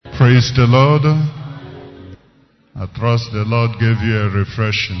Praise the Lord. I trust the Lord gave you a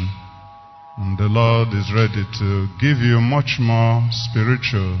refreshing, and the Lord is ready to give you much more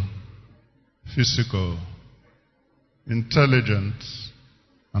spiritual, physical, intelligent,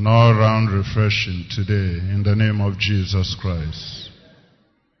 and all-round refreshing today in the name of Jesus Christ.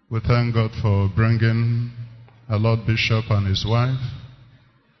 We thank God for bringing our Lord Bishop and his wife,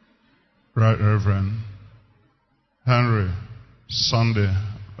 Right Reverend Henry Sunday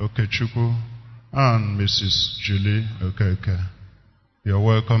Okechukwu and Mrs. Julie Okeke. You're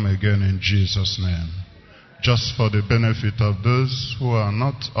welcome again in Jesus' name. Just for the benefit of those who are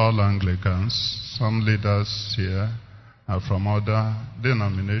not all Anglicans, some leaders here are from other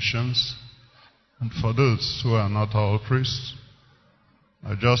denominations, and for those who are not all priests,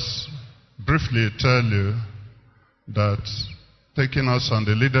 I just briefly tell you that taking us on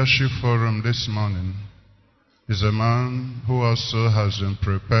the leadership forum this morning is a man who also has been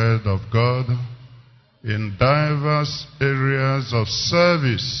prepared of God in diverse areas of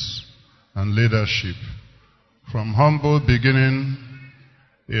service and leadership. From humble beginning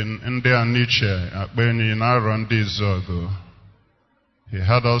in India Nietzsche, Akbeni Narandi Zogo. He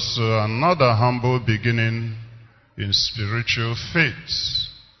had also another humble beginning in spiritual faith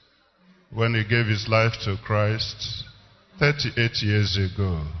when he gave his life to Christ 38 years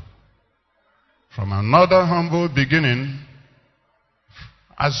ago. From another humble beginning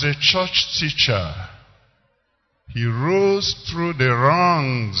as a church teacher, he rose through the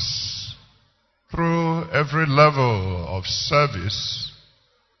rungs, through every level of service,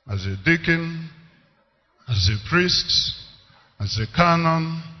 as a deacon, as a priest, as a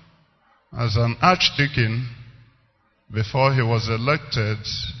canon, as an archdeacon, before he was elected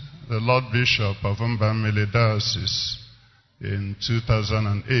the Lord Bishop of Mbamili Diocese in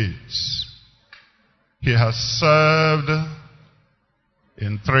 2008. He has served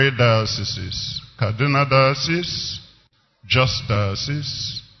in 3 dioceses: Kaduna Diocese, Jos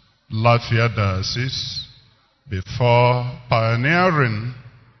Diocese, Lafia Diocese, before pioneering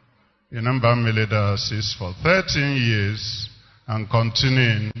in Mbamili Diocese for 13 years and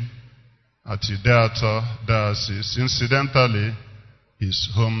continuing at Ideato Diocese, incidentally, his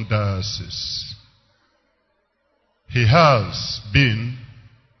home diocese. He has been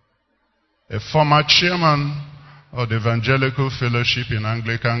a former chairman of the Evangelical Fellowship in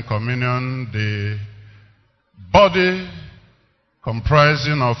Anglican Communion, the body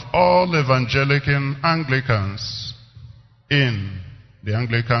comprising of all evangelical Anglicans in the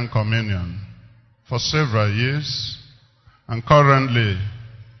Anglican Communion for several years, and currently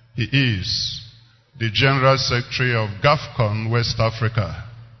he is the General Secretary of GAFCON West Africa.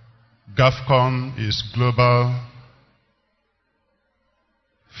 GAFCON is Global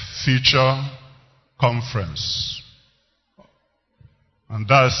Future Conference, and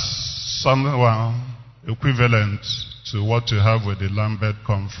that's somewhat equivalent to what you have with the Lambert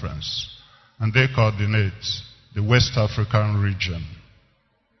Conference, and they coordinate the West African region.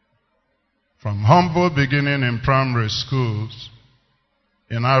 From humble beginning in primary schools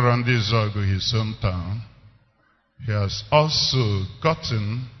in Arandi Zogu, his hometown, he has also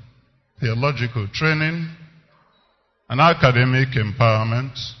gotten theological training and academic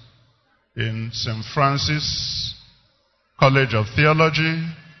empowerment in St. Francis College of Theology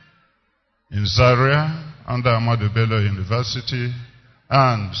in Zaria under Ahmadu Bello University,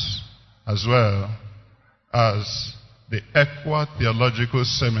 and as well as the Ekwa Theological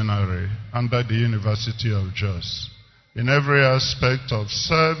Seminary under the University of Jos. In every aspect of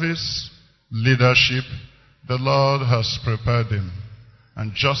service, leadership, the Lord has prepared him.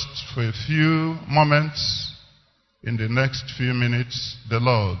 And just for a few moments, in the next few minutes, the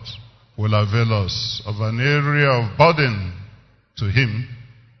Lord will avail us of an area of burden to him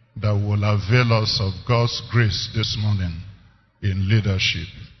that will avail us of God's grace this morning in leadership.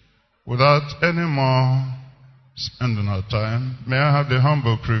 Without any more spending our time, may I have the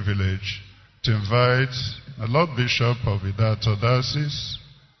humble privilege to invite the Lord Bishop of Idato Diocese,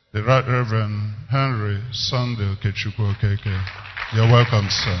 the Right Reverend Henry Sunday Okechukwu Okeke. You're welcome,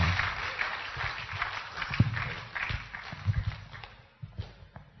 sir.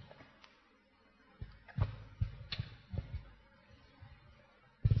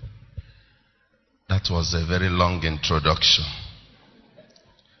 That was a very long introduction,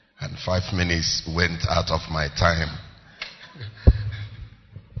 and 5 minutes went out of my time.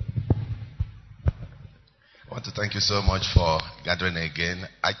 I want to thank you so much for gathering again.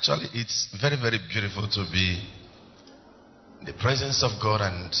 Actually, it's very, very beautiful to be in the presence of God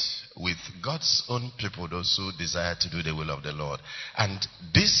and with God's own people, those who desire to do the will of the Lord. And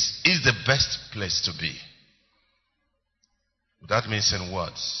this is the best place to be. Without missing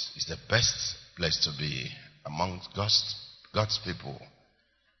words, is the best place to be among God's people,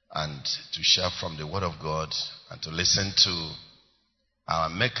 and to share from the Word of God and to listen to our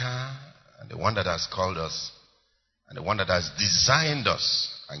Maker and the one that has called us and the one that has designed us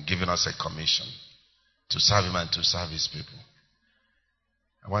and given us a commission to serve Him and to serve His people.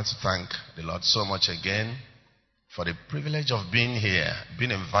 I want to thank the Lord so much again for the privilege of being here,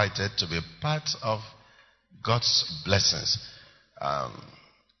 being invited to be part of God's blessings.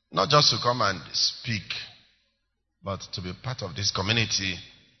 Not just to come and speak, but to be part of this community,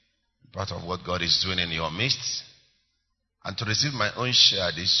 part of what God is doing in your midst, and to receive my own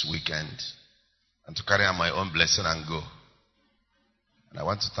share this weekend, and to carry out my own blessing and go. And I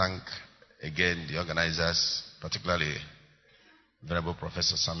want to thank again the organizers, particularly Venerable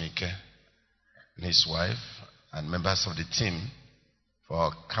Professor Samike and his wife, and members of the team,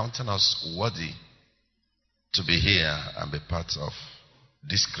 for counting us worthy to be here and be part of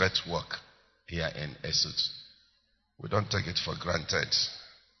this great work here in Esut. We don't take it for granted.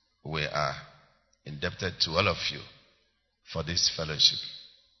 We are indebted to all of you for this fellowship.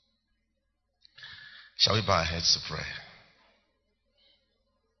 Shall we bow our heads to pray?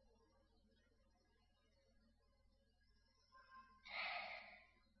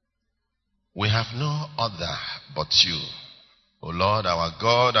 We have no other but you, O Lord, our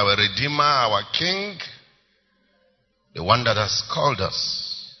God, our Redeemer, our King, the one that has called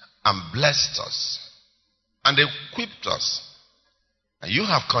us and blessed us and equipped us. And you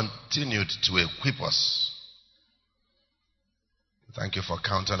have continued to equip us. Thank you for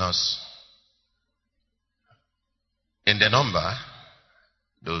counting us in the number,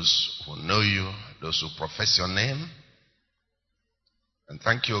 those who know you, those who profess your name. And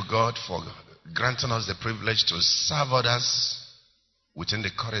thank you, God, for granting us the privilege to serve others within the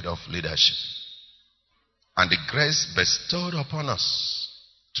corridor of leadership, and the grace bestowed upon us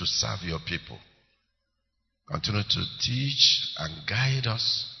to serve your people. Continue to teach and guide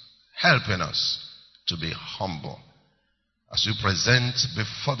us, helping us to be humble as we present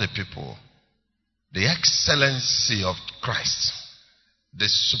before the people the excellency of Christ, the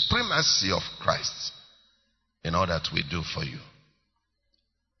supremacy of Christ in all that we do for you.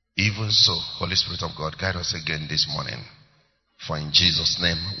 Even so, Holy Spirit of God, guide us again this morning. For in Jesus'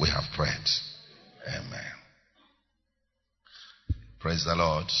 name we have prayed. Amen. Praise the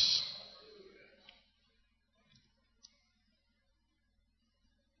Lord.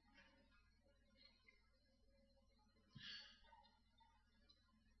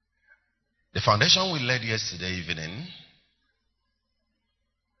 The foundation we laid yesterday evening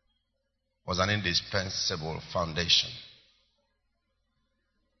was an indispensable foundation.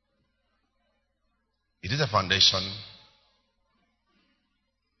 It is a foundation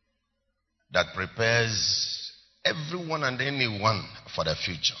that prepares everyone and anyone for the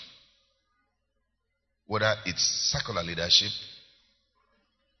future, whether it's secular leadership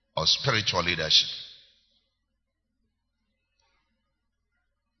or spiritual leadership.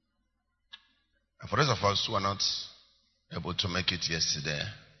 And for those of us who are not able to make it yesterday,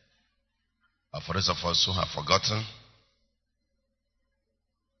 or for those of us who have forgotten,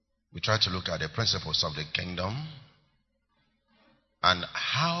 we try to look at the principles of the kingdom and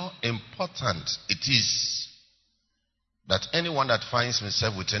how important it is that anyone that finds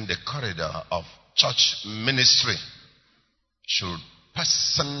himself within the corridor of church ministry should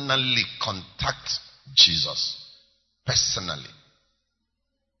personally contact Jesus. Personally.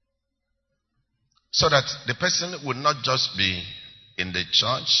 So that the person would not just be in the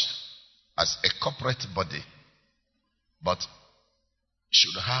church as a corporate body, but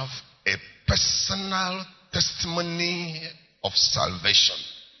should have a personal testimony of salvation.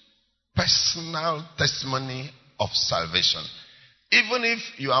 Personal testimony of salvation. Even if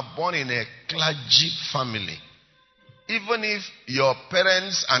you are born in a clergy family, even if your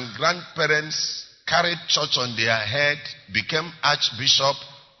parents and grandparents carried church on their head, became archbishop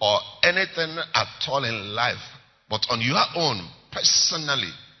or anything at all in life, but on your own,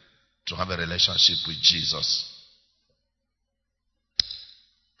 personally, to have a relationship with Jesus.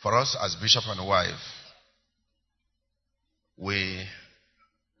 For us as bishop and wife, we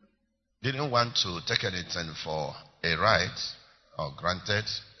didn't want to take anything for a right or granted,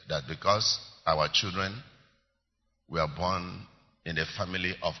 that because our children were born in a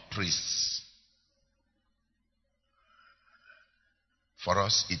family of priests. For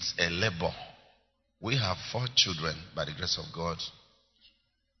us, it's a labor. We have 4 children by the grace of God,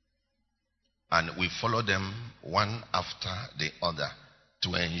 and we follow them one after the other to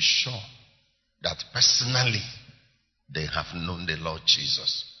ensure that personally they have known the Lord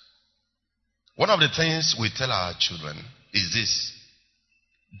Jesus. One of the things we tell our children is this: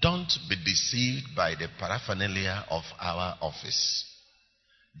 don't be deceived by the paraphernalia of our office.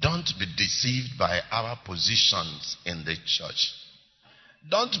 Don't be deceived by our positions in the church.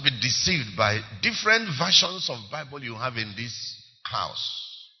 Don't be deceived by different versions of Bible you have in this house.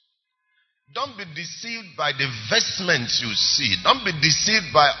 Don't be deceived by the vestments you see. Don't be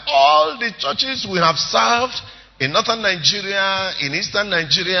deceived by all the churches we have served in northern Nigeria, in eastern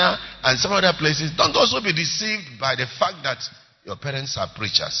Nigeria, and some other places. Don't also be deceived by the fact that your parents are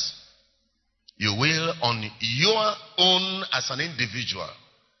preachers. You will, on your own as an individual,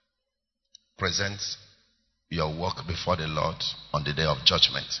 present your work before the Lord on the day of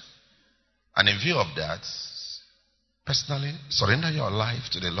judgment. And in view of that, personally, surrender your life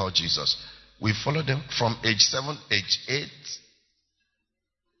to the Lord Jesus. We follow them from age 7, age 8,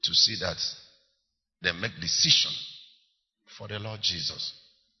 to see that they make decision for the Lord Jesus.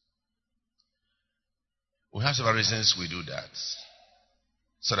 We have several reasons we do that.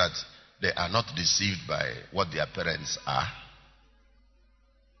 So that they are not deceived by what their parents are.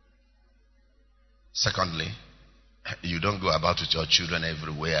 Secondly, you don't go about with your children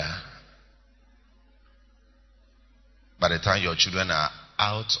everywhere. By the time your children are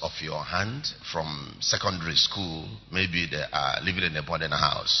out of your hand from secondary school, maybe they are living in a boarding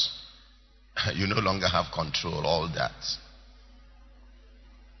house. You no longer have control, all that.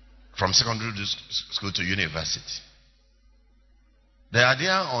 From secondary school to university. They are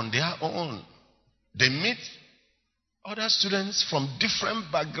there on their own. They meet other students from different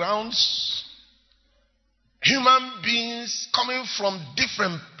backgrounds. Human beings coming from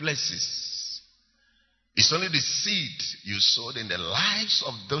different places. It's only the seed you sowed in the lives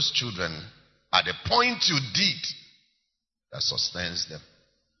of those children at the point you did that sustains them.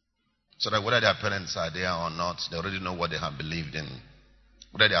 So that whether their parents are there or not, they already know what they have believed in.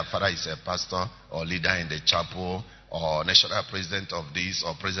 Whether their father is a pastor or leader in the chapel or national president of this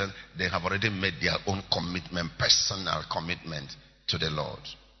or president, they have already made their own commitment, personal commitment to the Lord.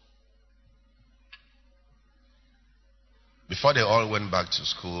 Before they all went back to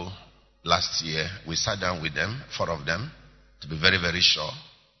school last year, we sat down with them, 4 of them, to be very, very sure.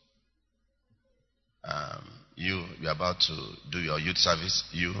 You're about to do your youth service.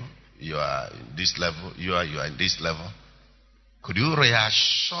 You are in this level. You are in this level. Could you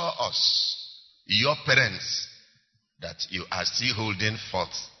reassure us, your parents, that you are still holding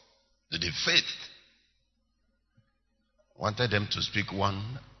forth to the faith? Wanted them to speak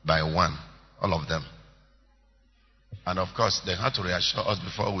one by one, all of them. And of course, they had to reassure us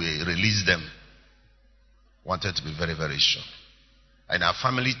before we release them. Wanted to be very, very sure. In our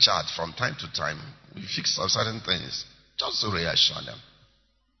family chat, from time to time, we fix on certain things just to reassure them.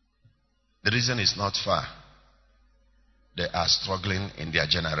 The reason is not far. They are struggling in their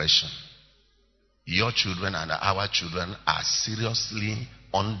generation. Your children and our children are seriously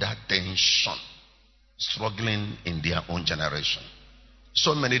under tension, struggling in their own generation.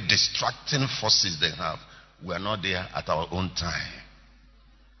 So many distracting forces they have. We are not there at our own time.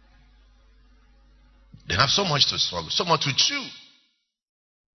 They have so much to struggle, so much to chew.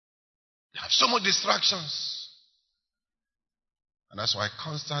 They have so much distractions. And that's why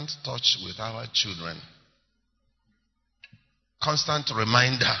constant touch with our children, constant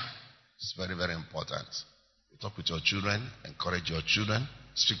reminder is very, very important. You talk with your children, encourage your children,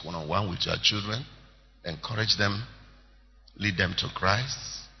 speak one-on-one with your children, encourage them, lead them to Christ,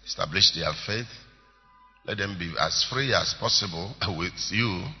 establish their faith. Let them be as free as possible with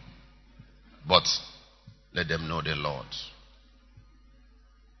you, but let them know the Lord.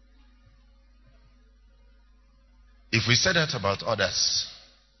 If we say that about others,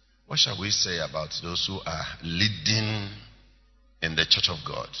 what shall we say about those who are leading in the church of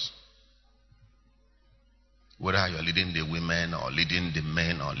God? Whether you are leading the women or leading the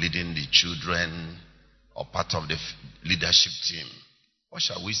men or leading the children or part of the leadership team, what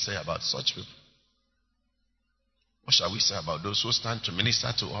shall we say about such people? What shall we say about those who stand to minister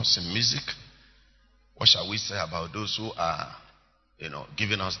to us in music? What shall we say about those who are,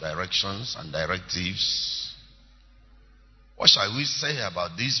 giving us directions and directives? What shall we say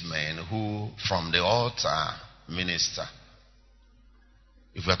about these men who, from the altar, minister?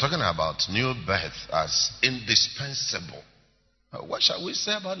 If we are talking about new birth as indispensable, what shall we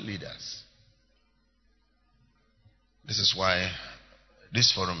say about leaders? This is why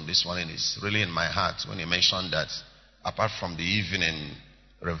this forum this morning is really in my heart when you mentioned that apart from the evening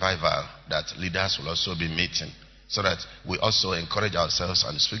revival, that leaders will also be meeting, so that we also encourage ourselves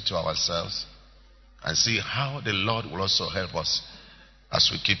and speak to ourselves and see how the Lord will also help us as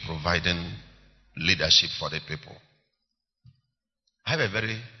we keep providing leadership for the people. I have a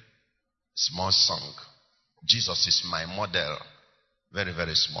very small song Jesus is my model. Very,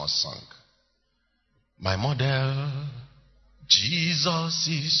 very small song. My model. Jesus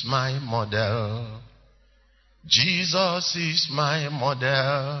is my model. Jesus is my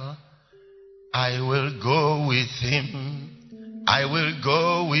model. I will go with him. I will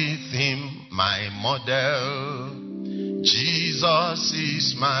go with him, my model. Jesus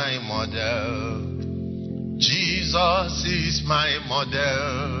is my model. Jesus is my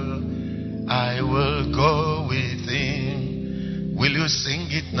model. I will go with him. Will you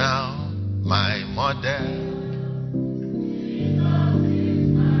sing it now? My model.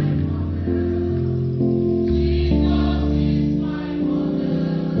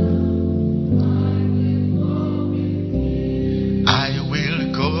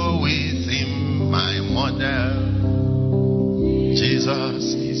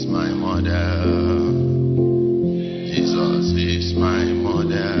 Jesus is my model. Jesus is my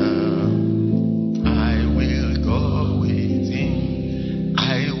model. I will go with him.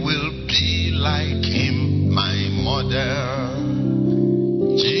 I will be like him, my model.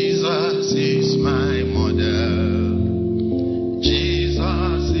 Jesus is my model.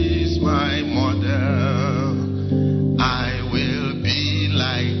 Jesus is my model. I will be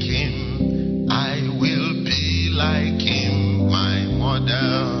like him. I will be like him, my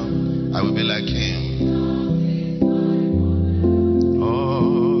model. I will be like him.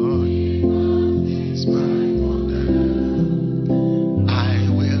 Oh, he's my model. I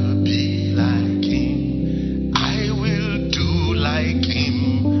will be like him. I will do like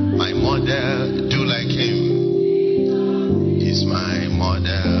him, my model. Do like him. He's my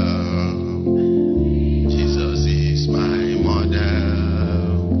model. Jesus is my model.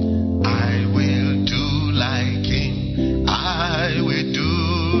 I will do like him. I will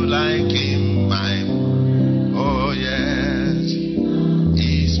do like him, my. Oh yes,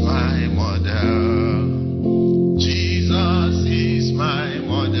 he's my model. Jesus is my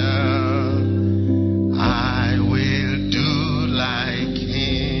model. I will do like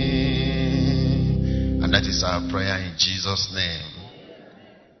him. And that is our prayer in Jesus' name.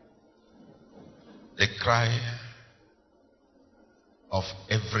 The cry of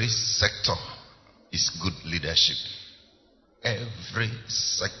every sector is good leadership. Every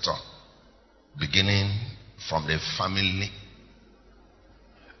sector, beginning from the family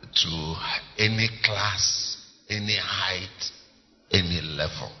to any class, any height, any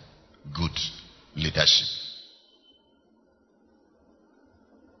level, good leadership.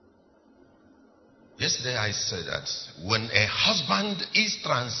 Yesterday I said that when a husband is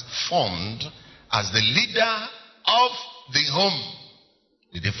transformed as the leader of the home,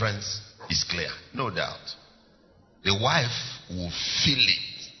 the difference is clear, no doubt. The wife will feel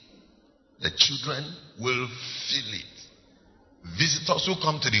it. The children will feel it. Visitors who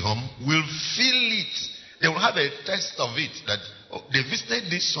come to the home will feel it. They will have a taste of it, that they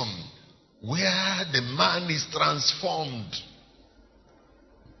visited this home where the man is transformed.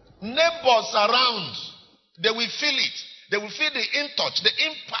 Neighbors around, they will feel it. They will feel the in-touch, the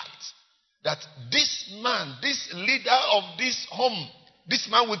impact that this man, this leader of this home, this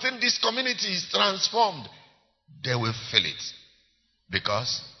man within this community is transformed. They will feel it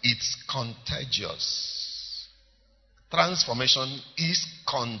because it's contagious. Transformation is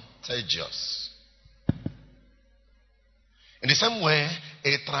contagious. In the same way,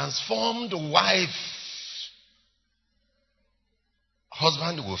 a transformed wife,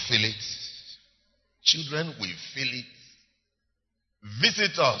 husband will feel it, children will feel it,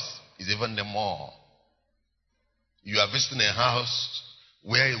 visitors is even the more. You are visiting a house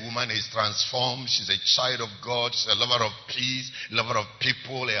where a woman is transformed, she's a child of God, she's a lover of peace, lover of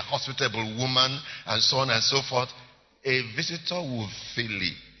people, a hospitable woman, and so on and so forth. A visitor will feel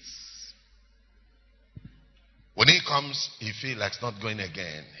it. When he comes, he feels like it's not going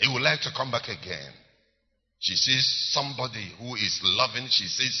again. He would like to come back again. She sees somebody who is loving, she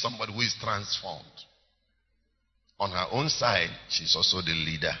sees somebody who is transformed. On her own side, she's also the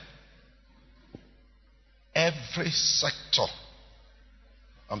leader. Every sector.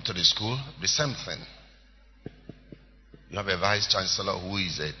 Come to the school, the same thing. You have a vice chancellor who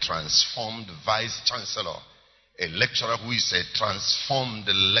is a transformed vice chancellor, a lecturer who is a transformed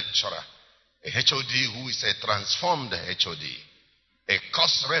lecturer, a HOD who is a transformed HOD, a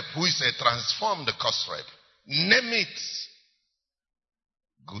course rep who is a transformed course rep. Name it.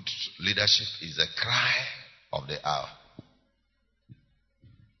 Good leadership is a cry of the hour.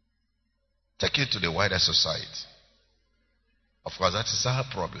 Take it to the wider society. Of course, that is our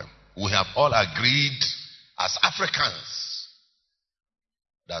problem. We have all agreed as Africans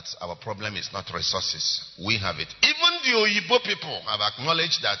that our problem is not resources. We have it. Even the Oyibo people have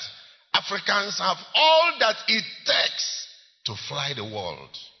acknowledged that Africans have all that it takes to fly the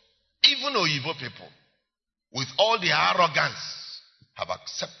world. Even Oyibo people, with all their arrogance, have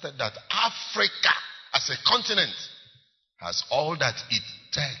accepted that Africa as a continent has all that it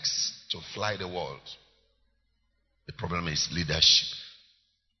takes to fly the world. The problem is leadership.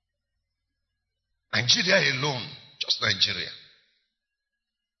 Nigeria alone, just Nigeria.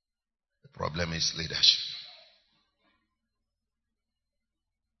 The problem is leadership.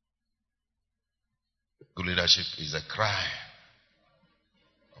 Good leadership is a cry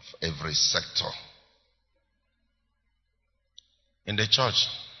of every sector. In the church,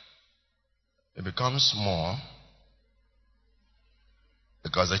 it becomes more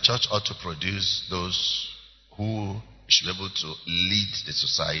because the church ought to produce those who should be able to lead the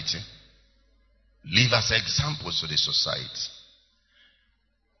society, live as examples to the society.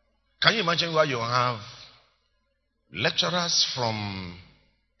 Can you imagine where you have lecturers from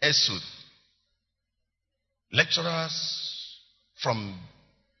ESUD, lecturers from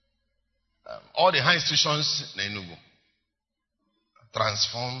all the high institutions in Enugu,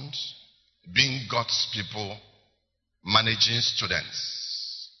 transformed, being God's people, managing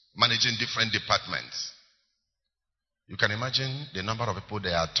students, managing different departments. You can imagine the number of people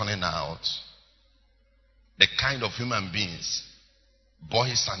they are turning out, the kind of human beings,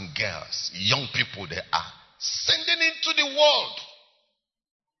 boys and girls, young people they are sending into the world.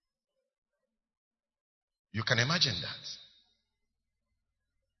 You can imagine that.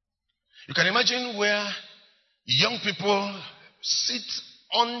 You can imagine where young people sit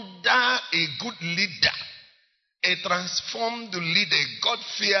under a good leader, a transformed leader, a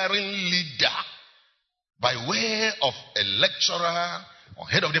God-fearing leader, by way of a lecturer or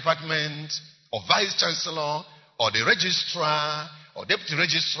head of department or vice chancellor or the registrar or deputy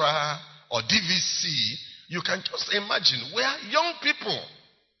registrar or DVC. You can just imagine where young people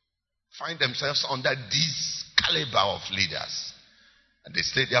find themselves under this caliber of leaders. And they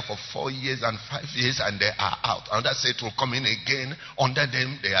stay there for 4 years and 5 years and they are out. Another set will come in again. Under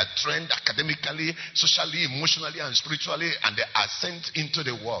them, they are trained academically, socially, emotionally, and spiritually, and they are sent into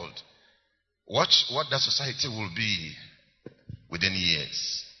the world. Watch what that society will be within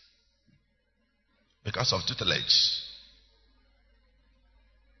years. Because of tutelage.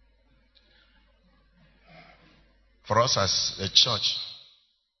 For us as a church,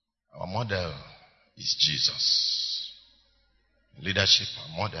 our model is Jesus. Leadership,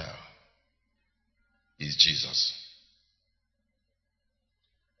 our model is Jesus.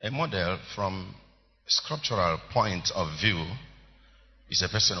 A model from a scriptural point of view is a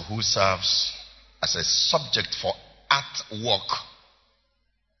person who serves as a subject for artwork.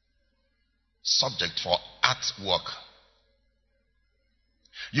 Subject for artwork.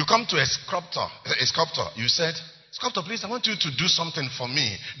 You come to a sculptor, you said, "Sculptor, please, I want you to do something for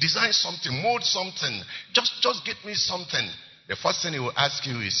me. Design something, mold something. Just get me something." The first thing he will ask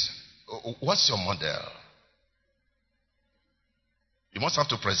you is, "What's your model?" You must have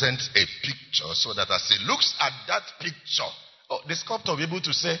to present a picture so that as he looks at that picture, the sculptor will be able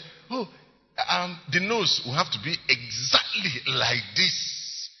to say, the nose will have to be exactly like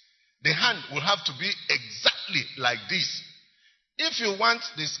this. The hand will have to be exactly like this. If you want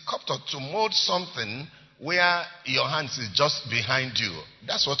the sculptor to mold something where your hands is just behind you,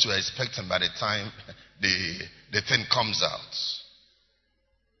 that's what you are expecting by the time the thing comes out.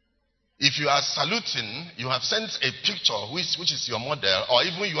 If you are saluting, you have sent a picture which is your model, or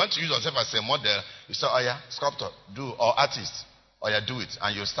even you want to use yourself as a model, you say, "Oh yeah, sculptor, do," or artist, "Oh yeah, do it."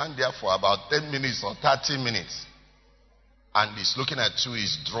 And you stand there for about 10 minutes or 30 minutes. And he's looking at you,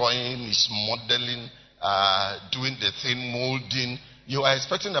 he's drawing, he's modeling, doing the thing, molding. You are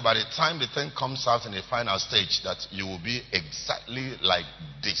expecting that by the time the thing comes out in the final stage, that you will be exactly like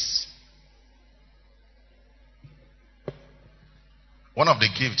this. One of the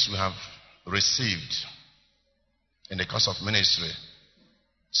gifts we have received in the course of ministry,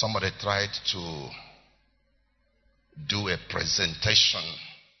 somebody tried to do a presentation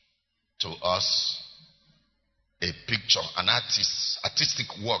to us, a picture, an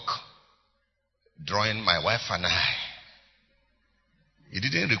artistic work, drawing my wife and I. He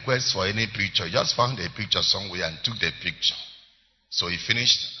didn't request for any picture. He just found a picture somewhere and took the picture. So he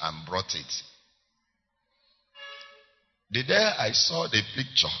finished and brought it. The day I saw the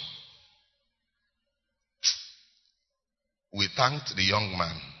picture, we thanked the young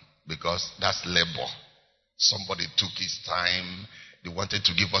man because that's labor. Somebody took his time. They wanted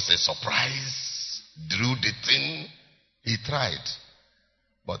to give us a surprise. Drew the thing. He tried.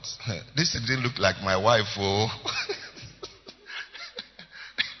 But this didn't look like my wife. Oh.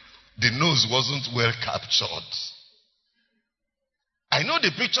 The nose wasn't well captured. I know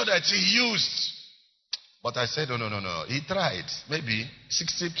the picture that he used. But I said, no. He tried. Maybe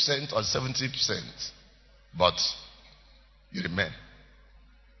 60% or 70%. But you remain.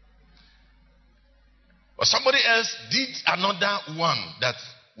 But somebody else did another one that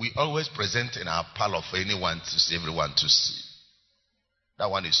we always present in our parlor for anyone to see, everyone to see. That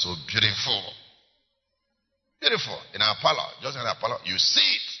one is so beautiful. Beautiful. In our parlor. Just in our parlor. You see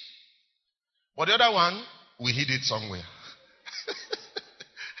it. But the other one, we hid it somewhere.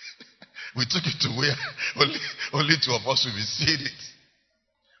 We took it to where only two of us will be seeing it.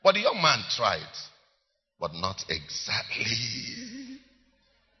 But the young man tried. But not exactly.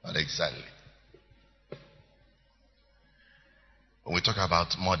 Not exactly. When we talk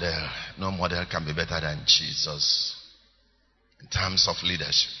about model, no model can be better than Jesus in terms of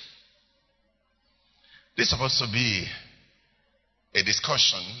leadership. This is supposed to be a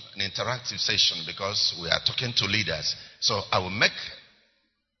discussion, an interactive session, because we are talking to leaders. So I will make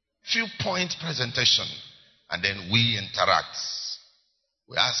few point presentation and then we interact.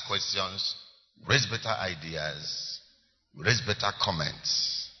 We ask questions, raise better ideas, raise better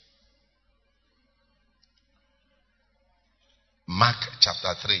comments. Mark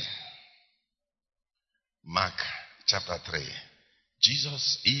chapter 3. Mark chapter 3.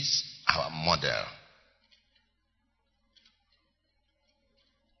 Jesus is our model.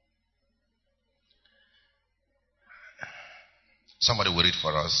 Somebody will read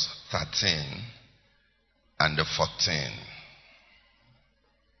for us 13 and 14.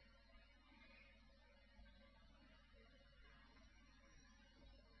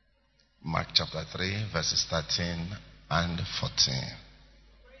 Mark chapter 3, verses 13 and 14.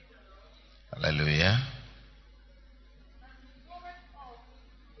 Hallelujah.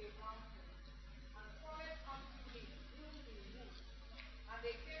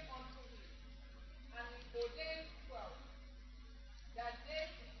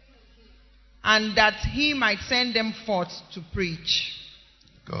 And that he might send them forth to preach.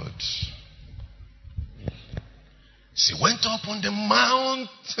 Good. She went up on the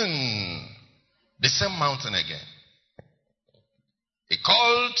mountain. The same mountain again. He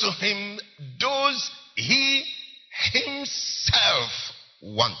called to him those he himself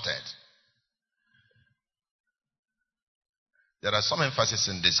wanted. There are some emphasis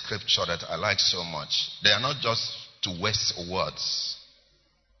in the scripture that I like so much. They are not just to waste words.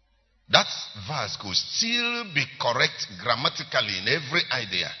 That verse could still be correct grammatically in every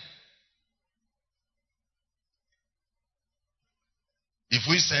idea. If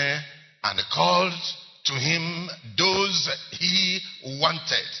we say, and called to him those he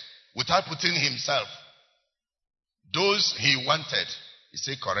wanted, without putting himself, those he wanted, is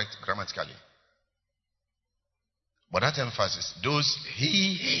it correct grammatically? But that emphasis, those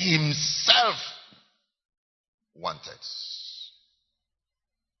he himself wanted.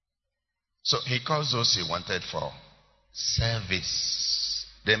 So he calls those he wanted for service.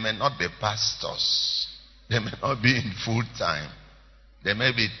 They may not be pastors. They may not be in full time. They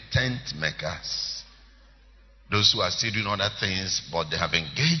may be tent makers. Those who are still doing other things, but they have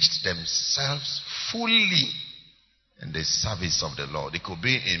engaged themselves fully in the service of the Lord. It could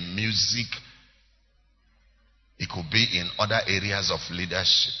be in music. It could be in other areas of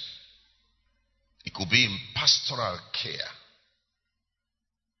leadership. It could be in pastoral care.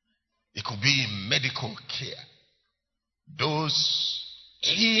 It could be in medical care. Those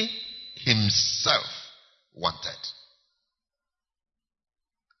he himself wanted.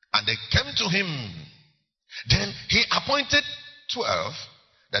 And they came to him. Then he appointed 12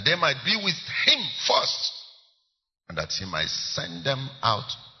 that they might be with him first, and that he might send them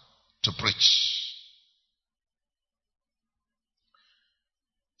out to preach.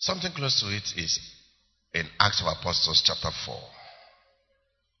 Something close to it is in Acts of Apostles chapter 4.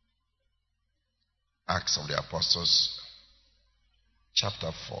 Acts of the Apostles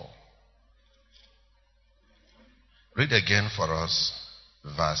chapter 4. Read again for us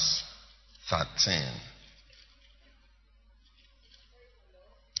verse 13.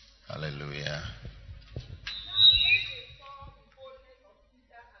 Hallelujah.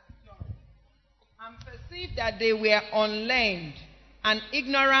 And perceived that they were unlearned and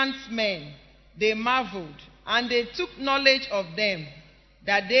ignorant men, they marveled, and they took knowledge of them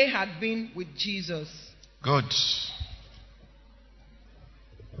that they had been with Jesus. Good.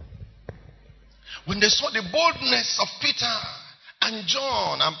 When they saw the boldness of Peter and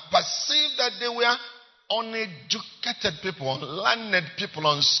John and perceived that they were uneducated people, unlearned people,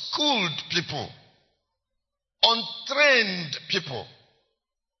 unschooled people, untrained people,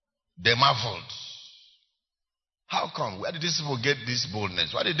 they marveled. How come? Where did these people get this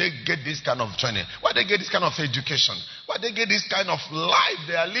boldness? Why did they get this kind of training? Why did they get this kind of education? Why did they get this kind of life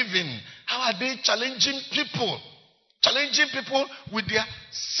they are living? How are they challenging people? Challenging people with their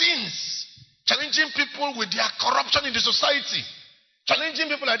sins. Challenging people with their corruption in the society. Challenging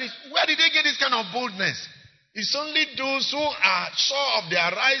people like this. Where did they get this kind of boldness? It's only those who are sure of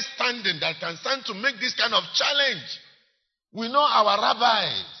their right standing that can stand to make this kind of challenge. We know our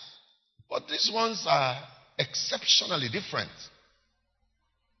rabbis, but these ones are exceptionally different.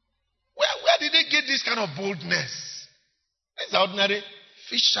 Where did they get this kind of boldness? These are ordinary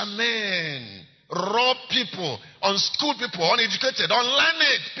fishermen, raw people, unschooled people, uneducated,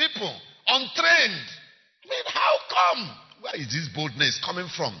 unlearned people, untrained. I mean, how come? Where is this boldness coming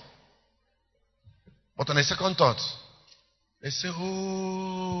from? But on a second thought, they say,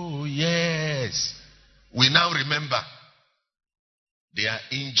 oh, yes. We now remember their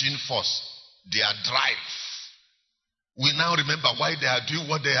engine force, their drive. We now remember why they are doing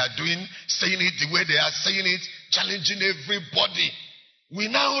what they are doing, saying it the way they are saying it, challenging everybody. We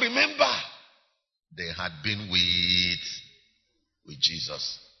now remember they had been with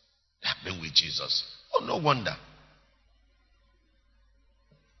Jesus. They have been with Jesus. Oh, no wonder.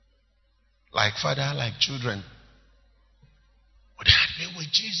 Like father, like children. But they had been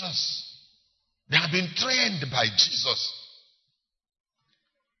with Jesus. They have been trained by Jesus.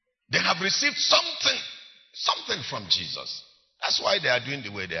 They have received something from Jesus. That's why they are doing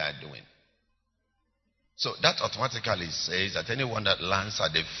the way they are doing. So that automatically says that anyone that lands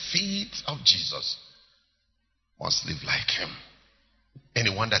at the feet of Jesus must live like him.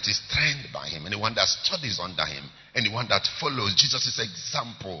 Anyone that is trained by him, anyone that studies under him, anyone that follows Jesus'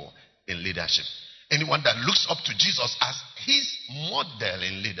 example in leadership, anyone that looks up to Jesus as his model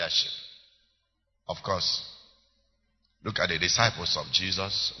in leadership. Of course, look at the disciples of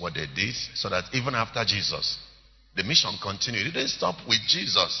Jesus, what they did, so that even after Jesus, the mission continued. It didn't stop with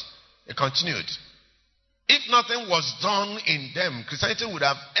Jesus. It continued. If nothing was done in them, Christianity would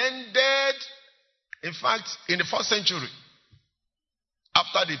have ended, in fact, in the 1st century.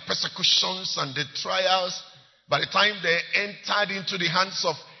 After the persecutions and the trials, by the time they entered into the hands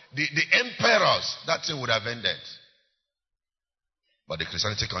of the emperors, that thing would have ended. But the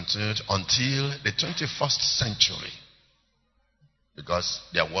Christianity continued until the 21st century. Because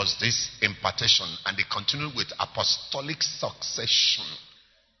there was this impartation, and they continued with apostolic succession.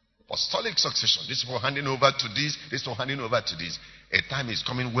 Apostolic succession. This one handing over to this, this one handing over to this. A time is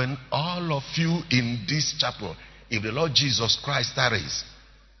coming when all of you in this chapel, if the Lord Jesus Christ tarries,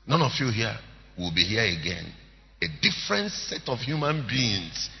 none of you here will be here again. A different set of human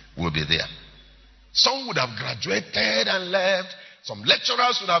beings will be there. Some would have graduated and left. Some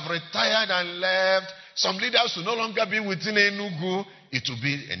lecturers would have retired and left. Some leaders will no longer be within Enugu. It will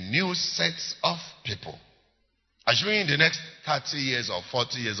be a new set of people. Assuming in the next 30 years or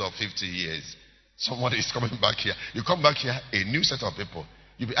 40 years or 50 years, somebody is coming back here. You come back here, a new set of people.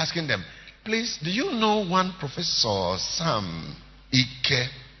 You'll be asking them, please, do you know one Professor Sam Ike?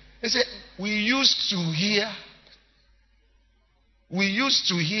 They say, we used to hear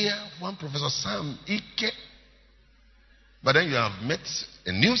one Professor Sam Ike. But then you have met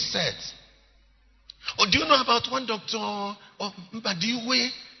a new set. Oh, do you know about one doctor? Oh, Mbadiwe?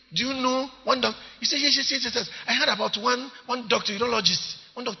 Do you know one doctor? You say, yes. I heard about one doctor, urologist,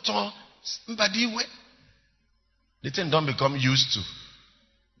 one doctor, Mbadiwe. The thing don't become used to.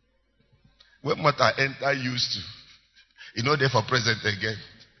 When what I enter used to, they're for present again.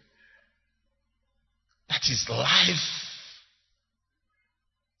 That is life.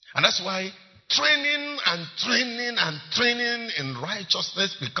 And that's why training in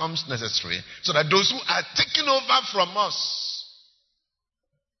righteousness becomes necessary, so that those who are taking over from us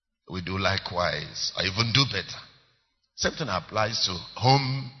will do likewise, or even do better. Same thing applies to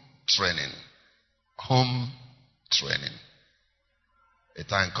home training. Home training. A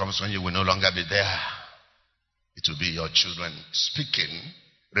time comes when you will no longer be there. It will be your children speaking,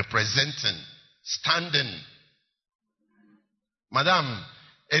 representing, standing. Madam,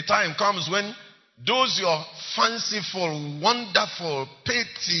 a time comes when those your fanciful, wonderful,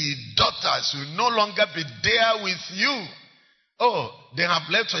 petty daughters will no longer be there with you. Oh, they have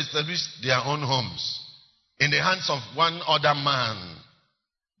left to establish their own homes in the hands of one other man.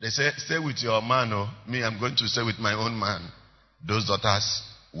 They say, stay with your man, oh. Me, I'm going to stay with my own man. Those daughters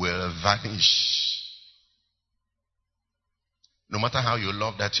will vanish. No matter how you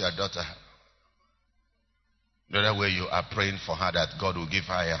love that your daughter, the other way you are praying for her that God will give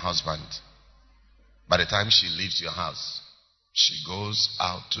her a husband. By the time she leaves your house, she goes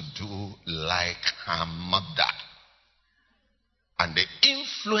out to do like her mother. And the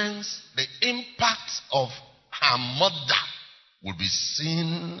influence, the impact of her her mother will be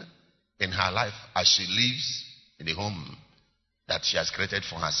seen in her life as she lives in the home that she has created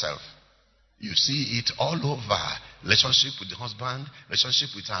for herself. You see it all over. Relationship with the husband, relationship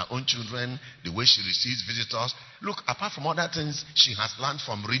with her own children, the way she receives visitors. Look, apart from other things she has learned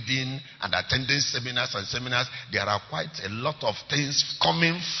from reading and attending seminars, there are quite a lot of things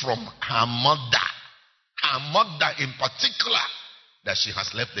coming from her mother. Her mother in particular that she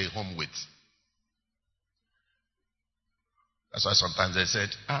has left the home with. That's why sometimes they said,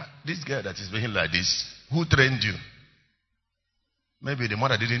 this girl that is behaving like this, who trained you? Maybe the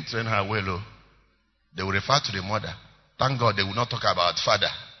mother didn't train her well. Oh. They will refer to the mother. Thank God they will not talk about father.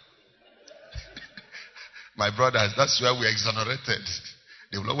 My brothers, that's where we are exonerated.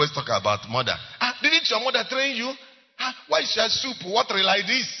 They will always talk about mother. Didn't your mother train you? Why is your soup watery like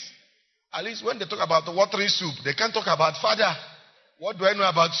this? At least when they talk about the watery soup, they can't talk about father. What do I know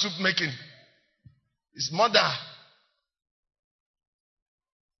about soup making? It's mother.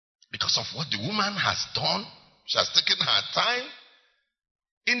 Because of what the woman has done, she has taken her time.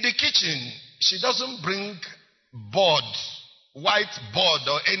 In the kitchen, she doesn't bring board, white board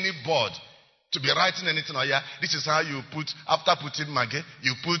or any board to be writing anything. Oh yeah, this is how you put, after putting maggi,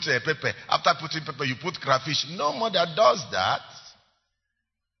 you put pepper. After putting pepper, you put crayfish. No mother does that.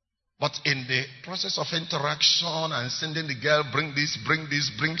 But in the process of interaction and sending the girl, bring this, bring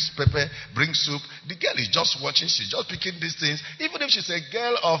pepper, bring soup, the girl is just watching, she's just picking these things. Even if she's a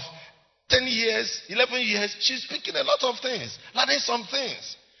girl of 10 years, 11 years, she's picking a lot of things, learning some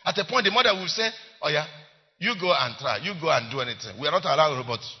things. At a point, the mother will say, oh yeah, you go and try, you go and do anything. We are not allowed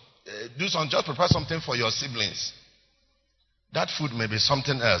robots. Do something, just prepare something for your siblings. That food may be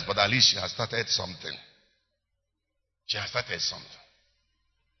something else, but at least she has started something. She has started something.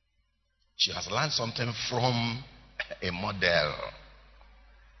 She has learned something from a model.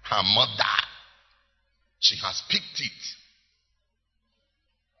 Her mother. She has picked it.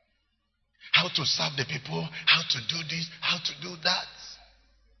 How to serve the people, how to do this, how to do that.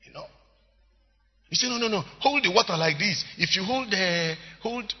 You know. You say, no. Hold the water like this. If you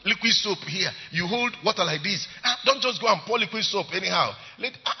hold liquid soap here, you hold water like this. Don't just go and pour liquid soap anyhow.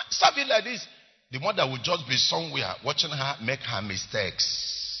 Serve it like this. The mother will just be somewhere watching her make her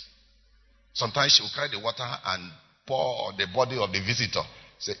mistakes. Sometimes she will carry the water and pour on the body of the visitor.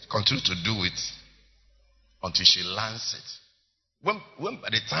 Say, continue to do it until she learns it. When by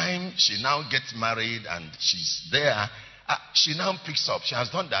the time she now gets married and she's there, she now picks up. She has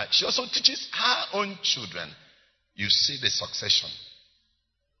done that. She also teaches her own children. You see the succession.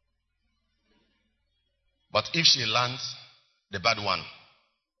 But if she learns the bad one,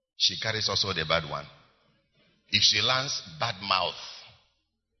 she carries also the bad one. If she learns bad mouth,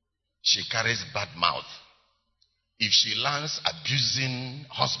 she carries bad mouth. If she learns abusing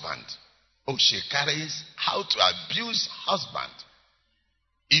husband, she carries how to abuse husband.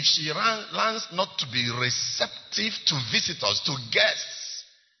 If she learns not to be receptive to visitors, to guests,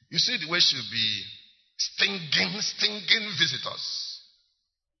 you see the way she'll be stinging visitors.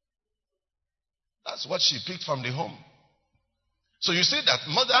 That's what she picked from the home. So you see that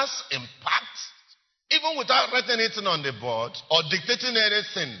mothers impact, even without writing anything on the board or dictating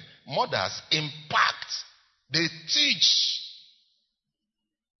anything, mothers impact. They teach.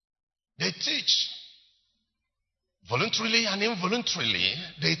 They teach. Voluntarily and involuntarily,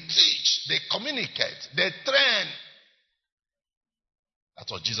 they teach, they communicate, they train. That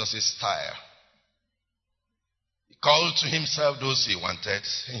was Jesus' style. He called to himself those he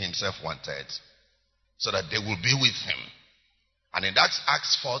himself wanted, so that they will be with him. And in that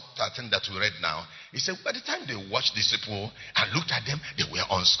Acts 4:13 that we read now, he said, by the time they watched these people and looked at them, they were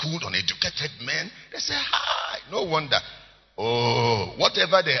unschooled, uneducated men. They said, hi, no wonder. Oh,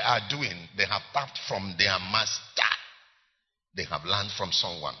 whatever they are doing, they have tapped from their master. They have learned from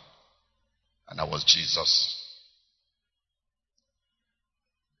someone. And that was Jesus.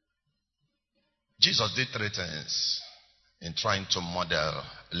 Jesus did 3 things in trying to model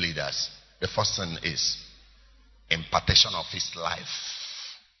leaders. The first thing is impartation of his life.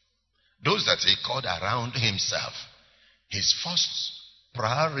 Those that he called around himself, his first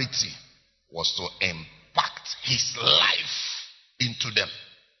priority was to impact his life into them,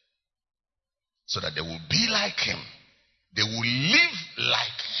 so that they will be like him. They will live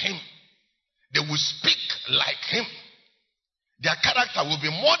like him. They will speak like him. Their character will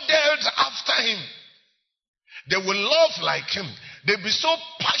be modeled after him. They will love like him. They'll be so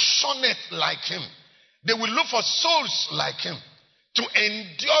passionate like him. They will look for souls like him. To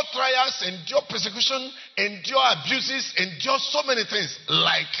endure trials, endure persecution, endure abuses, endure so many things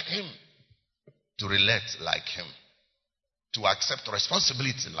like him. To relate like him. To accept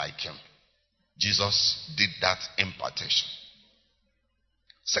responsibility like him. Jesus did that impartation.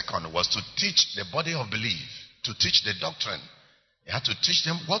 Second was to teach the body of belief, to teach the doctrine. He had to teach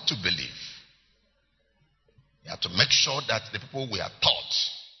them what to believe. He had to make sure that the people were taught.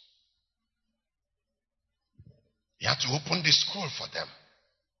 He had to open the scroll for them.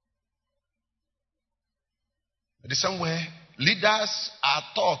 The same way, leaders are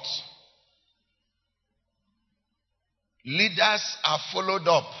taught. Leaders are followed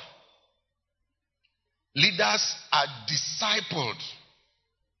up. Leaders are discipled,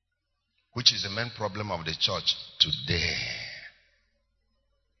 which is the main problem of the church today.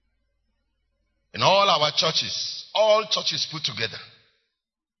 In all our churches, all churches put together,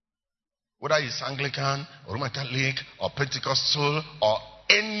 whether it's Anglican or Roman Catholic or Pentecostal or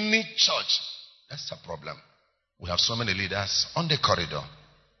any church, that's a problem. We have so many leaders on the corridor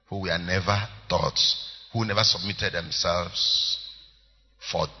who were never taught, who never submitted themselves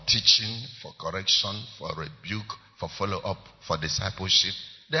for teaching, for correction, for rebuke, for follow-up, for discipleship.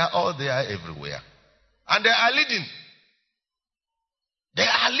 They are all there everywhere. And they are leading. They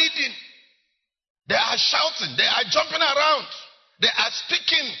are leading. They are shouting. They are jumping around. They are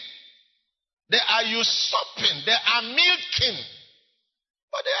speaking. They are usurping. They are milking.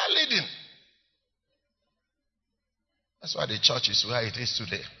 But they are leading. That's why the church is where it is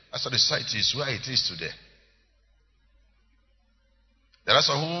today. That's why the society is where it is today. There are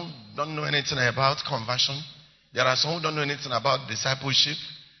some who don't know anything about conversion. There are some who don't know anything about discipleship.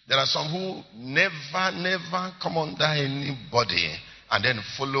 There are some who never come under anybody and then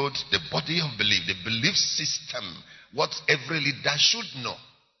followed the body of belief, the belief system, what every leader should know,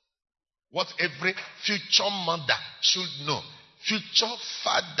 what every future mother should know, future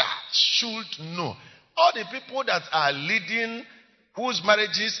father should know. All the people that are leading, whose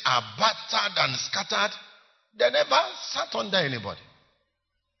marriages are battered and scattered, they never sat under anybody.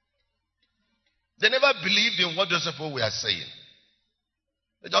 They never believed in what those people were saying.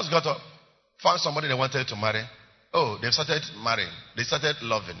 They just got up, found somebody they wanted to marry. Oh, they started marrying. They started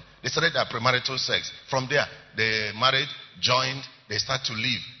loving. They started their premarital sex. From there, they married, joined, they start to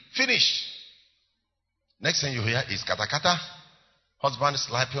live. Finish. Next thing you hear is kata kata. Husband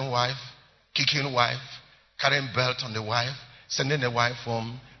slapping wife, kicking wife, carrying belt on the wife, sending the wife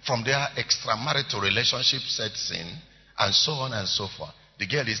home. From there, extramarital relationship sets in, and so on and so forth. The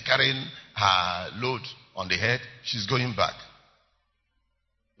girl is carrying her load on the head. She's going back.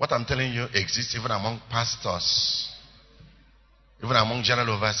 What I'm telling you exists even among pastors, even among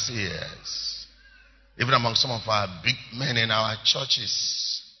general overseers, even among some of our big men in our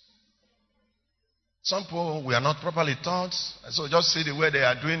churches. Some people, we are not properly taught, so just see the way they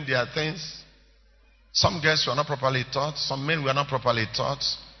are doing their things. Some girls were not properly taught, some men were not properly taught.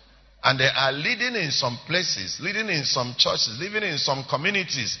 And they are leading in some places, leading in some churches, living in some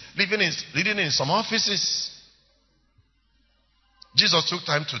communities, leading in some offices. Jesus took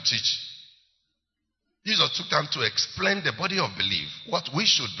time to teach. Jesus took time to explain the body of belief, what we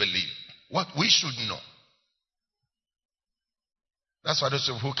should believe, what we should know. That's why those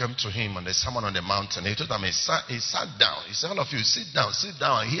people who came to him on the Sermon on the Mountain, he told them, he sat down. He said, all of you, sit down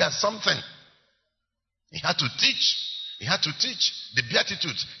and hear something. He had to teach. He had to teach the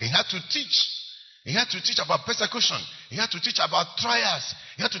Beatitudes. He had to teach. He had to teach about persecution. He had to teach about trials.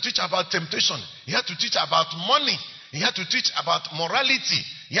 He had to teach about temptation. He had to teach about money. He had to teach about morality.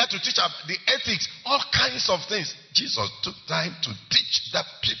 He had to teach about the ethics. All kinds of things. Jesus took time to teach the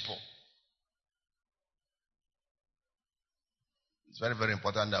people. It's very, very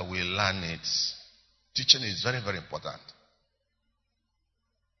important that we learn it. Teaching is very, very important.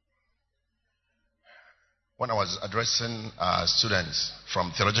 When I was addressing students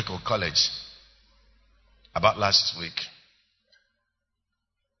from theological college about last week,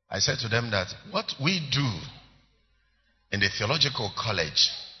 I said to them that what we do in the theological college,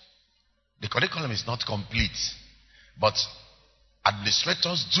 the curriculum is not complete, but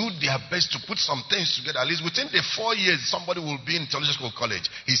administrators do their best to put some things together. At least within the 4 years, somebody will be in theological college.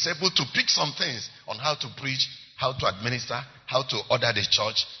 He's able to pick some things on how to preach, how to administer, how to order the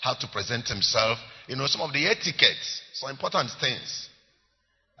church, how to present himself. You know, some of the etiquettes, some important things.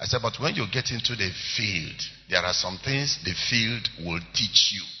 I said, but when you get into the field, there are some things the field will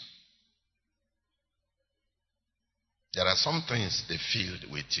teach you. There are some things the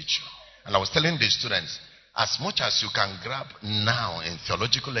field will teach you. And I was telling the students, as much as you can grab now in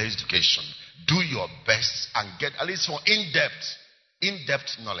theological education, do your best and get at least for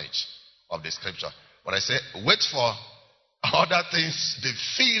in-depth knowledge of the scripture. But I say, wait for other things the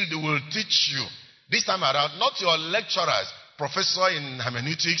field will teach you. This time around, not your lecturers, professor in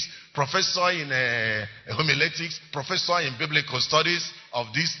hermeneutics, professor in homiletics, professor in biblical studies, of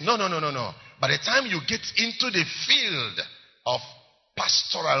this. No. By the time you get into the field of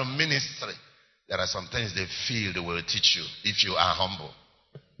pastoral ministry, there are some things the field will teach you if you are humble.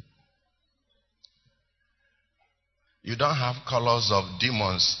 You don't have colors of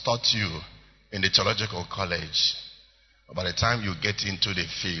demons taught you in the theological college. By the time you get into the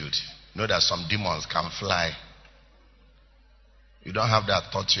field, you know that some demons can fly. You don't have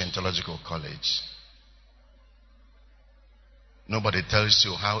that taught you in theological college. Nobody tells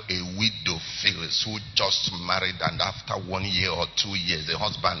you how a widow feels who just married and after 1 year or 2 years the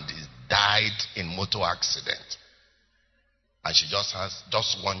husband died in motor accident. And she just has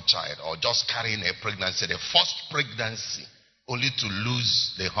just one child or just carrying a pregnancy, the first pregnancy, only to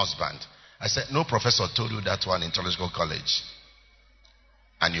lose the husband. I said, no professor told you that one in theological college.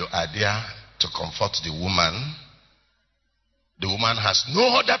 And you are there to comfort the woman. The woman has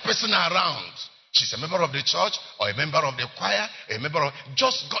no other person around. She's a member of the church or a member of the choir,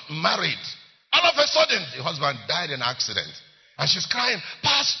 just got married. All of a sudden, the husband died in an accident. And she's crying,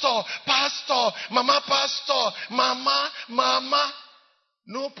 Pastor, Mama, Pastor, Mama.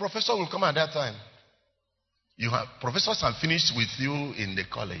 No professor will come at that time. Professors have finished with you in the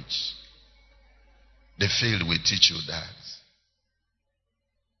college. The field will teach you that.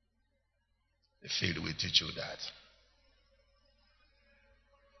 The field will teach you that.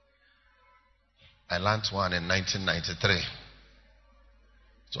 I learned one in 1993.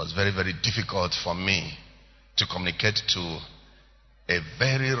 It was very, very difficult for me to communicate to a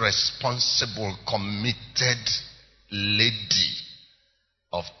very responsible, committed lady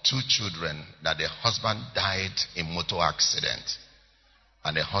of 2 children that the husband died in motor accident.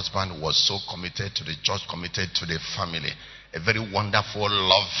 And the husband was so committed to the church, committed to the family. A very wonderful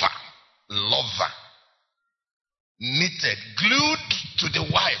lover. Knitted, glued to the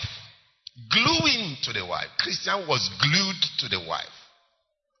wife. Gluing to the wife. Christian was glued to the wife.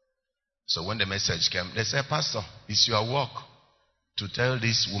 So when the message came, they said, Pastor, it's your work to tell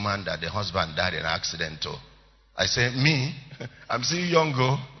this woman that the husband died in an accident too. I said, me? I'm still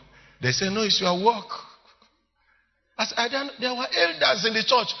young. They said, no, it's your work. There were elders in the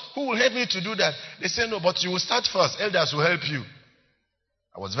church who will help me to do that. They said, no, but you will start first. Elders will help you.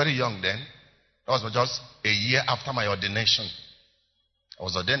 I was very young then. That was just a year after my ordination. I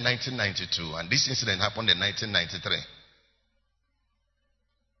was ordained in 1992, and this incident happened in 1993.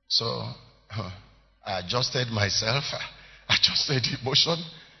 So, I adjusted myself. I adjusted emotion.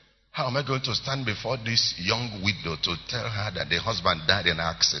 How am I going to stand before this young widow to tell her that the husband died in an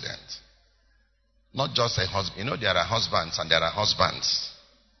accident? Not just a husband. You know, there are husbands and there are husbands.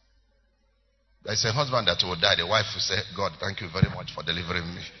 There's a husband that will die. The wife will say, God, thank you very much for delivering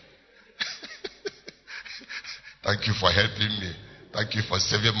me. Thank you for helping me. Thank you for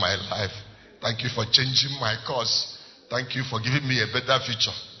saving my life. Thank you for changing my course. Thank you for giving me a better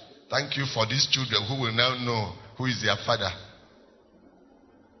future. Thank you for these children who will now know who is their father.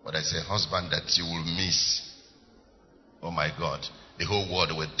 But as a husband that you will miss. Oh my God. The whole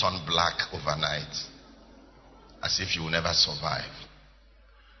world will turn black overnight. As if you will never survive.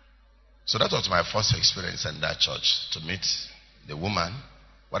 So that was my first experience in that church. To meet the woman.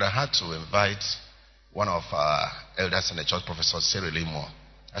 But I had to invite one of our elders in the church, Professor Cyril Limo.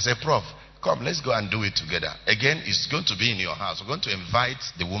 I said, Prof, come, let's go and do it together. Again, it's going to be in your house. We're going to invite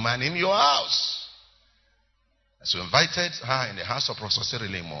the woman in your house. So we invited her in the house of Professor Cyril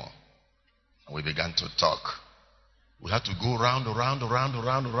Limo. And we began to talk. We had to go round,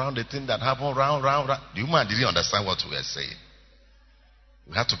 the thing that happened, round. The woman didn't understand what we were saying.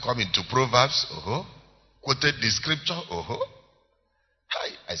 We had to come into Proverbs, quoted the scripture,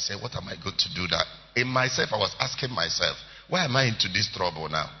 I said, what am I going to do now? In myself, I was asking myself, why am I into this trouble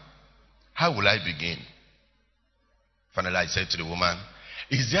now? How will I begin? Finally, I said to the woman,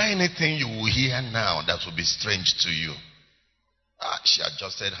 is there anything you will hear now that will be strange to you? She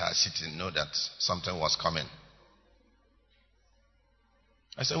adjusted her sitting, know that something was coming.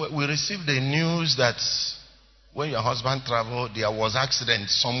 I said, well, we received the news that when your husband traveled, there was accident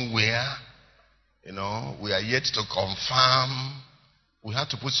somewhere. You know, we are yet to confirm. We had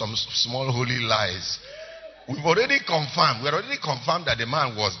to put some small holy lies. We've already confirmed. We already confirmed that the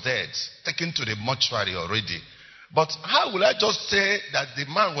man was dead, taken to the mortuary already. But how will I just say that the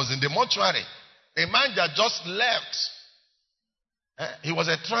man was in the mortuary? A man that just left. He was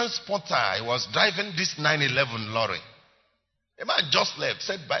a transporter. He was driving this 911 lorry. A man just left,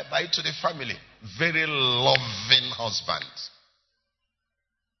 said bye-bye to the family. Very loving husband.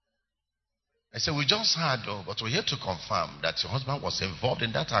 I said, we just heard, but we're here to confirm that your husband was involved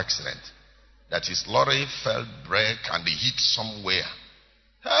in that accident. That his lorry fell break and he hit somewhere.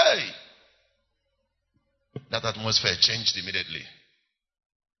 Hey! That atmosphere changed immediately.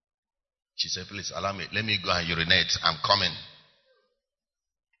 She said, please allow me. Let me go and urinate. I'm coming.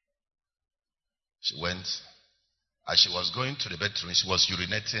 She went. As she was going to the bedroom, she was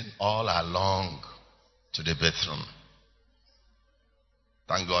urinating all along to the bathroom.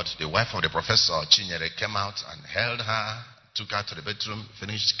 Thank God, the wife of the professor, Chinyere, came out and held her, took her to the bedroom,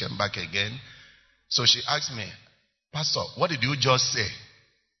 finished, came back again. So she asked me, Pastor, what did you just say?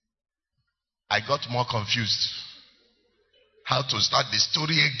 I got more confused. How to start the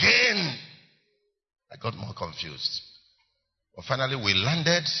story again? I got more confused. But finally, we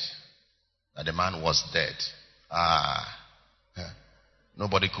landed that the man was dead.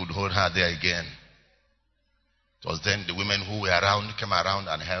 Nobody could hold her there again. It was then the women who were around came around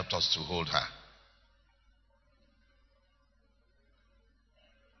and helped us to hold her.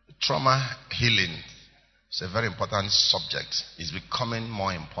 Trauma healing is a very important subject. It's becoming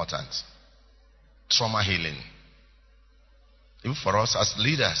more important. Trauma healing. Even for us as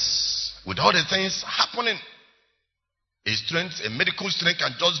leaders, with all the things happening, a medical student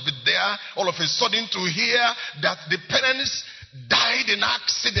can just be there, all of a sudden to hear that the parents died in an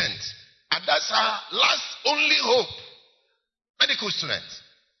accident. And that's her last only hope. Medical student.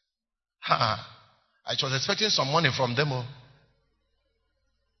 I was expecting some money from them.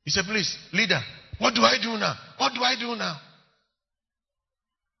 He said, please, leader, what do I do now? What do I do now?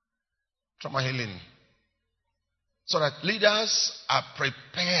 Trauma healing. So that leaders are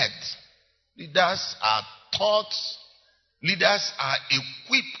prepared. Leaders are taught. Leaders are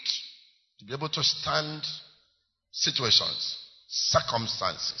equipped to be able to stand situations,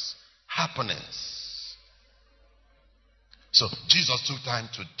 circumstances, happenings. So Jesus took time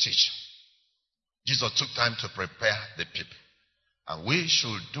to teach. Jesus took time to prepare the people. And we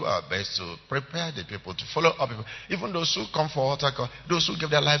should do our best to prepare the people, to follow up people. Even those who come for altar call, those who give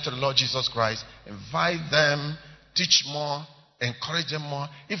their life to the Lord Jesus Christ, invite them, teach more, encourage them more.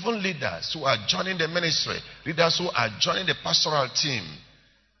 Even leaders who are joining the ministry, leaders who are joining the pastoral team,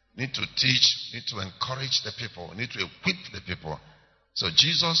 need to teach, need to encourage the people, need to equip the people. So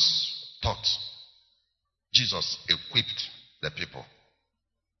Jesus taught. Jesus equipped the people.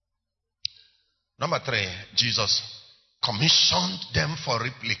 Number 3, Jesus commissioned them for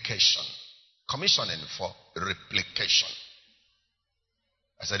replication. Commissioning for replication.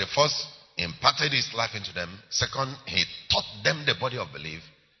 I said the first, he imparted his life into them. Second, he taught them the body of belief.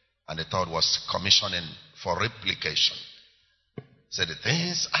 And the third was commissioning for replication. He said the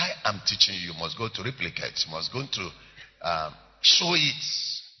things I am teaching you must go to replicate. You must go to show it.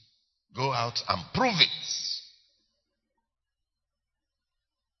 Go out and prove it.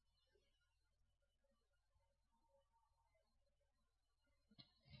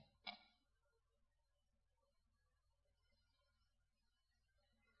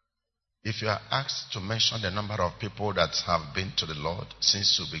 If you are asked to mention the number of people that have been to the Lord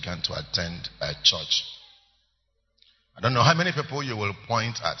since you began to attend a church, I don't know how many people you will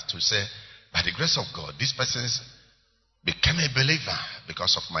point at to say, by the grace of God, this person became a believer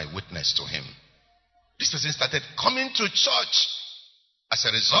because of my witness to him. This person started coming to church as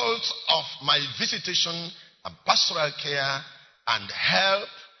a result of my visitation and pastoral care and help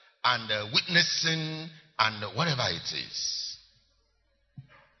and witnessing and whatever it is.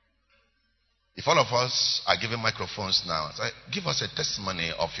 If all of us are given microphones now, give us a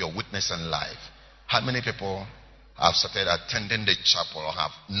testimony of your witness in life. How many people have started attending the chapel or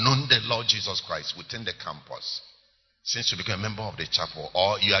have known the Lord Jesus Christ within the campus since you became a member of the chapel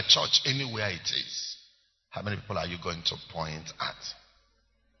or your church, anywhere it is? How many people are you going to point at?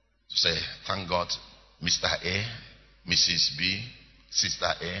 Say, thank God, Mr. A, Mrs. B,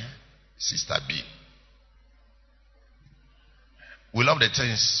 Sister A, Sister B. We love the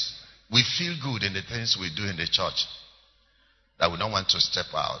things. We feel good in the things we do in the church that we don't want to step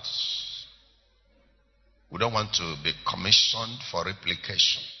out. We don't want to be commissioned for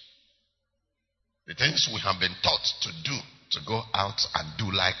replication. The things we have been taught to do, to go out and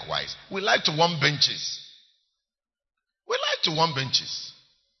do likewise. We like to warm benches. We like to warm benches.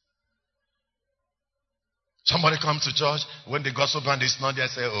 Somebody comes to church, when the gospel band is not there,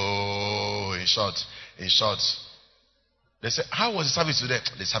 say, oh, in short. They say, how was the service today?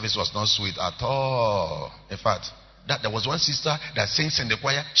 The service was not sweet at all. In fact, there was one sister that sings in the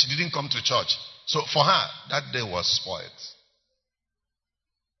choir. She didn't come to church. So for her, that day was spoiled.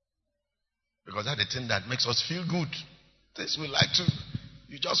 Because that's the thing that makes us feel good. Things we like to.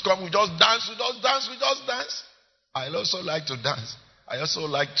 You just come, we just dance. I also like to dance. I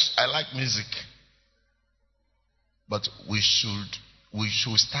like music. But we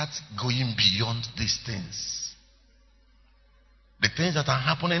should start going beyond these things. The things that are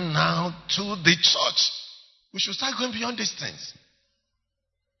happening now to the church, we should start going beyond these things.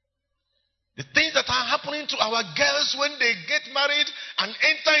 are happening to our girls when they get married and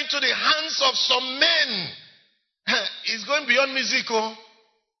enter into the hands of some men. It's going beyond music. Oh.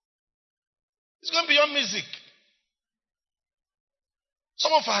 It's going beyond music.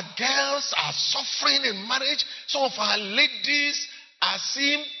 Some of our girls are suffering in marriage. Some of our ladies are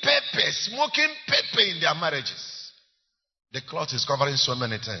seeing pepper, smoking pepper in their marriages. The cloth is covering so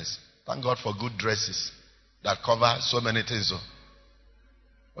many things. Thank God for good dresses that cover so many things.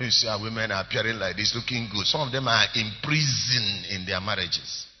 When you see our women appearing like this, looking good, some of them are in prison in their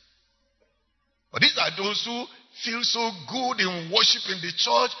marriages. But these are those who feel so good in worship in the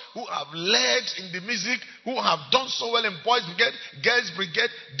church, who have led in the music, who have done so well in boys brigade, girls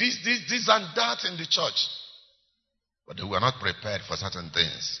brigade, this and that in the church. But they were not prepared for certain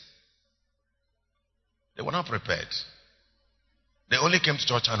things. They were not prepared. They only came to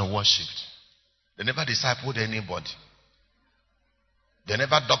church and worshipped. They never discipled anybody. They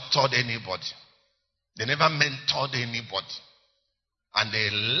never doctored anybody. They never mentored anybody. And they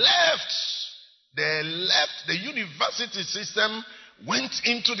left the university system, went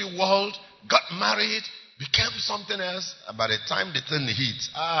into the world, got married, became something else. And by the time the thing hit,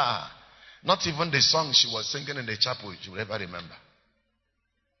 not even the song she was singing in the chapel, she will ever remember.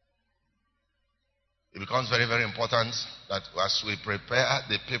 It becomes very, very important that as we prepare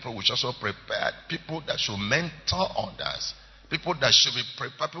the people, we should also prepare people that should mentor others. People that should be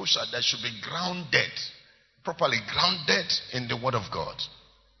prepared, people that should be grounded, properly grounded in the Word of God.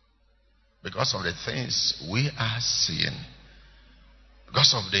 Because of the things we are seeing,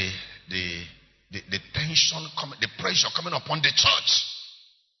 because of the tension, the pressure coming upon the church.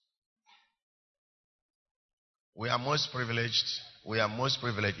 We are most privileged. We are most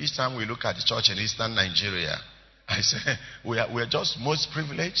privileged. Each time we look at the church in Eastern Nigeria, I say we are just most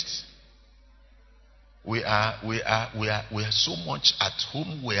privileged. We are so much at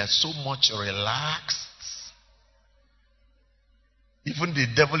home. We are so much relaxed. Even the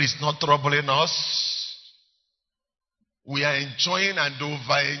devil is not troubling us. We are enjoying and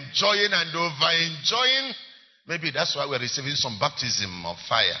over-enjoying and over-enjoying. Maybe that's why we're receiving some baptism of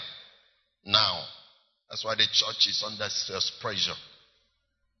fire now. That's why the church is under serious pressure.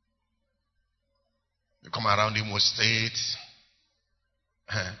 You come around Imo State.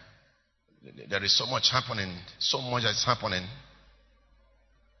 There is so much happening. So much that's happening.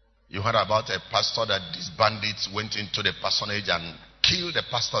 You heard about a pastor that these bandits went into the parsonage and killed the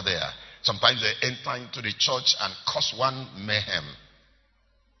pastor there. Sometimes they enter into the church and cause one mayhem.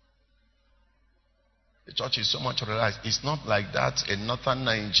 The church is so much relaxed. It's not like that in northern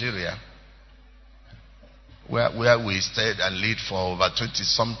Nigeria, where we stayed and lived for over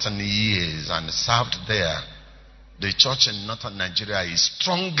 20-something years and served there. The church in northern Nigeria is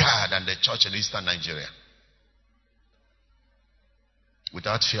stronger than the church in eastern Nigeria.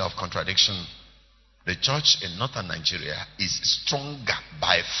 Without fear of contradiction, the church in northern Nigeria is stronger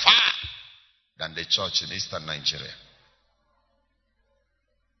by far than the church in eastern Nigeria.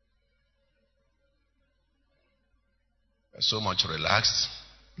 We're so much relaxed.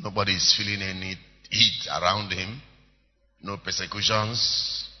 Nobody is feeling any heat around him. No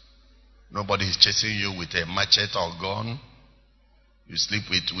persecutions. Nobody is chasing you with a machete or gun. We sleep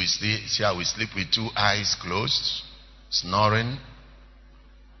with two eyes closed, snoring.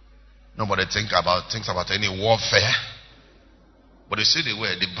 Nobody thinks about any warfare. But you see the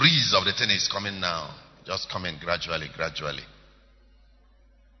way the breeze of the thing is coming now. Just coming gradually.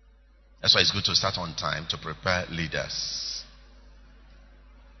 That's why it's good to start on time to prepare leaders.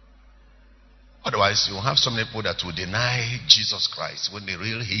 Otherwise, you will have so many people that will deny Jesus Christ when the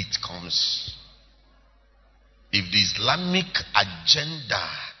real heat comes. If the Islamic agenda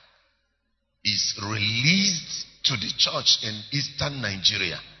is released to the church in eastern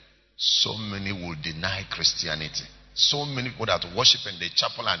Nigeria, so many will deny Christianity. So many people that worship in the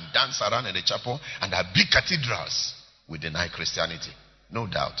chapel and dance around in the chapel and have big cathedrals will deny Christianity. No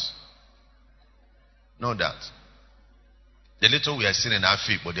doubt. No doubt. The little we are seeing in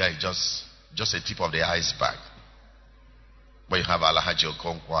Africa, there is just a tip of the iceberg. But you have Alhaji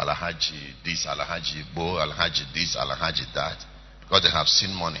Okonkwo, Alhaji this, Alhaji Bo, Alhaji this, Alhaji that. Because they have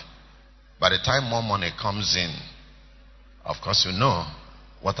seen money. By the time more money comes in, of course you know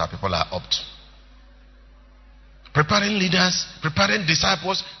what our people are up to. Preparing leaders, preparing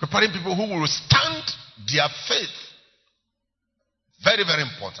disciples, preparing people who will stand their faith. Very, very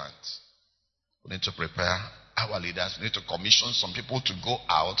important. We need to prepare our leaders. We need to commission some people to go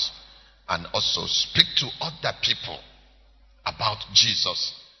out and also speak to other people about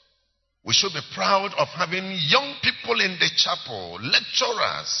Jesus. We should be proud of having young people in the chapel,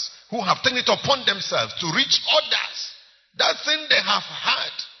 lecturers, who have taken it upon themselves to reach others. That thing they have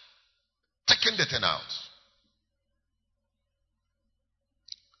had, take checking the thing out.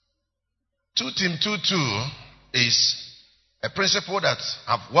 2 Tim 2:2 is a principle that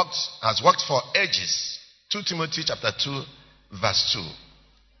has worked for ages. 2 Timothy chapter 2 verse 2.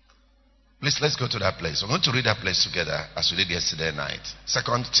 Please, let's go to that place. We're going to read that place together as we did yesterday night. 2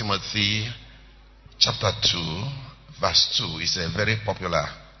 Timothy chapter 2 verse 2 is a very popular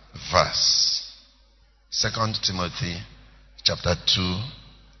verse. 2 Timothy chapter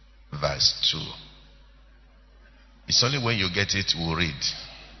 2 verse 2. It's only when you get it we'll read.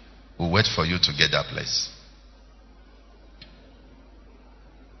 We'll wait for you to get that place.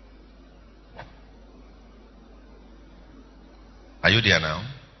 Are you there now?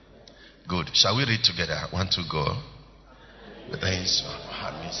 Good. Shall we read together? 1, 2, go. The things you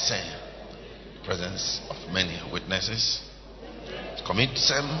have heard me say, presence of many witnesses. Commit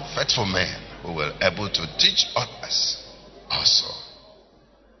some faithful men who were able to teach others also.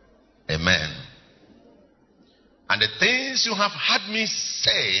 Amen. And the things you have heard me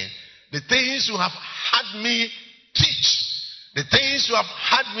say, the things you have heard me teach, the things you have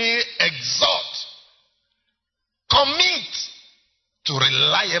heard me exhort, commit to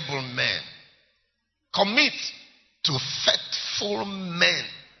reliable men. Commit to faithful men.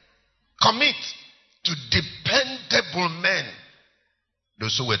 Commit to dependable men.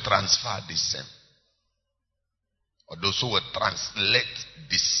 Those who will transfer the same. Or those who will translate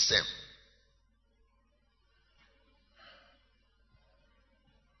the same.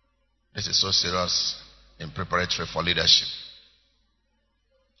 This is so serious in preparatory for leadership.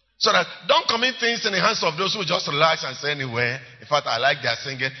 So that don't commit things in the hands of those who just relax and say anyway. In fact, I like their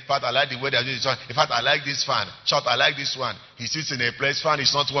singing. In fact, I like the way they're doing it. In fact, I like this fan. Church, I like this one. He sits in a place, fan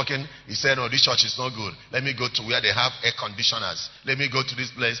is not working. He said, no, this church is not good. Let me go to where they have air conditioners. Let me go to this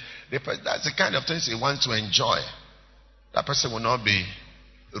place. That's the kind of things he wants to enjoy. That person will not be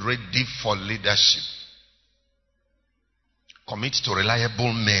ready for leadership. Commit to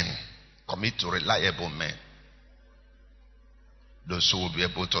reliable men. Commit to reliable men. Those who will be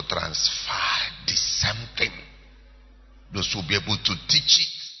able to transfer the same thing. Those who will be able to teach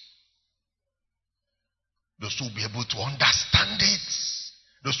it. Those who will be able to understand it.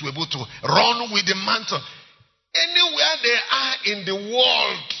 Those who will be able to run with the mantle. Anywhere they are in the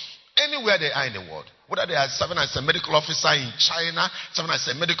world. Anywhere they are in the world. Whether they are serving as a medical officer in China, serving as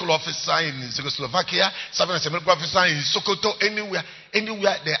a medical officer in Czechoslovakia, serving as a medical officer in Sokoto, anywhere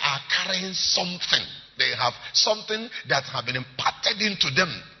they are carrying something. They have something that have been imparted into them.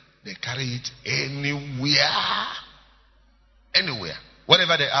 They carry it anywhere. Anywhere.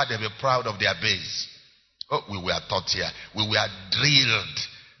 Wherever they are, they'll be proud of their base. Oh, we were taught here. We were drilled.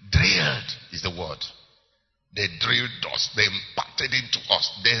 Drilled is the word. They drilled us. They imparted into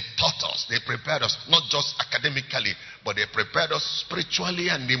us. They taught us. They prepared us. Not just academically, but they prepared us spiritually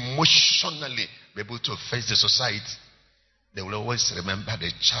and emotionally. Be able to face the society. They will always remember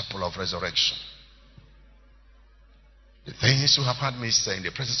the chapel of resurrection. The things you have heard me say in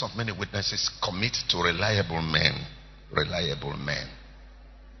the presence of many witnesses, commit to reliable men. Reliable men.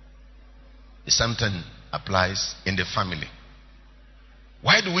 The same thing applies in the family.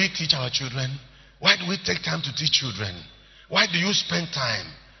 Why do we teach our children? Why do we take time to teach children? Why do you spend time?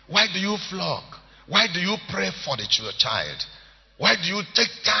 Why do you flog? Why do you pray for the child? Why do you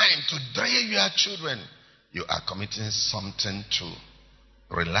take time to drill your children? You are committing something to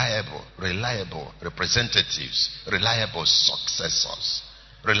reliable representatives, reliable successors,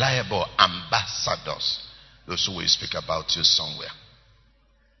 reliable ambassadors, those who will speak about you somewhere.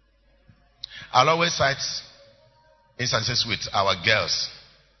 I'll always cite instances with our girls.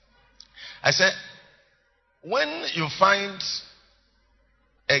 I say, when you find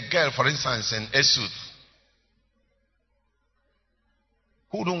a girl, for instance, in Esut,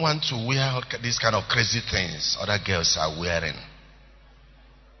 who don't want to wear these kind of crazy things other girls are wearing,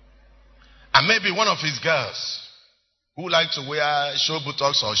 and maybe one of his girls who like to wear show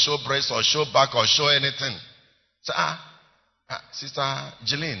buttocks or show breasts or show back or show anything. So, Sister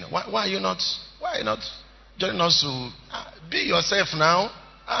Jeline, why are you not joining us to be yourself now?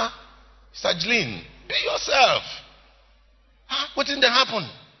 Sister Jeline, be yourself. What didn't happen?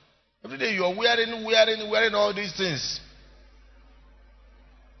 Every day you are wearing all these things.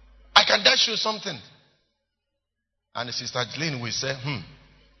 I can dash you something. And Sister Jeline will say,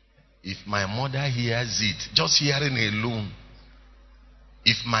 if my mother hears it, just hearing alone,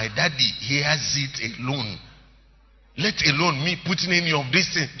 if my daddy hears it alone, let alone me putting any of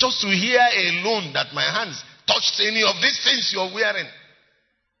these things, just to hear alone that my hands touched any of these things you're wearing.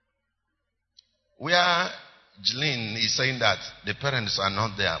 Where Jeline is saying that the parents are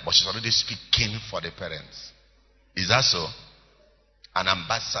not there, but she's already speaking for the parents. Is that so? An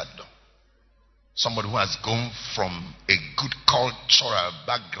ambassador. Somebody who has gone from a good cultural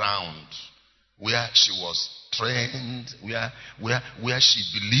background where she was trained, where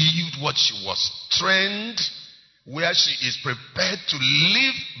she believed what she was trained, where she is prepared to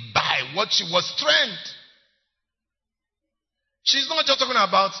live by what she was trained. She's not just talking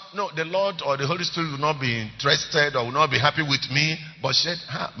about, no, the Lord or the Holy Spirit will not be interested or will not be happy with me. But she said,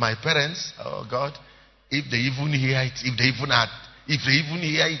 my parents, oh God, if they even hear it, if they even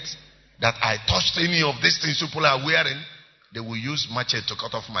hear it, that I touched any of these things people are wearing, they will use machete to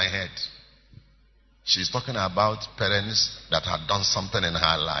cut off my head. She's talking about parents that had done something in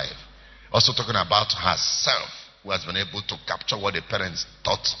her life. Also talking about herself, who has been able to capture what the parents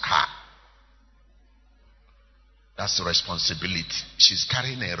taught her. That's the responsibility. She's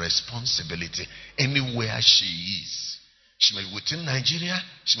carrying a responsibility anywhere she is. She may be within Nigeria,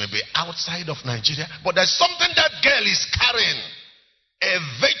 she may be outside of Nigeria, but there's something that girl is carrying. A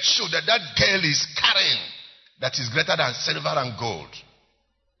virtue that girl is carrying that is greater than silver and gold.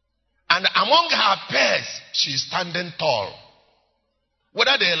 And among her peers, she is standing tall.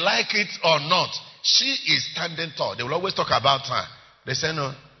 Whether they like it or not, she is standing tall. They will always talk about her. They say,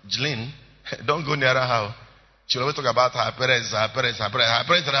 no, Jeline, don't go near her. She will always talk about her parents. Her parents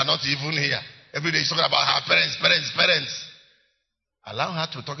that are not even here. Every day she's talking about her parents. Allow her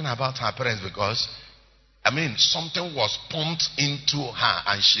to talking about her parents because, something was pumped into her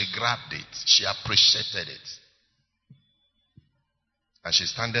and she grabbed it. She appreciated it. And she's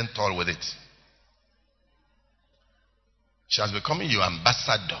standing tall with it. She has become your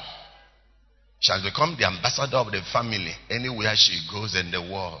ambassador. She has become the ambassador of the family anywhere she goes in the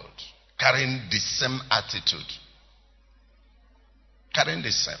world. Carrying the same attitude. Carrying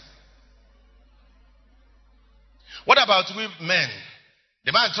the same. What about we men?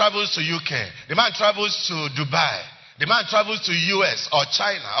 The man travels to UK. The man travels to Dubai. The man travels to US or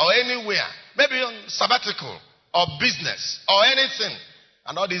China or anywhere. Maybe on sabbatical or business or anything.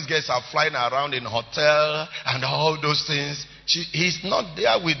 And all these guys are flying around in hotel and all those things. He's not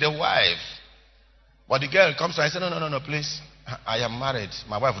there with the wife. But the girl comes and says, no, please. I am married.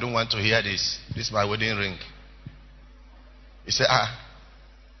 My wife don't want to hear this. This is my wedding ring. He said,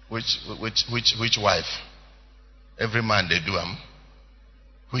 which wife? Every man they do them.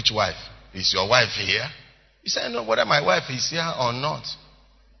 Which wife? Is your wife here? He said, no, whether my wife is here or not.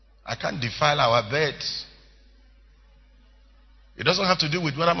 I can't defile our bed. It doesn't have to do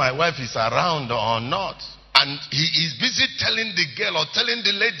with whether my wife is around or not. And he is busy telling the girl or telling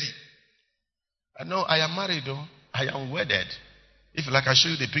the lady, I know I am married though. I am wedded. If you like, I'll show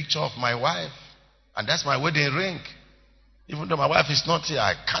you the picture of my wife. And that's my wedding ring. Even though my wife is not here,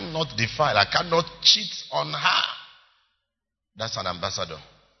 I cannot defile. I cannot cheat on her. That's an ambassador.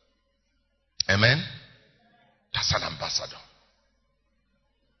 Amen? That's an ambassador.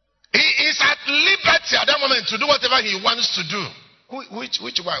 He is at liberty at that moment to do whatever he wants to do.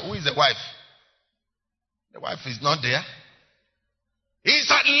 Which wife? Who is the wife? The wife is not there. He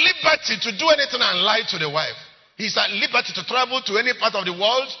is at liberty to do anything and lie to the wife. He is at liberty to travel to any part of the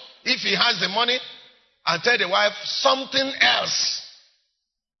world if he has the money and tell the wife something else.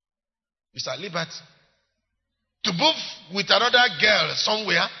 He's at liberty to move with another girl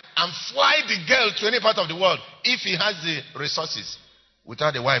somewhere and fly the girl to any part of the world if he has the resources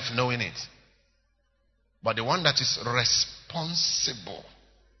without the wife knowing it. But the one that is responsible,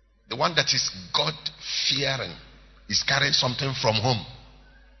 the one that is God-fearing, is carrying something from home.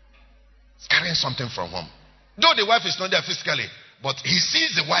 He's carrying something from home. Though the wife is not there physically, but he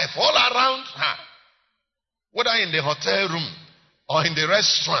sees the wife all around her. Whether in the hotel room, or in the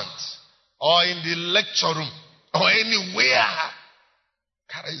restaurant, or in the lecture room, or anywhere,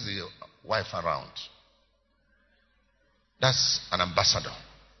 carries the wife around. That's an ambassador.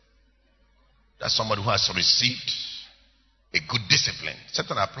 That's somebody who has received a good discipline.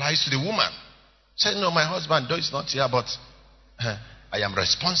 Something applies to the woman. Say, no, my husband, though is not here, but I am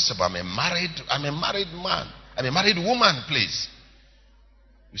responsible. I'm a married man. I'm a married woman, please.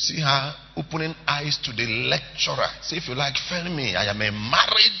 You see her opening eyes to the lecturer. Say, if you like, fail me. I am a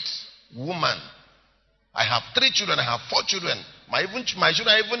married woman. I have 3 children. I have 4 children. My children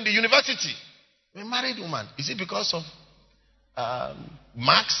are even the university. I'm a married woman. Is it because of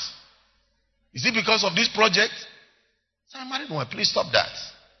marks? Is it because of this project? Say, I'm a married woman. Please stop that.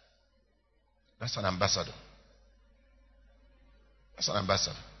 That's an ambassador. That's an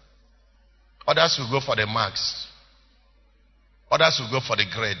ambassador. Others will go for the marks. Others will go for the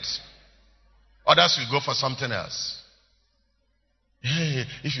grade. Others will go for something else. Hey,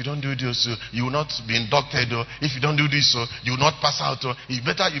 if you don't do this, you will not be inducted. If you don't do this, you will not pass out. You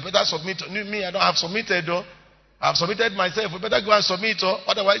better submit. Me, I don't have submitted. I've submitted myself. We better go and submit. Oh.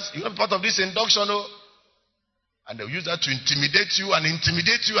 Otherwise, you're not part of this induction. Oh. And they'll use that to intimidate you and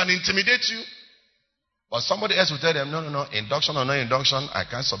intimidate you and intimidate you. But somebody else will tell them, no, induction or no induction, I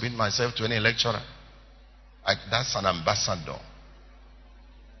can't submit myself to any lecturer. That's an ambassador.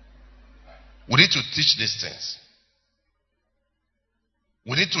 We need to teach these things.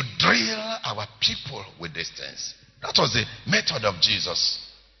 We need to drill our people with these things. That was the method of Jesus.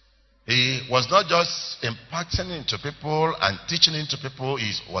 He was not just impacting into people and teaching into people.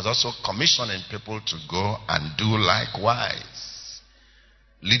 He was also commissioning people to go and do likewise.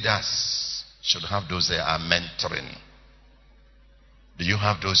 Leaders should have those they are mentoring. Do you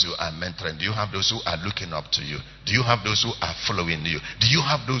have those who are mentoring? Do you have those who are looking up to you? Do you have those who are following you? Do you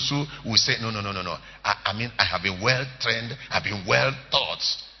have those who will say, no. I have been well trained. I've been well taught.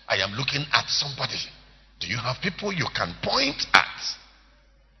 I am looking at somebody. Do you have people you can point at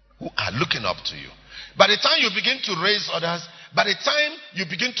who are looking up to you? By the time you begin to raise others, by the time you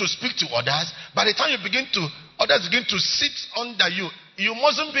begin to speak to others, by the time others begin to sit under you, you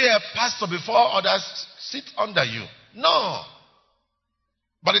mustn't be a pastor before others sit under you. No.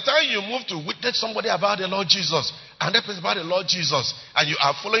 By the time you move to witness somebody about the Lord Jesus, and that person about the Lord Jesus, and you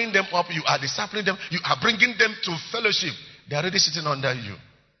are following them up, you are discipling them, you are bringing them to fellowship, they are already sitting under you.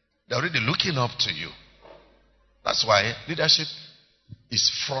 They are already looking up to you. That's why leadership is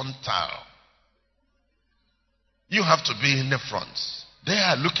frontal. You have to be in the front. They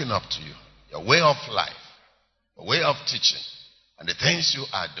are looking up to you. Your way of life, your way of teaching, and the things you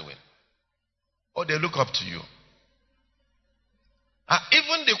are doing. Or they look up to you.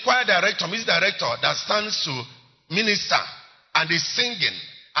 Even the choir director, music director that stands to minister and is singing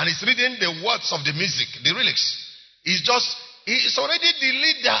and is reading the words of the music, the lyrics, he's already the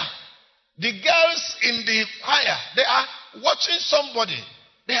leader. The girls in the choir, they are watching somebody.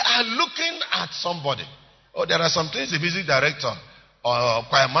 They are looking at somebody. Oh, there are some things the music director or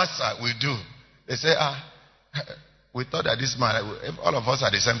choir master will do. They say, we thought that this man, all of us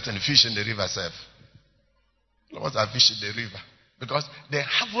are the same thing, fish in the river self. All of us are fish in the river. Because they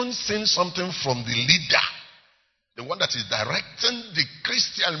haven't seen something from the leader, the one that is directing the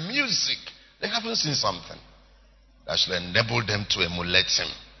Christian music. They haven't seen something that should enable them to emulate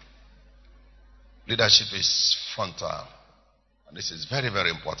him. Leadership is frontal. And this is very, very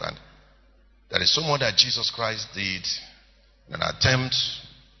important. There is so much that Jesus Christ did in an attempt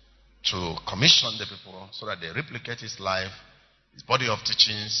to commission the people so that they replicate his life, his body of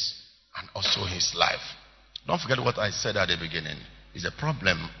teachings, and also his life. Don't forget what I said at the beginning. It's a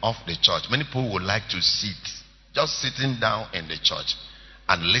problem of the church. Many people would like to sit, just sitting down in the church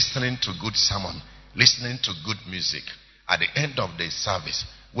and listening to good sermon, listening to good music. At the end of the service,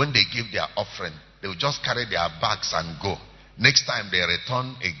 when they give their offering, they will just carry their bags and go. Next time they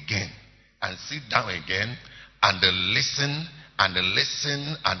return again and sit down again and they listen and they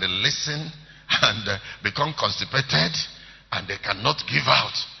listen and they listen and become constipated and they cannot give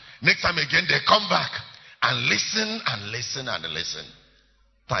out. Next time again they come back and listen and listen and listen.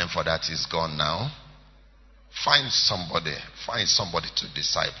 Time for that is gone now. Find somebody to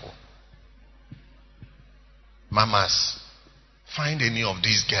disciple. Mamas, find any of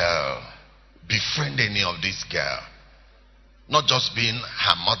these girls. Befriend any of these girls. Not just being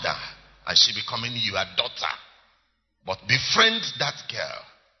her mother and she becoming your daughter. But befriend that girl.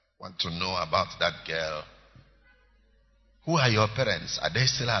 Want to know about that girl. Who are your parents? Are they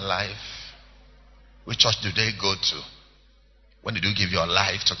still alive? Which church do they go to? When did you give your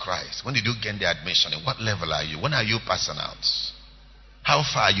life to Christ? When did you gain the admission? In what level are you? When are you passing out? How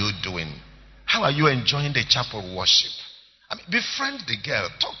far are you doing? How are you enjoying the chapel worship? I mean, befriend the girl.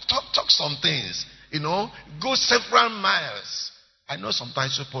 Talk some things. Go several miles. I know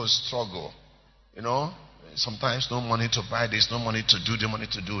sometimes people struggle. Sometimes no money to buy this, no money to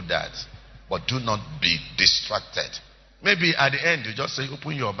do that. But do not be distracted. Maybe at the end you just say,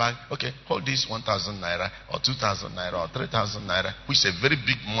 open your bag. Okay, hold this 1,000 naira or 2,000 naira or 3,000 naira, which is a very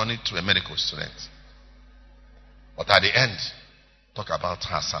big money to a medical student. But at the end, talk about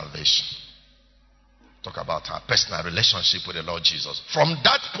her salvation. Talk about her personal relationship with the Lord Jesus. From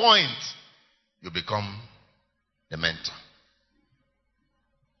that point, you become the mentor.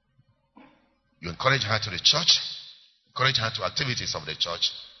 You encourage her to the church, encourage her to activities of the church,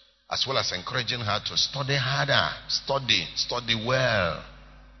 as well as encouraging her to study harder, study well.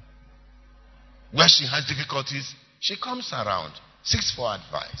 Where she has difficulties, she comes around, seeks for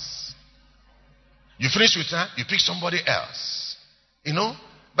advice. You finish with her, you pick somebody else.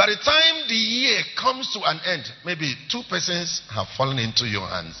 By the time the year comes to an end, maybe 2 persons have fallen into your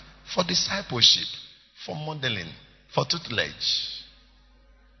hands for discipleship, for modeling, for tutelage.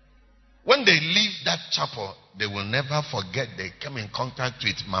 When they leave that chapel, they will never forget they came in contact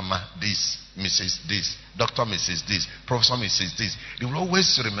with Mama this, Mrs. this, Dr. Mrs. this, Professor Mrs. this. They will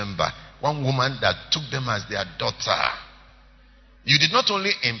always remember one woman that took them as their daughter. You did not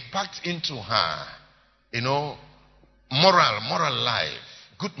only impact into her, moral life,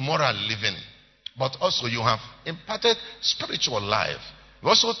 good moral living, but also you have imparted spiritual life. You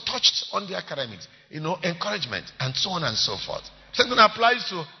also touched on the academics, encouragement, and so on and so forth. Same thing applies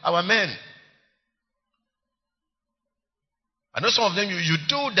to our men. I know some of them, you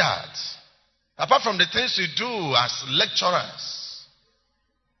do that. Apart from the things you do as lecturers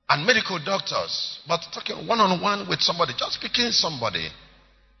and medical doctors, but talking one-on-one with somebody, just picking somebody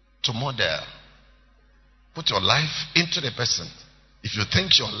to model. Put your life into the person. If you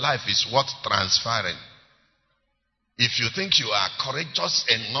think your life is worth transferring, if you think you are courageous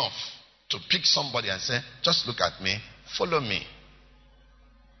enough to pick somebody and say, just look at me, follow me.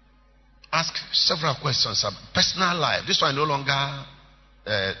 Ask several questions about personal life. This one no longer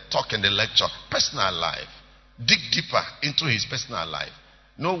talk in the lecture. Personal life. Dig deeper into his personal life.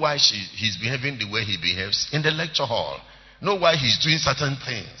 Know why he's behaving the way he behaves in the lecture hall. Know why he's doing certain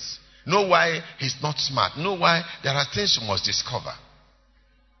things. Know why he's not smart. Know why there are things you must discover.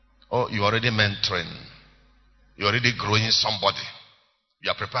 Oh, you're already mentoring. You're already growing somebody.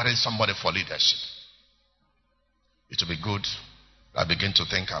 You are preparing somebody for leadership. It will be good I begin to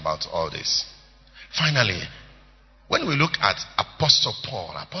think about all this. Finally, when we look at Apostle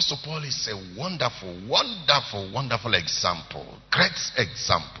Paul is a wonderful, wonderful, wonderful example. Great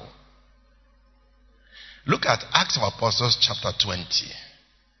example. Look at Acts of Apostles chapter 20.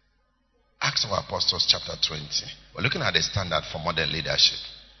 Acts of Apostles chapter 20. We're looking at the standard for model leadership.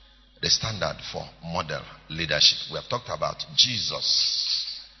 The standard for model leadership. We have talked about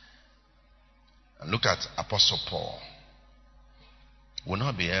Jesus. And look at Apostle Paul. Will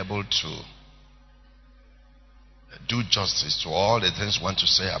not be able to do justice to all the things we want to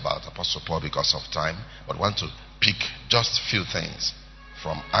say about Apostle Paul because of time, but want to pick just a few things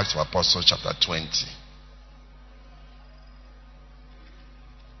from Acts of Apostles chapter 20.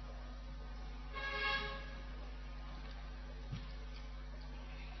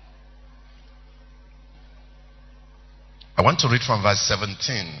 I want to read from verse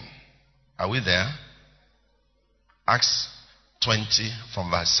 17. Are we there? Acts 20 from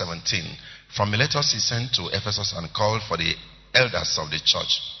verse 17. From Miletus he sent to Ephesus and called for the elders of the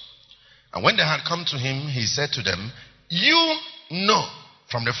church. And when they had come to him, he said to them, you know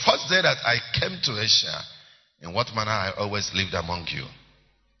from the first day that I came to Asia, in what manner I always lived among you,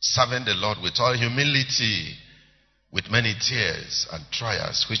 serving the Lord with all humility, with many tears and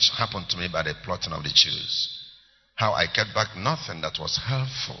trials, which happened to me by the plotting of the Jews. How I kept back nothing that was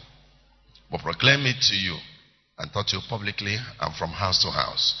helpful, but proclaimed it to you, and taught you publicly and from house to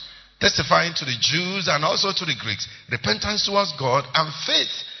house, testifying to the Jews and also to the Greeks, repentance towards God and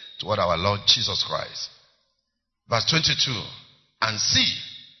faith toward our Lord Jesus Christ. Verse 22, and see,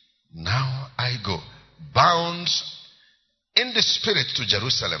 now I go, bound in the Spirit to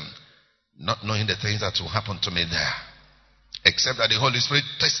Jerusalem, not knowing the things that will happen to me there, except that the Holy Spirit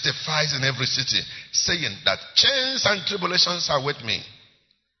testifies in every city, saying that chains and tribulations are with me.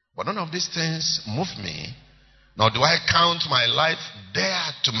 But none of these things move me, nor do I count my life dear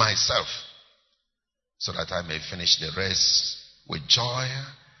to myself, so that I may finish the race with joy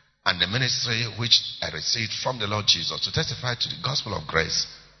and the ministry which I received from the Lord Jesus, to testify to the gospel of grace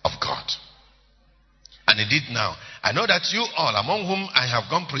of God. And indeed now, I know that you all, among whom I have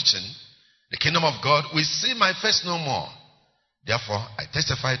gone preaching the kingdom of God, will see my face no more. Therefore, I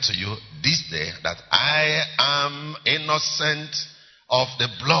testify to you this day that I am innocent of the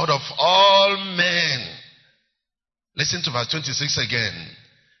blood of all men. Listen to verse 26 again.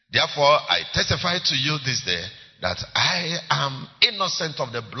 Therefore, I testify to you this day that I am innocent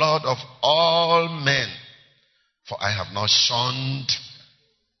of the blood of all men. For I have not shunned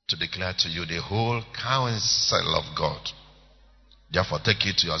to declare to you the whole counsel of God. Therefore, take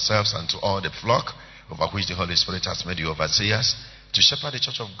it to yourselves and to all the flock over which the Holy Spirit has made you overseers, to shepherd the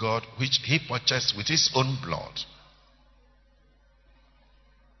church of God, which he purchased with his own blood.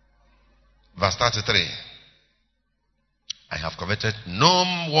 Verse 33. I have coveted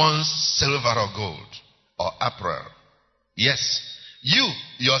no one's silver or gold or apparel. Yes, you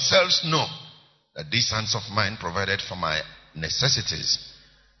yourselves know that these hands of mine provided for my necessities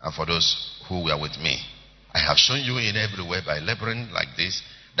and for those who were with me. I have shown you in every way by laboring like this,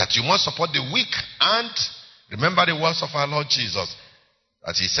 that you must support the weak, and remember the words of our Lord Jesus,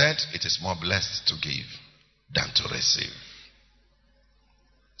 that he said, it is more blessed to give than to receive.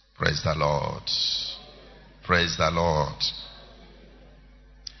 Praise the Lord. Praise the Lord.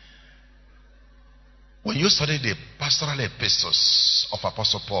 When you study the pastoral epistles of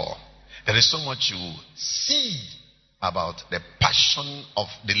Apostle Paul, there is so much you see about the passion of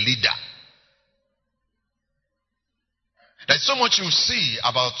the leader. There's so much you see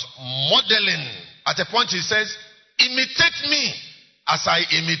about modeling. At a point he says, imitate me as I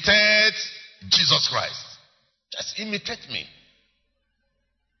imitate Jesus Christ. Just imitate me.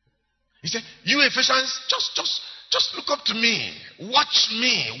 He said, you Ephesians, just look up to me. Watch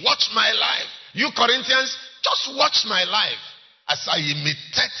me. Watch my life. You Corinthians, just watch my life as I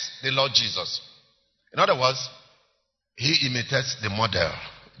imitate the Lord Jesus. In other words, he imitates the model,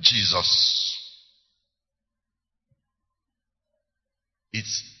 Jesus.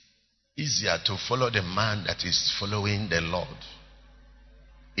 It's easier to follow the man that is following the Lord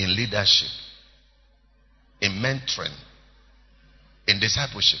in leadership, in mentoring, in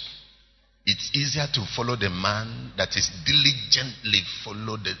discipleship. It's easier to follow the man that is diligently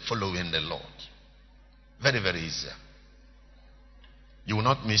following the Lord. Very, very easier. You will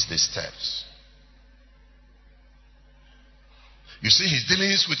not miss the steps. You see, his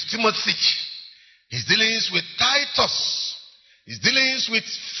dealings with Timothy, his dealings with Titus, his dealings with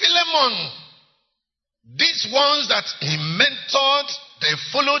Philemon. These ones that he mentored, they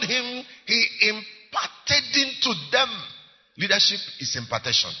followed him, he imparted into them. Leadership is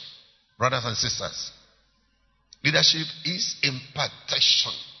impartation. Brothers and sisters, leadership is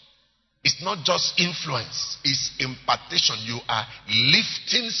impartation. It's not just influence, it's impartation. You are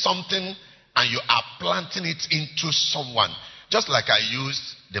lifting something and you are planting it into someone. Just like I used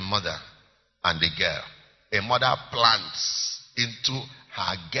the mother and the girl. A mother plants into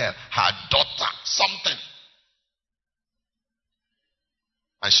her girl, her daughter, something.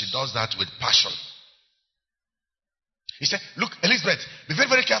 And she does that with passion. He said, look, Elizabeth, be very,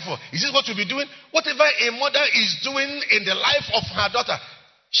 very careful. Is this what you'll be doing? Whatever a mother is doing in the life of her daughter,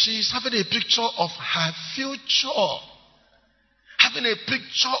 she's having a picture of her future. Having a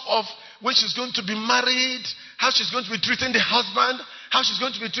picture of when she's going to be married, how she's going to be treating the husband, how she's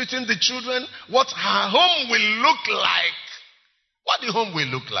going to be treating the children, what her home will look like. What the home will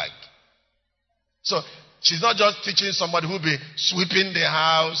look like. So, she's not just teaching somebody who will be sweeping the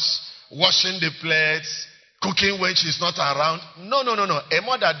house, washing the plates, cooking when she's not around. No. A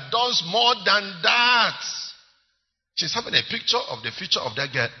mother does more than that. She's having a picture of the future of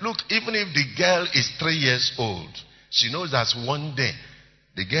that girl. Look, even if the girl is 3 years old, she knows that one day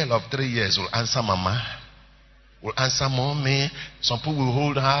the girl of 3 years will answer mama, will answer mommy. Some people will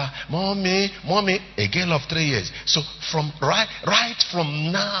hold her, mommy. A girl of 3 years. So from right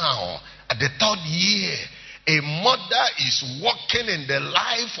from now, at the 3rd year, a mother is walking in the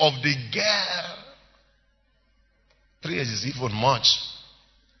life of the girl. 3 years is even much.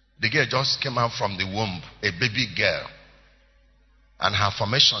 The girl just came out from the womb, a baby girl. And her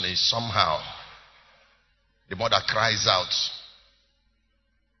formation is somehow. The mother cries out.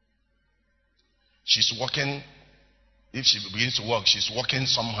 She's walking. If she begins to walk, she's walking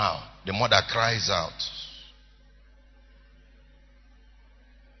somehow. The mother cries out.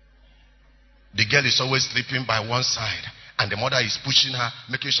 The girl is always sleeping by one side. And the mother is pushing her,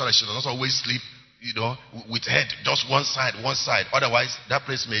 making sure that she does not always sleep, with head just one side. Otherwise, that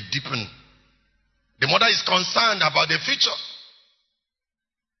place may deepen. The mother is concerned about the future.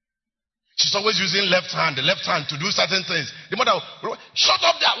 She's always using the left hand to do certain things. The mother will, shut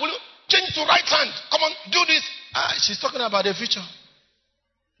up there. Will you change to right hand? Come on, do this. She's talking about the future.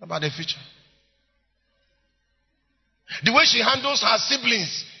 About the future. The way she handles her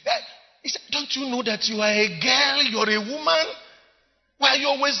siblings. He said, don't you know that you are a girl? You're a woman? Why are you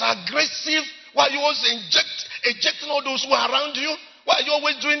always aggressive? Why are you always ejecting all those who are around you? Why are you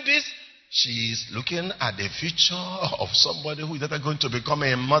always doing this? She is looking at the future of somebody who is later going to become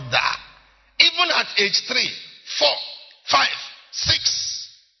a mother. Even at age 3, 4, 5,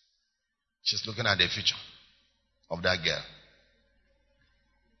 6. She's looking at the future of that girl.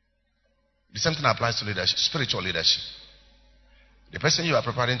 The same thing applies to leadership, spiritual leadership. The person you are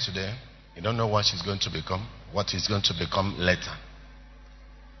preparing today, you don't know what she's going to become, what he's going to become later.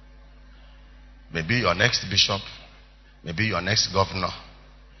 Maybe your next bishop, maybe your next governor,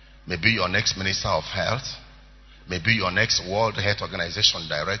 maybe your next minister of health, maybe your next World Health Organization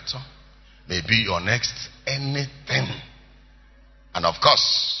director, maybe your next anything. And of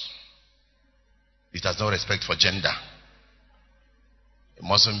course, it has no respect for gender. It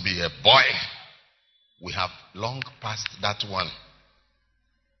mustn't be a boy. We have long passed that one.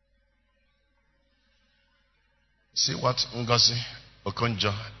 See what Ngozi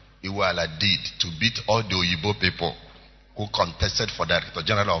Okonjo-Iweala did to beat all the Oyibo people who contested for Director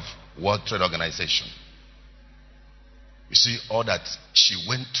General of World Trade Organization. You see all that she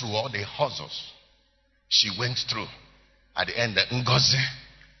went through, all the hustles. she went through. At the end, Ngozi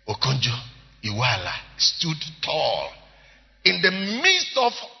Okonjo-Iweala stood tall in the midst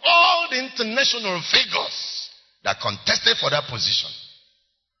of all the international figures that contested for that position.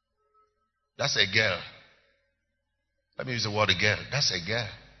 That's a girl. Let me use the word girl. That's a girl.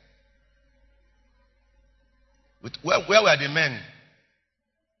 Where were the men?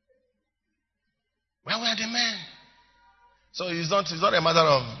 Where were the men? So it's not a matter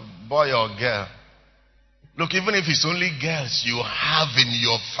of boy or girl. Look, even if it's only girls you have in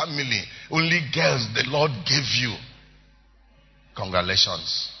your family, only girls the Lord gave you,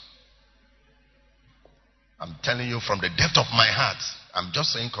 congratulations. I'm telling you from the depth of my heart, I'm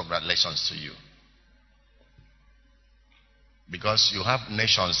just saying congratulations to you. Because you have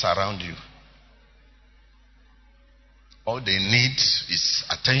nations around you. All they need is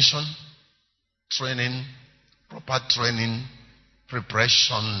attention, training, proper training,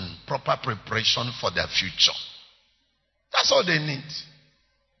 preparation, proper preparation for their future. That's all they need.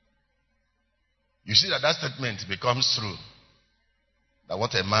 You see that statement becomes true. That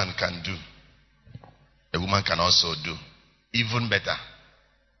what a man can do, a woman can also do. Even better.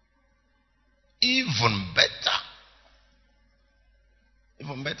 Even better.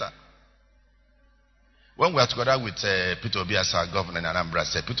 Even better. When we were together with Peter Obi as our governor in Anambra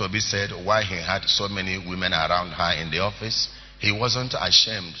State, Peter Obi said why he had so many women around her in the office, he wasn't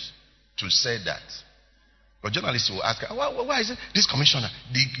ashamed to say that. But journalists will ask, why is it this commissioner,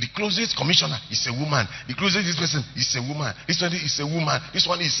 the closest commissioner is a woman, the closest this person is a woman, this one is a woman, this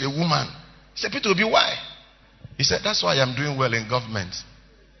one is a woman. He said, Peter Obi, why? He said, that's why I'm doing well in government.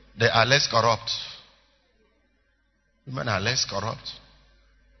 They are less corrupt. Women are less corrupt.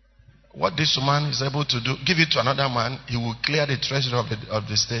 What this woman is able to do, give it to another man, he will clear the treasury of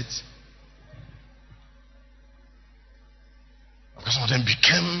the state. Because some of them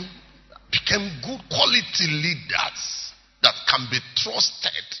became good quality leaders that can be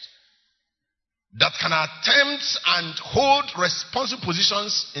trusted, that can attempt and hold responsible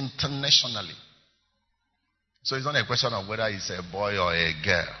positions internationally. So it's not a question of whether it's a boy or a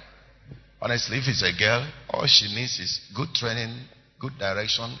girl. Honestly, if it's a girl, all she needs is good training, good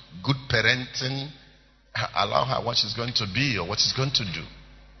direction, good parenting. Allow her what she's going to be or what she's going to do.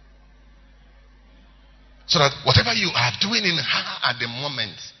 So that whatever you are doing in her at the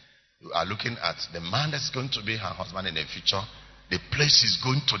moment, you are looking at the man that's going to be her husband in the future, the place she's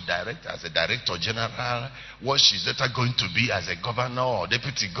going to direct as a director general, what she's later going to be as a governor or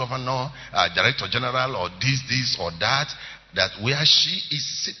deputy governor, director general or this or that where she is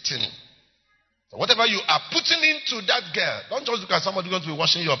sitting. So whatever you are putting into that girl, don't just look at somebody going to be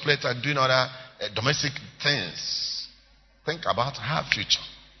washing your plate and doing other domestic things. Think about her future.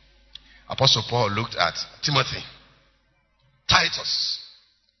 Apostle Paul looked at Timothy, Titus,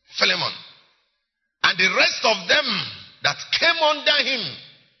 Philemon, and the rest of them that came under him.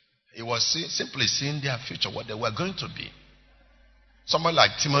 He was simply seeing their future, what they were going to be. Somebody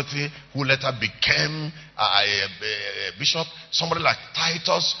like Timothy, who later became a bishop. Somebody like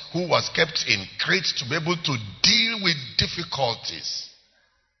Titus, who was kept in Crete to be able to deal with difficulties.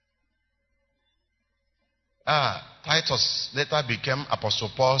 Titus later became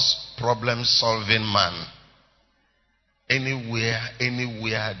Apostle Paul's problem-solving man.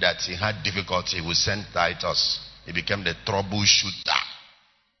 Anywhere that he had difficulty, he would send Titus. He became the troubleshooter.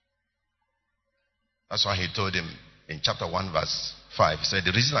 That's why he told him in chapter 1 verse 5. He said,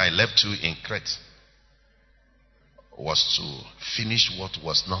 the reason I left you in Crete was to finish what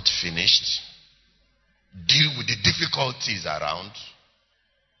was not finished, deal with the difficulties around,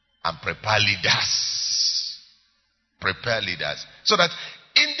 and prepare leaders. Prepare leaders. So that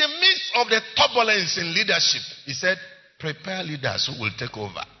in the midst of the turbulence in leadership, he said, prepare leaders who will take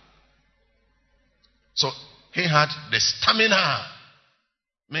over. So he had the stamina,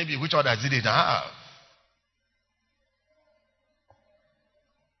 maybe which others didn't have.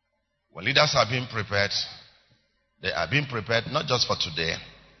 When leaders are being prepared, they are being prepared not just for today,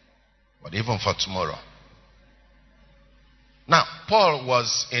 but even for tomorrow. Now, Paul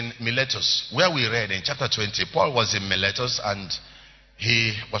was in Miletus, where we read in chapter 20. Paul was in Miletus and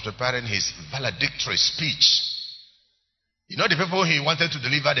he was preparing his valedictory speech. You know the people he wanted to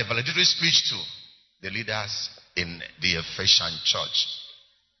deliver the valedictory speech to? The leaders in the Ephesian church.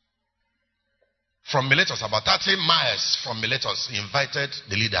 From Miletus, about 30 miles from Miletus, he invited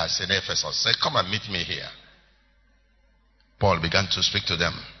the leaders in Ephesus. Said, come and meet me here. Paul began to speak to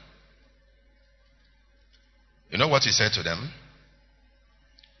them. You know what he said to them?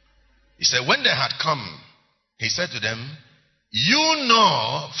 He said, when they had come, he said to them, you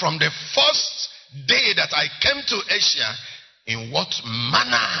know from the first day that I came to Asia, in what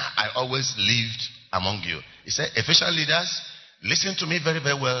manner I always lived among you. He said, Ephesian leaders, listen to me very,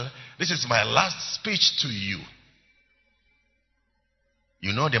 very well. This is my last speech to you.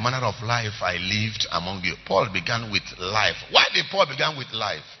 You know the manner of life I lived among you. Paul began with life. Why did Paul begin with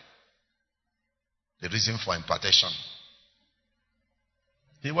life? The reason for impartation.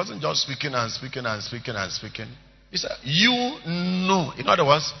 He wasn't just speaking and speaking and speaking and speaking. He said, you know. In other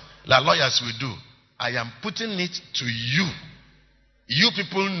words, like lawyers will do. I am putting it to you. You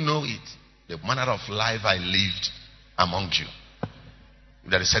people know it. The manner of life I lived among you.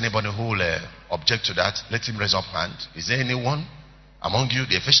 If there is anybody who will object to that, let him raise up hand. Is there anyone among you,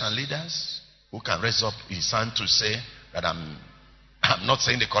 the Ephesian leaders, who can raise up his hand to say that I'm not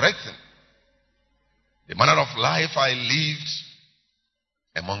saying the correct thing? The manner of life I lived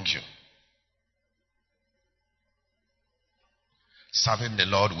among you. Serving the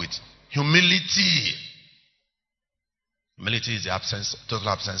Lord with humility. Humility is the total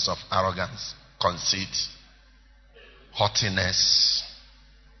absence of arrogance, conceit, haughtiness.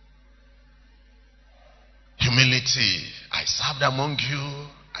 Humility. I served among you.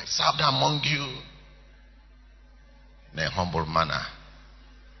 I served among you in a humble manner.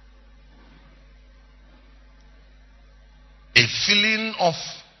 A feeling of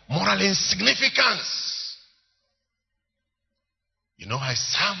moral insignificance. You know, I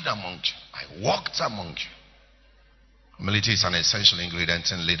served among you. I walked among you. Humility is an essential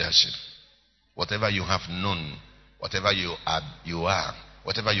ingredient in leadership. Whatever you have known, whatever you are,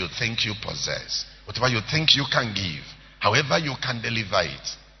 whatever you think you possess, whatever you think you can give, however you can deliver it,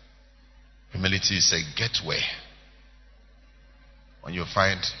 humility is a gateway. When you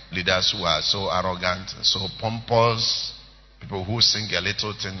find leaders who are so arrogant, so pompous, people who sing a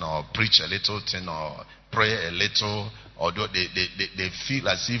little thing or preach a little thing or pray a little, or they feel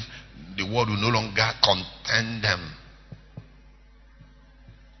as if the word will no longer contain them.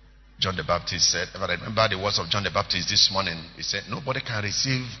 John the Baptist said, if I remember the words of John the Baptist this morning, he said, nobody can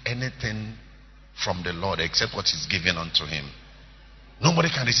receive anything from the Lord except what is given unto him. Nobody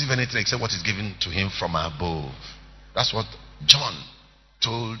can receive anything except what is given to him from above. That's what John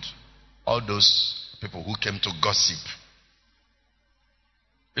told all those people who came to gossip.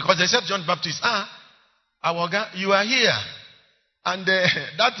 Because they said, John the Baptist, you are here. And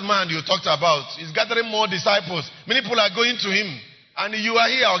that man you talked about is gathering more disciples. Many people are going to him. And you are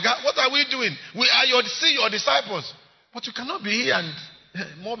here. What are we doing? We are your disciples. But you cannot be here and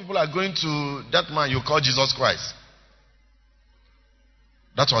more people are going to that man you call Jesus Christ.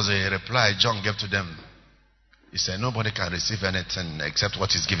 That was a reply John gave to them. He said, nobody can receive anything except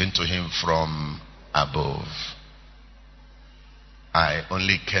what is given to him from above. I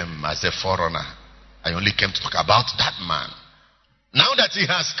only came as a forerunner. I only came to talk about that man. Now that he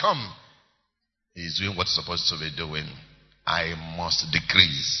has come, he is doing what he's supposed to be doing. I must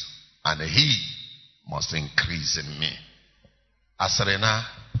decrease and he must increase in me. As Serena,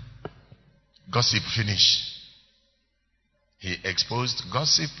 gossip finished. He exposed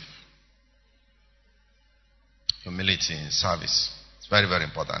gossip. Humility in service. It's very, very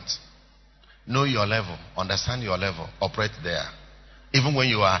important. Know your level. Understand your level. Operate there. Even when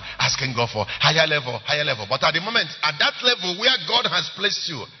you are asking God for higher level. But at the moment, at that level where God has placed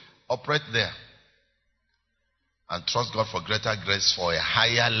you, operate there. And trust God for greater grace for a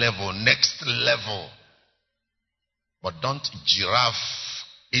higher level, next level. But don't giraffe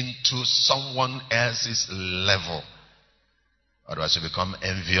into someone else's level. Otherwise you become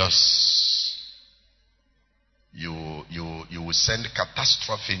envious. You will send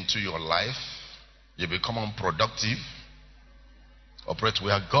catastrophe into your life. You become unproductive. Operate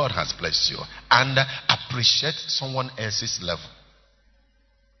where God has placed you. And appreciate someone else's level.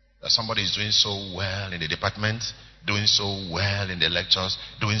 That somebody is doing so well in the department, doing so well in the lectures,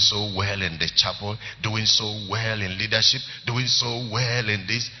 doing so well in the chapel, doing so well in leadership, doing so well in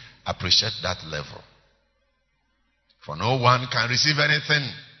this. Appreciate that level. For no one can receive anything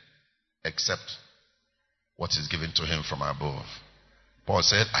except what is given to him from above. Paul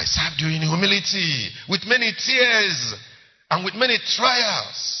said, I served you in humility, with many tears and with many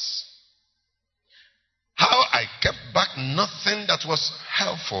trials. How I kept back nothing that was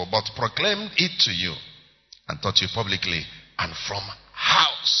helpful, but proclaimed it to you and taught you publicly and from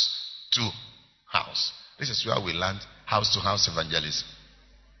house to house. This is where we learned house to house evangelism.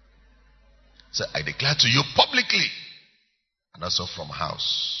 So I declare to you publicly and also from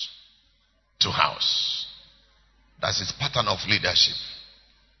house to house. That's his pattern of leadership.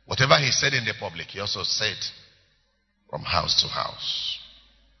 Whatever he said in the public, he also said from house to house.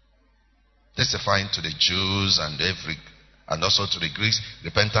 Testifying to the Jews and also to the Greeks,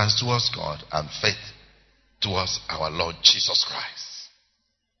 repentance towards God and faith towards our Lord Jesus Christ.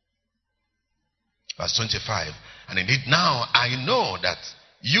 Verse 25. And indeed now I know that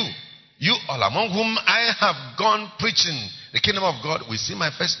you all among whom I have gone preaching the kingdom of God will see my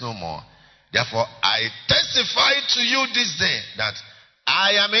face no more. Therefore I testify to you this day that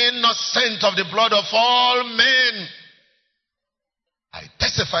I am innocent of the blood of all men. I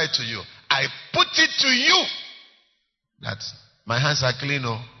testify to you. I put it to you that my hands are clean.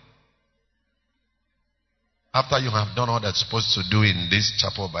 Oh. After you have done all that's supposed to do in this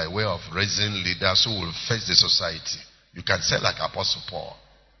chapel by way of raising leaders who will face the society, you can say like Apostle Paul,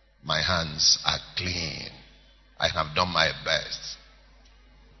 my hands are clean. I have done my best.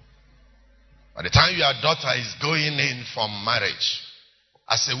 By the time your daughter is going in for marriage,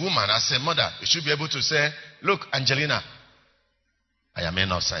 as a woman, as a mother, you should be able to say, look, Angelina, I am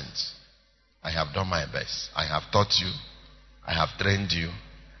innocent. I have done my best. I have taught you. I have trained you.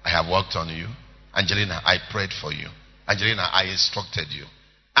 I have worked on you. Angelina, I prayed for you. Angelina, I instructed you.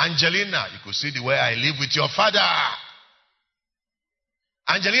 Angelina, you could see the way I live with your father.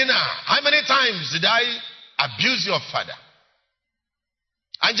 Angelina, how many times did I abuse your father?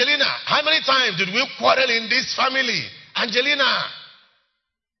 Angelina, how many times did we quarrel in this family? Angelina,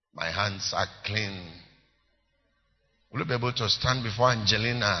 my hands are clean. Will you be able to stand before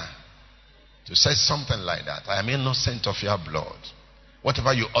Angelina to say something like that? I am innocent of your blood.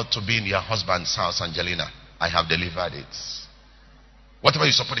 Whatever you ought to be in your husband's house, Angelina, I have delivered it. Whatever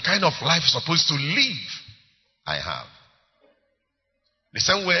you suppose, the kind of life you're supposed to live, I have. The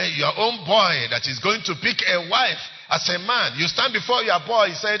same way your own boy that is going to pick a wife as a man, you stand before your boy,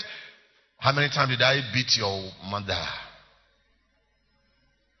 he said, how many times did I beat your mother?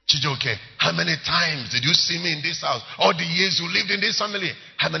 Chijoke, how many times did you see me in this house? All the years you lived in this family,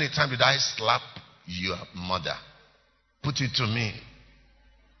 how many times did I slap your mother? Put it to me.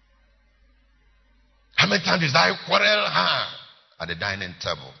 How many times did I quarrel her at the dining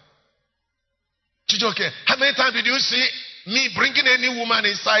table? Chijoke, how many times did you see me bringing any woman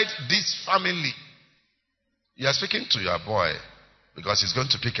inside this family? You are speaking to your boy because he's going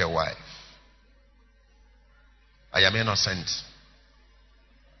to pick a wife. I am innocent.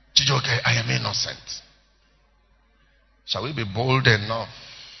 Chijoke, I am innocent. Shall we be bold enough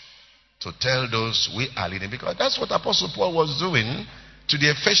to tell those we are leading? Because that's what Apostle Paul was doing to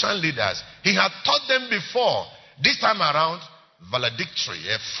the Ephesian leaders. He had taught them before. This time around, valedictory,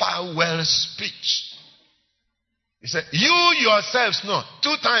 a farewell speech. He said, you yourselves know.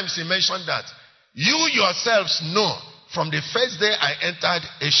 2 times he mentioned that. You yourselves know from the first day I entered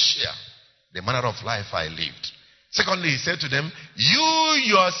Asia, the manner of life I lived. Secondly, he said to them, you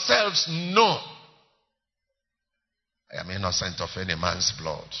yourselves know I am innocent of any man's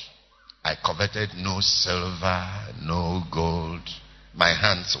blood. I coveted no silver, no gold. My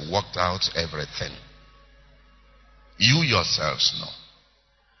hands worked out everything. You yourselves know.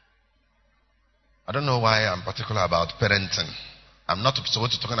 I don't know why I'm particular about parenting. I'm not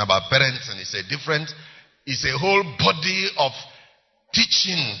supposed to talk about parenting. It's a whole body of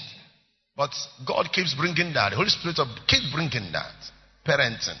teaching. But God keeps bringing that. The Holy Spirit keeps bringing that.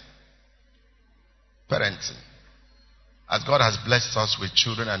 Parenting. Parenting. As God has blessed us with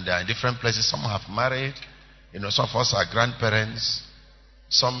children and they are in different places. Some have married. Some of us are grandparents.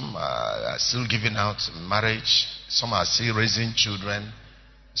 Some are still giving out marriage. Some are still raising children.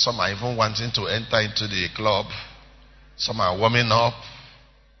 Some are even wanting to enter into the club. Some are warming up.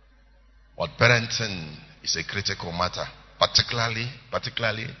 But parenting is a critical matter.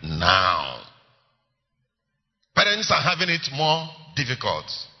 Particularly now. Parents are having it more difficult.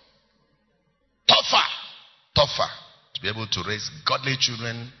 Tougher to be able to raise godly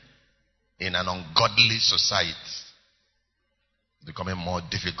children in an ungodly society. It's becoming more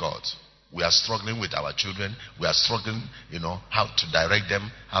difficult. We are struggling with our children. We are struggling, how to direct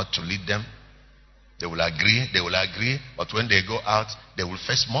them, how to lead them. They will agree, but when they go out, they will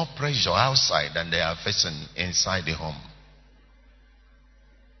face more pressure outside than they are facing inside the home.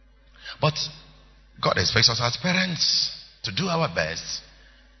 But God expects us as parents to do our best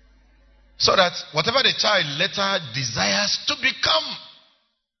so that whatever the child later desires to become,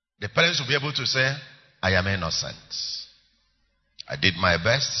 the parents will be able to say, I am innocent. I did my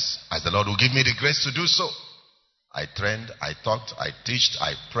best as the Lord will give me the grace to do so. I trained, I taught, I taught,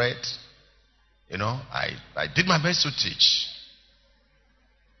 I prayed. I did my best to teach.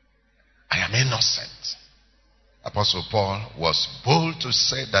 I am innocent. Apostle Paul was bold to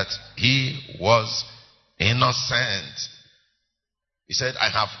say that he was innocent. He said, I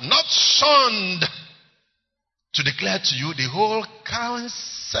have not shunned to declare to you the whole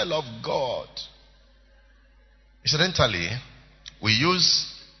counsel of God. Incidentally, we used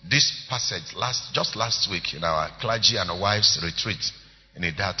this passage just last week in our clergy and wives retreat in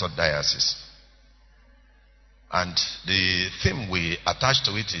the Delta diocese. And the theme we attach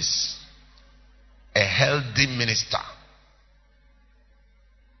to it is a healthy minister.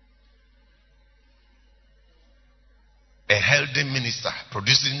 A healthy minister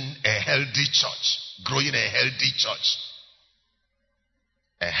producing a healthy church, growing a healthy church.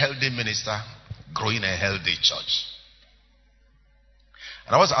 A healthy minister growing a healthy church.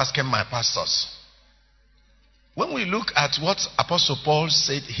 And I was asking my pastors, when we look at what Apostle Paul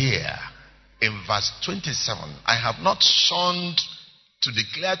said here in verse 27, I have not shunned to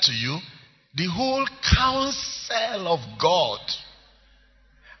declare to you the whole counsel of God.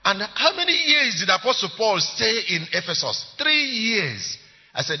 And how many years did Apostle Paul stay in Ephesus? 3 years.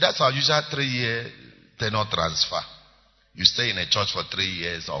 I said, that's our usual 3-year tenure transfer. You stay in a church for 3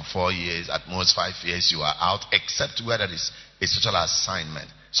 years or 4 years, at most 5 years, you are out, except where there is a special assignment.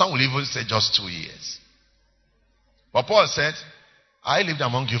 Some will even say just 2 years. But Paul said, I lived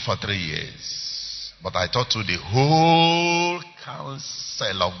among you for 3 years, but I taught you the whole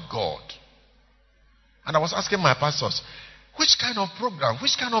counsel of God. And I was asking my pastors, which kind of program,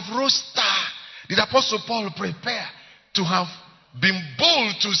 which kind of roster did Apostle Paul prepare to have been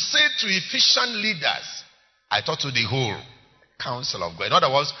bold to say to Ephesian leaders, I taught you the whole counsel of God. In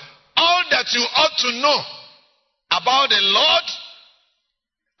other words, all that you ought to know about the Lord,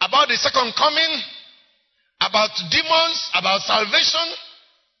 about the second coming, about demons, about salvation,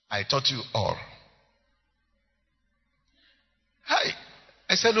 I taught you all.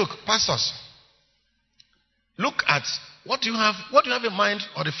 I said, look, pastors, look at what do you have in mind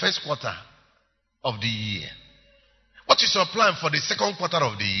for the first quarter of the year? What is your plan for the second quarter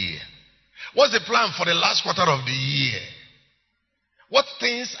of the year? What's the plan for the last quarter of the year? What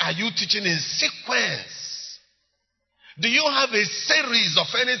things are you teaching in sequence? Do you have a series of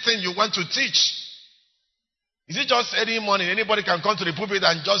anything you want to teach? Is it just any morning anybody can come to the pulpit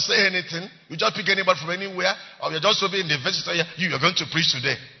and just say anything? You just pick anybody from anywhere, or you're just in the visitor here, you are going to preach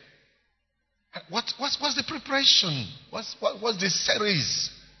today? What's the preparation? What's the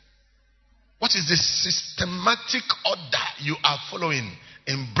series? What is the systematic order you are following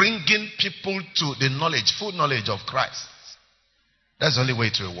in bringing people to the knowledge, full knowledge of Christ? That's the only way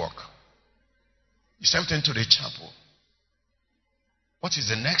to work. The same thing to the chapel. What is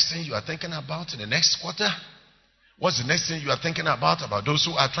the next thing you are thinking about in the next quarter? What's the next thing you are thinking about those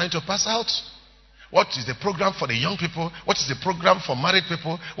who are trying to pass out? What is the program for the young people? What is the program for married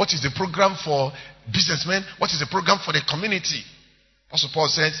people? What is the program for businessmen? What is the program for the community? Apostle Paul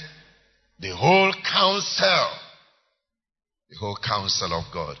says, the whole counsel of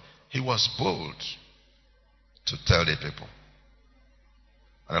God. He was bold to tell the people.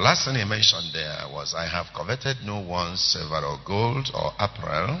 And the last thing he mentioned there was, I have coveted no one's silver or gold or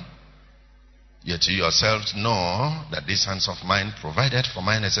apparel, yet you yourselves know that these hands of mine provided for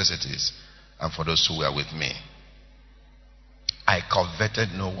my necessities and for those who were with me. I coveted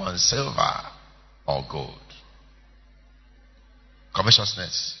no one's silver or gold.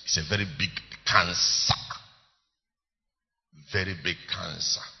 Covetousness is a very big cancer. Very big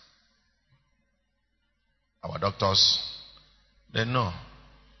cancer. Our doctors, they know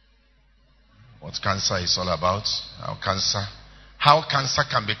what cancer is all about. How cancer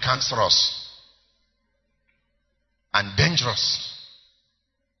can be cancerous and dangerous.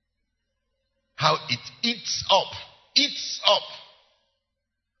 How it eats up.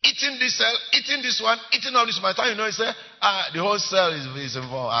 Eating this cell, eating this one, eating all this. By the time you know, the whole cell is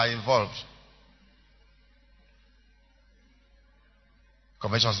involved.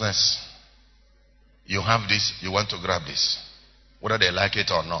 Covetousness. You have this, you want to grab this. Whether they like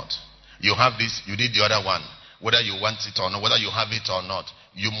it or not. You have this, you need the other one. Whether you want it or not, whether you have it or not.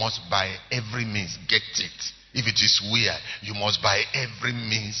 You must by every means get it. If it is weird, you must by every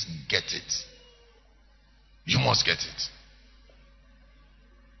means get it. You must get it.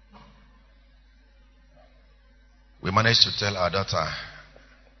 We managed to tell our daughter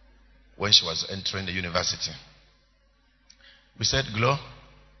when she was entering the university. We said, Glo,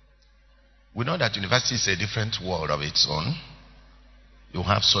 we know that university is a different world of its own. You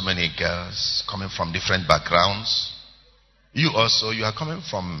have so many girls coming from different backgrounds. You also, you are coming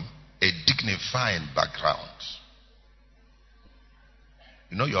from a dignified background.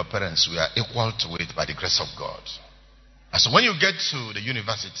 You know your parents, we are equal to it by the grace of God. And so when you get to the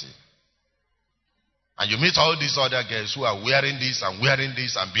university, and you meet all these other girls who are wearing this and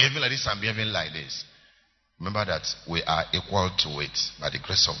behaving like this and behaving like this, remember that we are equal to it by the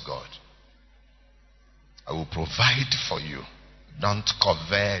grace of God. I will provide for you. Don't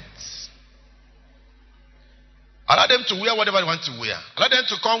covet. Allow them to wear whatever they want to wear. Allow them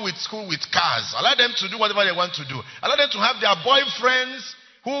to come with school with cars. Allow them to do whatever they want to do. Allow them to have their boyfriends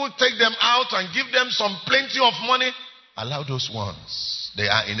who will take them out and give them some plenty of money. Allow those ones. They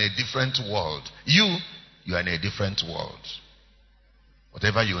are in a different world. You are in a different world.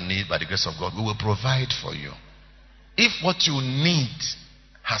 Whatever you need by the grace of God, we will provide for you. If what you need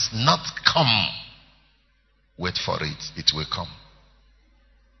has not come, wait for it. It will come.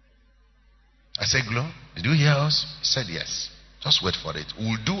 I said, Glo, did you hear us? He said, yes. Just wait for it.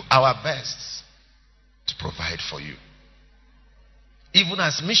 We'll do our best to provide for you. Even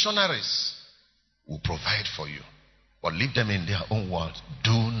as missionaries, we'll provide for you. But leave them in their own world.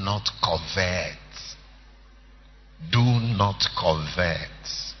 Do not covet. Do not covet.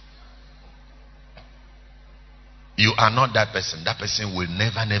 You are not that person. That person will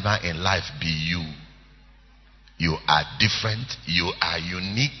never in life be you. You are different. You are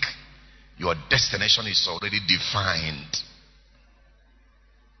unique. Your destination is already defined.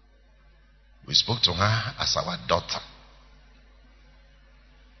 We spoke to her as our daughter.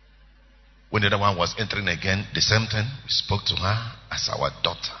 When the other one was entering again, the same thing, we spoke to her as our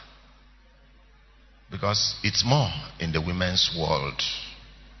daughter. Because it's more in the women's world.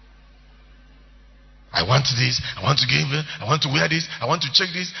 I want this, I want to give it, I want to wear this, I want to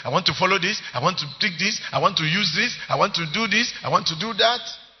check this, I want to follow this, I want to take this, I want to use this, I want to do this, I want to do that.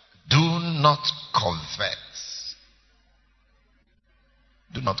 Do not covet.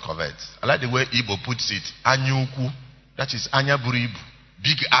 Do not covet. I like the way Igbo puts it. Anyuku. That is anya buribu.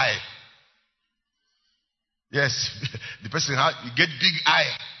 Big eye. Yes. The person you get big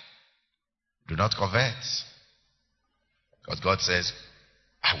eye. Do not covet. Because God says,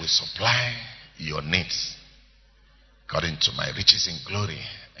 I will supply your needs according to my riches in glory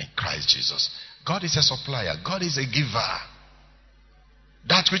in Christ Jesus. God is a supplier. God is a giver.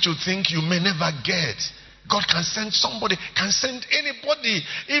 That which you think you may never get, God can send somebody, can send anybody,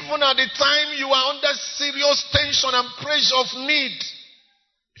 even at the time you are under serious tension and pressure of need.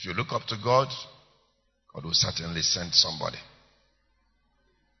 If you look up to God, God will certainly send somebody.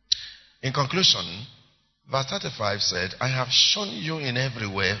 In conclusion, verse 35 said, I have shown you in every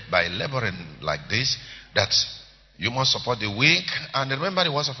way by laboring like this that you must support the weak. And remember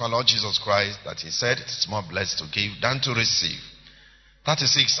the words of our Lord Jesus Christ that he said, it's more blessed to give than to receive.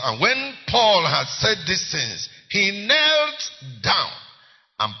 36. And when Paul had said these things, he knelt down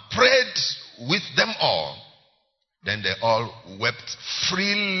and prayed with them all. Then they all wept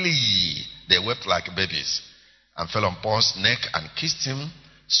freely. They wept like babies and fell on Paul's neck and kissed him,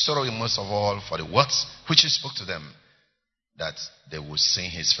 sorrowing most of all for the words which he spoke to them, that they would see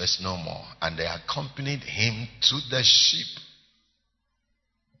his face no more. And they accompanied him to the ship.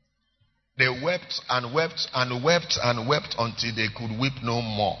 They wept and wept and wept and wept until they could weep no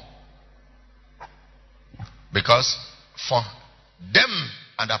more. Because for them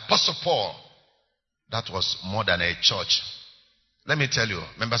and Apostle Paul, that was more than a church. Let me tell you,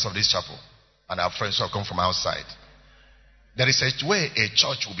 members of this chapel and our friends who have come from outside, there is a way a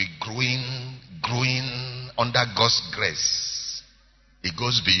church will be growing under God's grace. It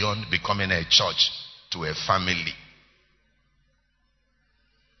goes beyond becoming a church to a family.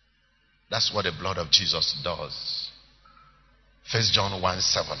 That's what the blood of Jesus does. 1 John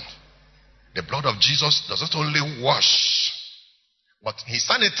 1:7. The blood of Jesus does not only wash, but he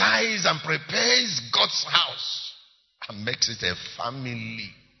sanitizes and prepares God's house and makes it a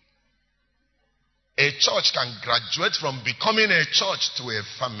family. A church can graduate from becoming a church to a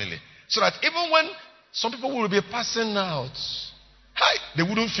family. So that even when some people will be passing out, they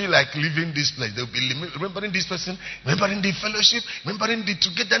wouldn't feel like leaving this place. They'll be remembering this person, remembering the fellowship, remembering the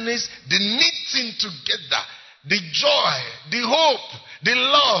togetherness, the knitting together, the joy, the hope, the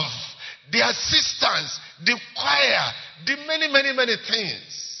love, the assistance, the choir, the many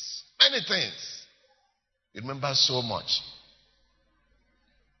things. Many things. You remember so much.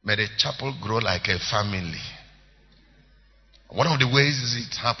 May the chapel grow like a family. One of the ways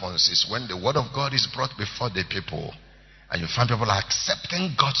it happens is when the word of God is brought before the people, and you find people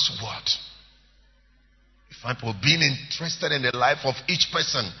accepting God's word. You find people being interested in the life of each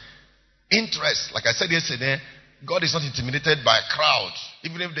person. Interest. Like I said yesterday, God is not intimidated by a crowd.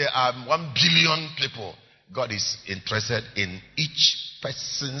 Even if there are 1 billion people, God is interested in each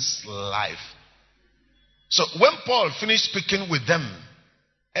person's life. So when Paul finished speaking with them,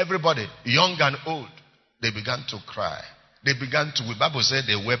 everybody, young and old, they began to cry. They began to, the Bible said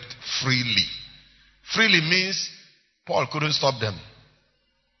they wept freely. Freely means Paul couldn't stop them.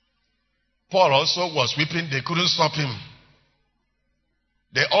 Paul also was weeping. They couldn't stop him.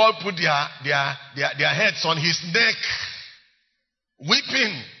 They all put their heads on his neck,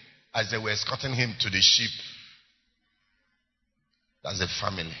 weeping as they were escorting him to the ship. That's a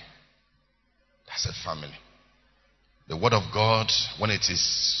family. That's a family. The word of God, when it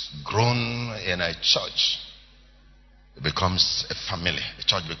is grown in a church, it becomes a family. The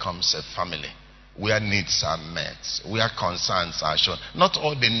church becomes a family where needs are met, where concerns are shown. Not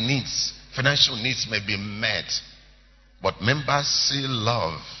all the needs, financial needs may be met, but members see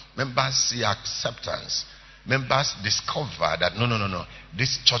love, members see acceptance, members discover that no,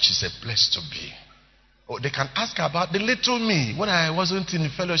 this church is a place to be. Oh, they can ask about the little me when I wasn't in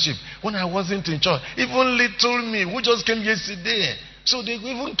fellowship, when I wasn't in church. Even little me who just came yesterday. So they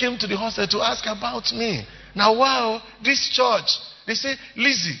even came to the hostel to ask about me. Now, wow, this church, they say,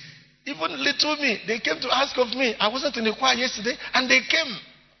 Lizzie, even little me, they came to ask of me. I wasn't in the choir yesterday, and they came.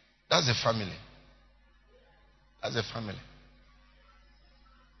 That's a family. That's a family.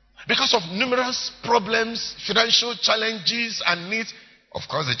 Because of numerous problems, financial challenges, and needs, of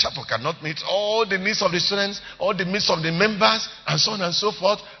course, the chapel cannot meet all the needs of the students, all the needs of the members, and so on and so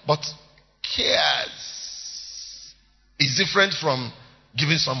forth. But cares is different from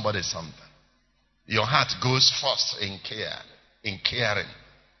giving somebody something. Your heart goes first in care, in caring.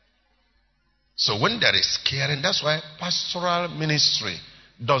 So when there is caring, that's why pastoral ministry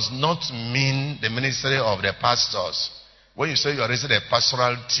does not mean the ministry of the pastors. When you say you are raising a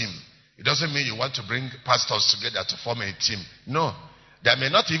pastoral team, it doesn't mean you want to bring pastors together to form a team. No. There may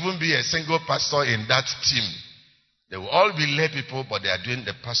not even be a single pastor in that team. They will all be lay people, but they are doing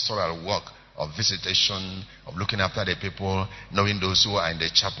the pastoral work of visitation, of looking after the people, knowing those who are in the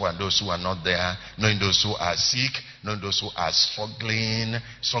chapel and those who are not there, knowing those who are sick, knowing those who are struggling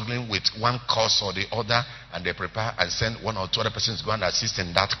with one cause or the other, and they prepare and send one or two other persons to go and assist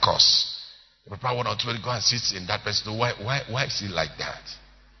in that cause. They prepare one or two to go and assist in that person. Why is he like that?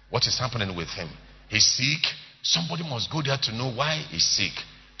 What is happening with him? He's sick. Somebody must go there to know why he's sick,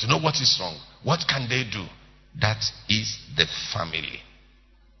 to know what is wrong. What can they do? That is the family.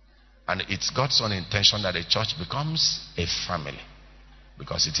 And it's God's own intention that the church becomes a family,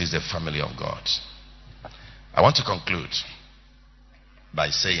 because it is the family of God. I want to conclude by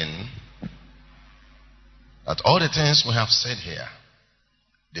saying that all the things we have said here,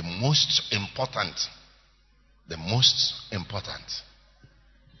 the most important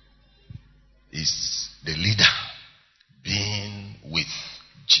is the leader being with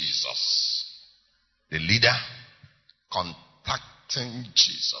Jesus. The leader contacting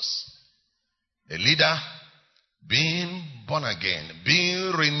Jesus. The leader being born again,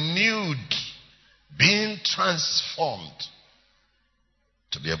 being renewed, being transformed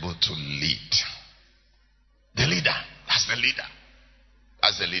to be able to lead. The leader, that's the leader.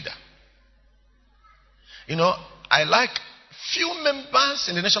 That's the leader. You know, I like few members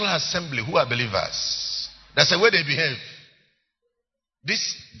in the National Assembly who are believers. That's the way they behave.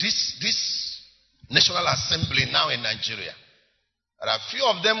 This National Assembly now in Nigeria, there are few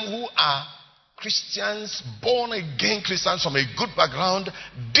of them who are Christians, born again Christians from a good background,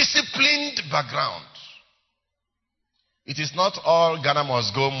 disciplined background. It is not all Ghana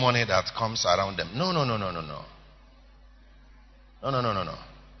must go money that comes around them. No.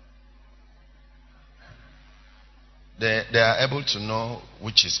 They are able to know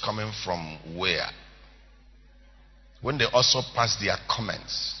which is coming from where. When they also pass their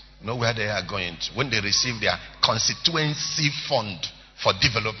comments, know where they are going to. When they receive their constituency fund for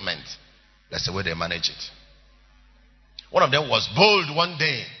development, that's the way they manage it. One of them was bold one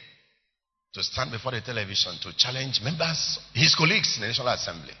day to stand before the television to challenge members, his colleagues in the National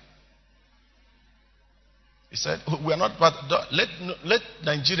Assembly. He said, "We are not, but let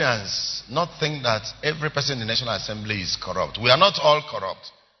Nigerians not think that every person in the National Assembly is corrupt. We are not all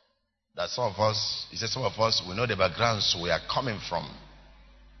corrupt. That some of us, he said, some of us, we know the backgrounds we are coming from.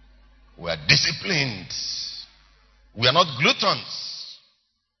 We are disciplined. We are not gluttons.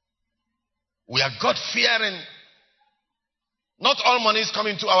 We are God-fearing. Not all money is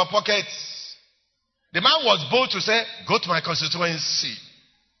coming to our pockets." The man was bold to say, "Go to my constituency.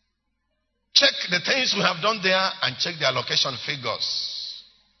 Check the things we have done there and check the allocation figures."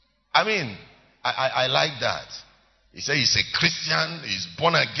 I mean, I like that. He said he's a Christian, he's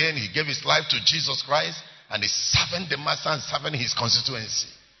born again, he gave his life to Jesus Christ, and he's serving the master and serving his constituency.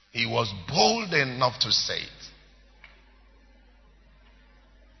 He was bold enough to say it.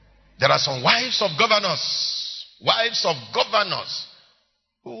 There are some wives of governors,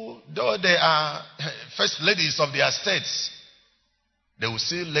 who, though they are first ladies of their states, they will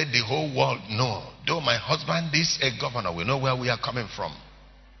still let the whole world know, though my husband is a governor, we know where we are coming from.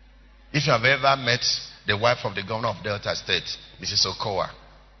 If you have ever met the wife of the governor of Delta State, Mrs. Okowa,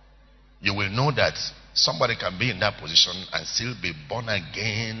 you will know that somebody can be in that position and still be born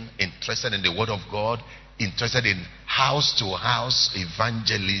again, interested in the word of God, interested in house-to-house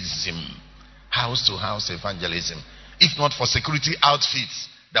evangelism. House-to-house evangelism. if not for security outfits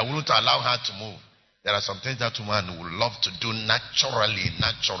that wouldn't allow her to move. There are some things that woman would love to do naturally.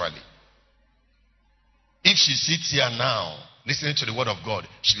 If she sits here now, listening to the word of God,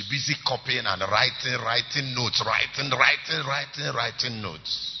 she'll be busy copying and writing notes, writing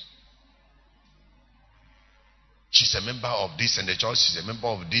notes. She's a member of this in the church, she's a member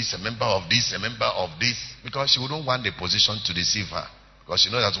of this, a member of this, a member of this, because she wouldn't want the position to deceive her, because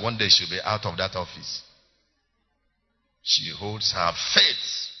she knows that one day she'll be out of that office. She holds her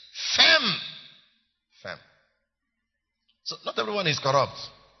faith firm. So not everyone is corrupt.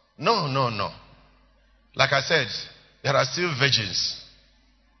 No. Like I said, there are still virgins.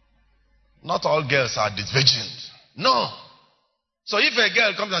 Not all girls are disvirgined. No. So if a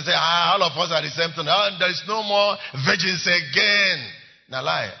girl comes and says, all of us are the same thing, there is no more virgins again. Now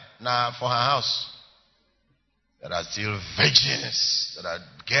lie. Now for her house, there are still virgins. There are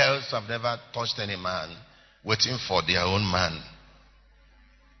girls who have never touched any man, waiting for their own man.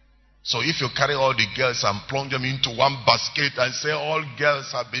 So if you carry all the girls and plunge them into one basket and say all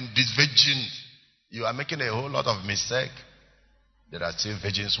girls have been disvirgined, you are making a whole lot of mistake. There are still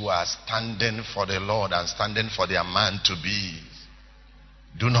virgins who are standing for the Lord and standing for their man to be.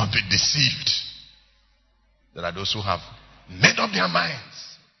 Do not be deceived. There are those who have made up their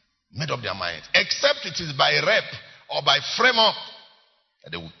minds. Except it is by rep or by frame up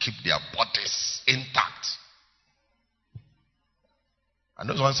that they will keep their bodies intact. And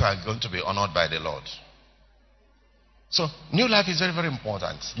those ones are going to be honored by the Lord. So, new life is very, very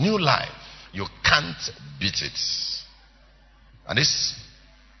important. New life. You can't beat it. And this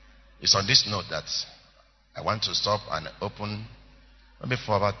is on this note that I want to stop and open maybe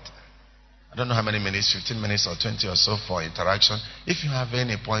for about, I don't know how many minutes, 15 minutes or 20 or so for interaction. If you have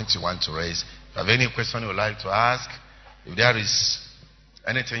any points you want to raise, if you have any question you would like to ask, if there is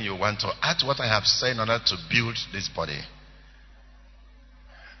anything you want to add to what I have said in order to build this body,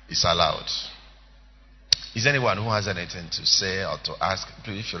 it's allowed. Is anyone who has anything to say or to ask?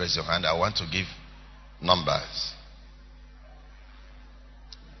 Please, if you raise your hand, I want to give numbers.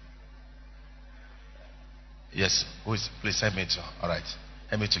 Yes, who is? Please help me to. All right,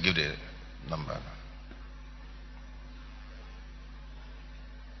 help me to give the number.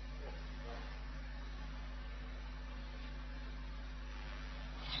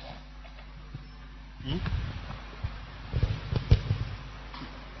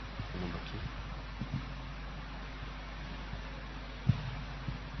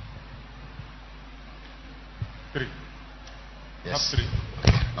 Three. Yes. Three.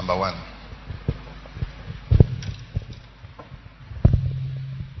 Number one.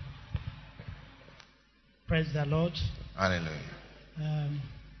 Praise the Lord. Hallelujah.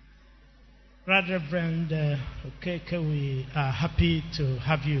 Right Reverend Okeke, we are happy to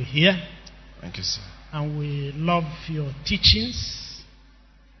have you here. Thank you, sir. And we love your teachings,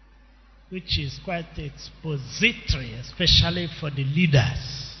 which is quite expository, especially for the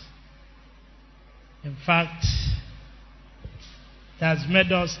leaders. In fact, it has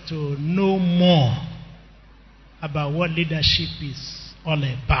made us to know more about what leadership is all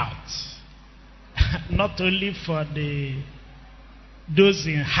about. Not only for those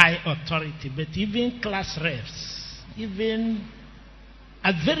in high authority, but even class reps, even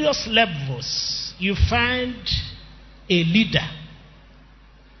at various levels, you find a leader.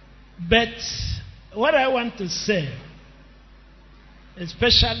 But what I want to say,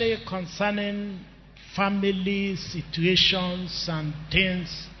 especially concerning family situations and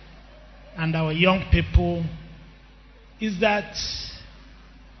things and our young people, is that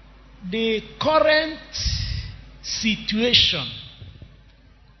the current situation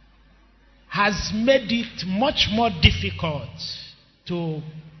has made it much more difficult to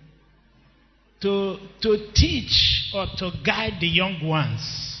teach or to guide the young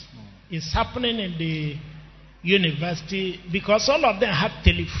ones. It's happening in the university because all of them have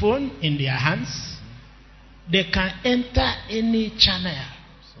telephone in their hands. They can enter any channel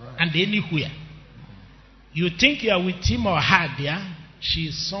and anywhere. You think you are with him or her there, she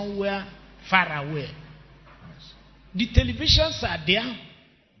is somewhere far away. The televisions are there.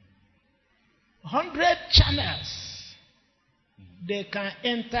 100 channels. They can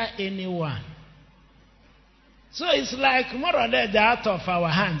enter anyone. So it's like more or less they're out of our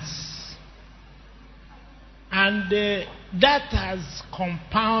hands. And that has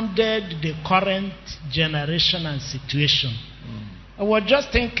compounded the current generation and situation. I was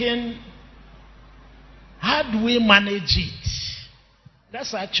just thinking, how do we manage it?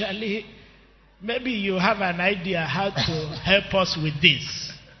 That's actually, maybe you have an idea how to help us with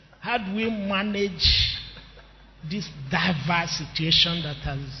this. How do we manage this diverse situation that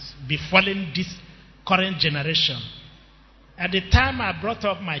has befallen this current generation? At the time I brought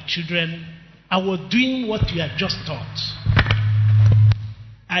up my children, I was doing what you had just taught.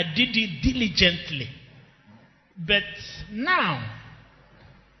 I did it diligently. But now,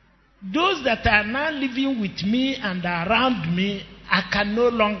 those that are now living with me and around me, I can no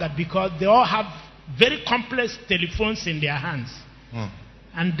longer, because they all have very complex telephones in their hands.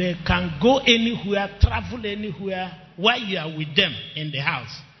 And they can go anywhere, travel anywhere while you are with them in the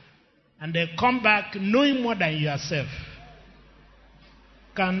house. And they come back knowing more than yourself.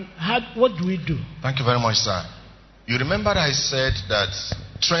 What do we do? Thank you very much, sir. You remember I said that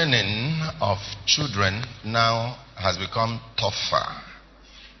training of children now has become tougher,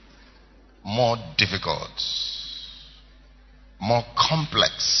 more difficult, more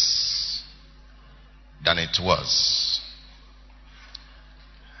complex than it was.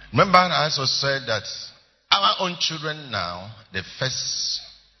 Remember I also said that our own children now, they face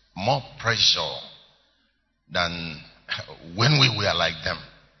more pressure than when we were like them.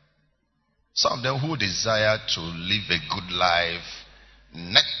 Some of them who desire to live a good life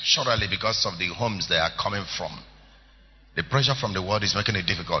naturally because of the homes they are coming from. The pressure from the world is making it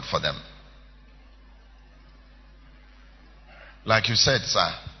difficult for them. Like you said, sir,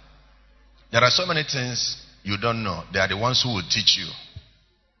 there are so many things you don't know. They are the ones who will teach you.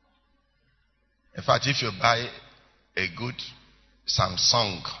 In fact, if you buy a good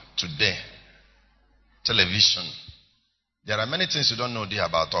Samsung today, television, there are many things you don't know there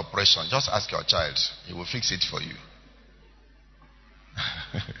about operation. Just ask your child. He will fix it for you.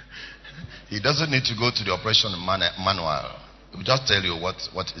 He doesn't need to go to the operation manual. He will just tell you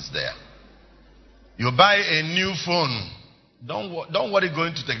what is there. You buy a new phone. Don't worry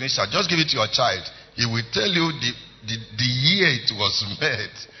going to technician. Just give it to your child. He will tell you the year it was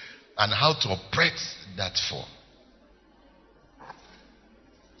made and how to operate that phone.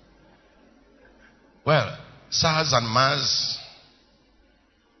 Well, SARS and MERS,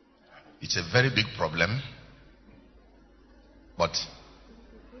 it's a very big problem. But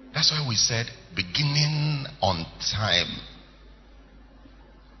that's why we said beginning on time.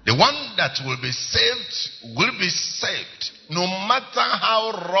 The one that will be saved no matter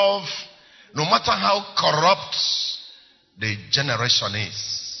how rough, no matter how corrupt the generation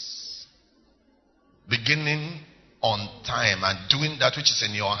is. Beginning on time and doing that which is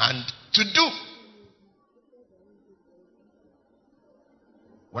in your hand to do.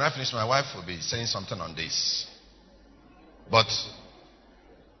 When I finish, my wife will be saying something on this. But,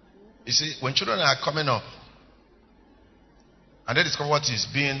 you see, when children are coming up, and they discover what is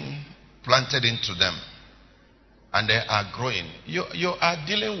being planted into them, and they are growing, you are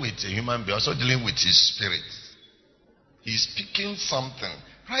dealing with a human being, also dealing with his spirit. He's speaking something.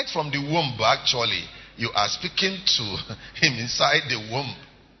 Right from the womb, actually, you are speaking to him inside the womb.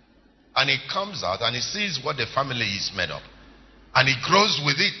 And he comes out and he sees what the family is made of. And he grows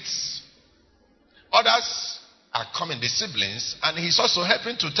with it. Others are coming, the siblings, and he's also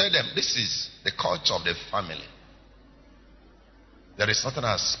helping to tell them, this is the culture of the family. There is nothing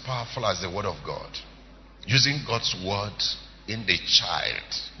as powerful as the word of God. Using God's word in the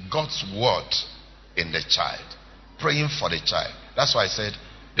child. God's word in the child. Praying for the child. That's why I said,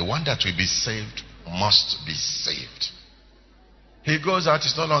 the one that will be saved must be saved. He goes out,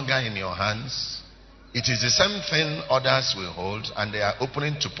 it's no longer in your hands. It is the same thing others will hold, and they are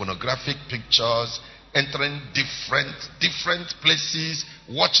opening to pornographic pictures, entering different places,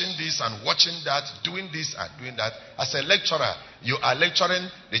 watching this and watching that, doing this and doing that. As a lecturer, you are lecturing,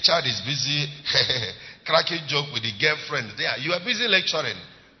 the child is busy cracking joke with the girlfriend there. You are busy lecturing,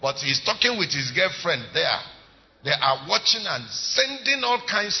 but he's talking with his girlfriend there. They are watching and sending all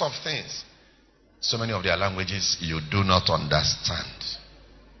kinds of things. So many of their languages you do not understand.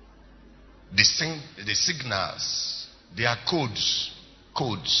 The signals, they are codes.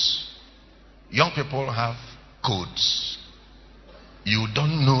 Young people have codes. You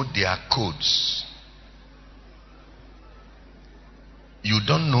don't know their codes. You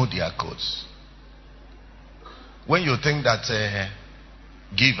don't know their codes. When you think that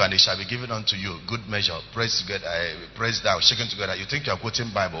give and it shall be given unto you, good measure, press down, shaken together, you think you are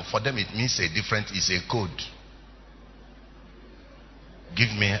quoting Bible. For them it means it's a code. Give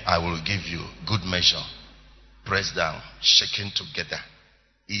me, I will give you. Good measure. Pressed down, shaken together.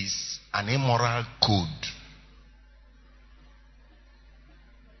 Is an immoral code.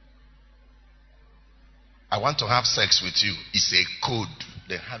 I want to have sex with you. It's a code.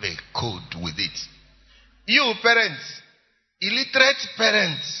 They have a code with it. You parents, illiterate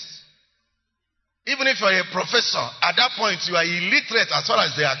parents, even if you are a professor, at that point you are illiterate as far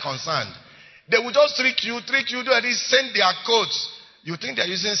as they are concerned. They will just trick you, do this, send their codes. You think they are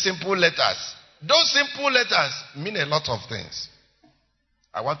using simple letters. Those simple letters mean a lot of things.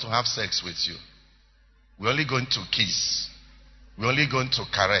 I want to have sex with you. We're only going to kiss. We're only going to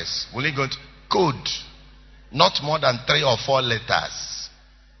caress. We're only going to code. Not more than 3 or 4 letters.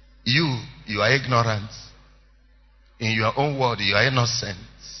 You are ignorant. In your own world, you are innocent.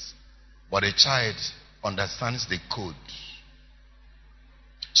 But a child understands the code.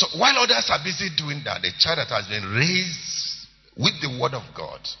 So while others are busy doing that, the child that has been raised with the word of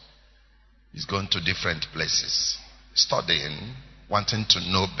God is going to different places, studying, wanting to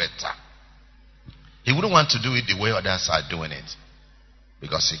know better. He wouldn't want to do it the way others are doing it,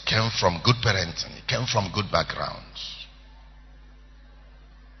 because he came from good parenting, he came from good background.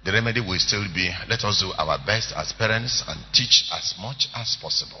 The remedy will still be, let us do our best as parents and teach as much as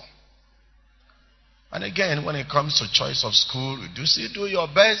possible. And again, when it comes to choice of school, do your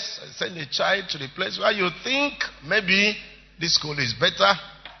best and send a child to the place where you think maybe this school is better.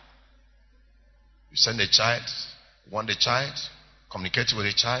 You send a child, want the child, communicate with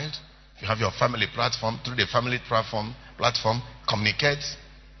the child. If you have your family platform, through the family platform, communicate,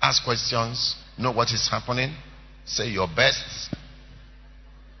 ask questions, know what is happening, say your best.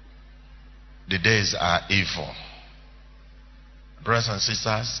 The days are evil. Brothers and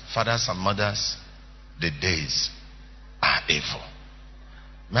sisters, fathers and mothers, the days are evil.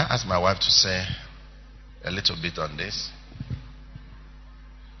 May I ask my wife to say a little bit on this?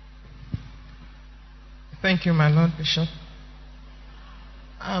 Thank you, my Lord Bishop.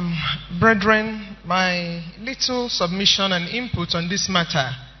 Brethren, my little submission and input on this matter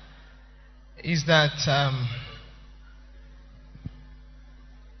is that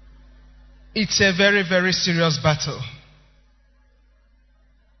it's a very, very serious battle.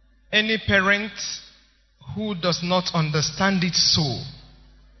 Any parent who does not understand it so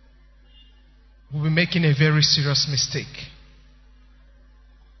will be making a very serious mistake.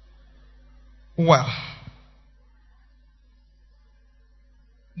 Well,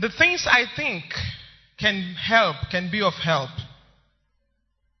 the things I think can be of help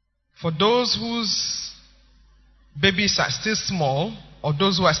for those whose babies are still small or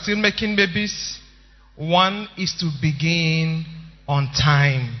those who are still making babies. One is to begin on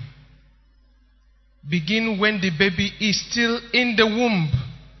time. Begin when the baby is still in the womb.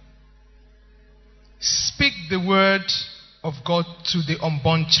 Speak the word of God to the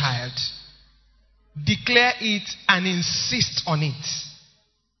unborn child. Declare it and insist on it.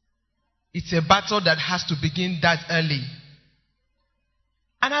 It's a battle that has to begin that early.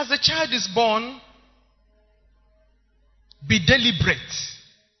 And as the child is born, be deliberate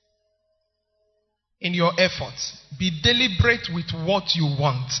in your efforts. Be deliberate with what you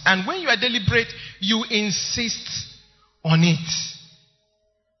want. And when you are deliberate, you insist on it.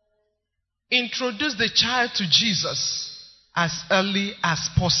 Introduce the child to Jesus as early as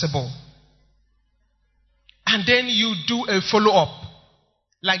possible. And then you do a follow-up,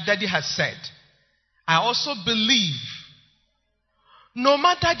 like Daddy has said. I also believe, no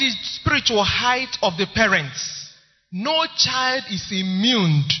matter the spiritual height of the parents, no child is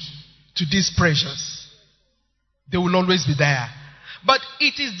immune to these pressures. They will always be there. But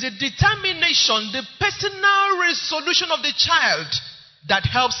it is the determination, the personal resolution of the child that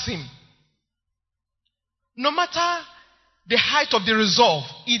helps him. No matter the height of the resolve,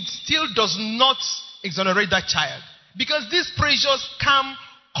 it still does not exonerate that child. Because these pressures come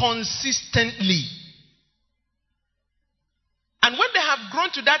consistently. And when they have grown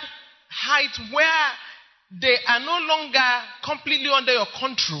to that height where they are no longer completely under your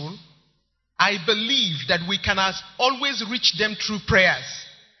control, I believe that we can always reach them through prayers.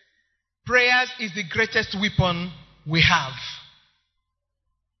 Prayers is the greatest weapon we have.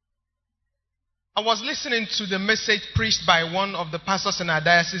 I was listening to the message preached by one of the pastors in our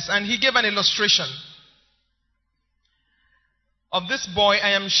diocese, and he gave an illustration of this boy.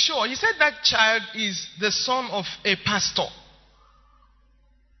 I am sure he said that child is the son of a pastor.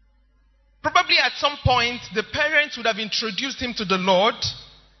 Probably at some point the parents would have introduced him to the Lord,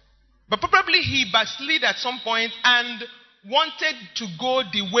 but probably he backslid at some point and wanted to go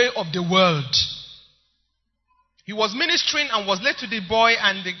the way of the world. He was ministering and was led to the boy,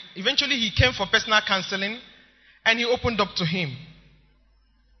 and eventually he came for personal counseling, and he opened up to him.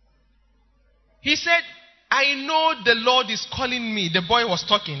 He said, I know the Lord is calling me. The boy was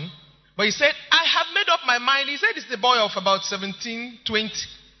talking, but he said, I have made up my mind. He said it's the boy of about 17, 20.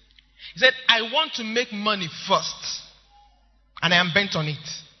 He said, I want to make money first, and I am bent on it.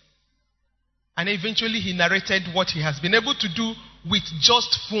 And eventually he narrated what he has been able to do with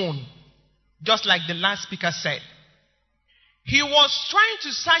just phone. Just like the last speaker said. He was trying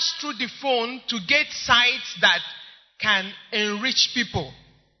to search through the phone to get sites that can enrich people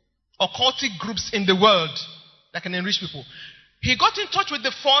occultic groups in the world that can enrich people. He got in touch with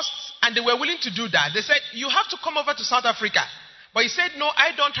the first, and they were willing to do that. They said, you have to come over to South Africa. But he said, no,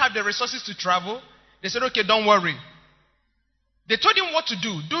 I don't have the resources to travel. They said, okay, don't worry. They told him what to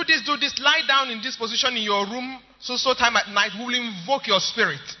do. Do this, lie down in this position in your room, so time at night. We will invoke your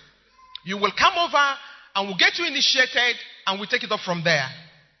spirit. You will come over, and we'll get you initiated, and we'll take it up from there.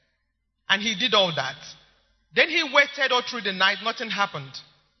 And he did all that. Then he waited all through the night. Nothing happened.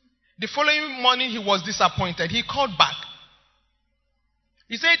 The following morning, he was disappointed. He called back.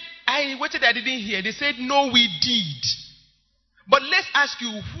 He said, I waited, I didn't hear. They said, no, we did. But let's ask you,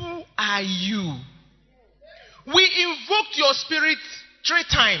 who are you? We invoked your spirit 3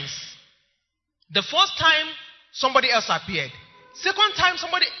 times. The first time, somebody else appeared. Second time,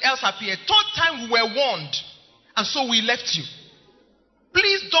 somebody else appeared. Third time, we were warned. And so we left you.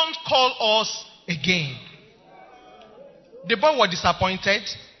 Please don't call us again. The boy was disappointed.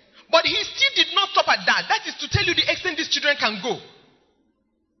 But he still did not stop at that. That is to tell you the extent these children can go.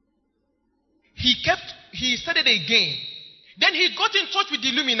 He started again. Then he got in touch with the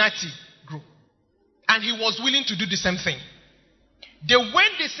Illuminati group. And he was willing to do the same thing. They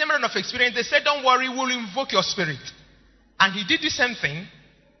went the same round of experience. They said, don't worry, we'll invoke your spirit. And he did the same thing.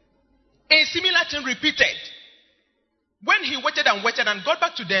 A similar thing repeated. When he waited and got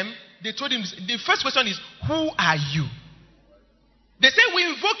back to them, they told him, the first question is, who are you? They said, we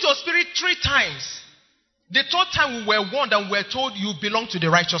invoked your spirit 3 times. The third time we were warned and we were told you belong to the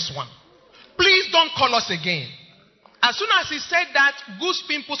righteous one. Please don't call us again. As soon as he said that, goose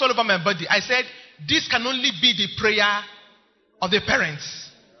pimples all over my body. I said, this can only be the prayer of the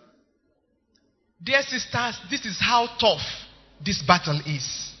parents. Dear sisters, this is how tough this battle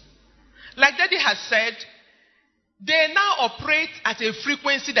is. Like Daddy has said, they now operate at a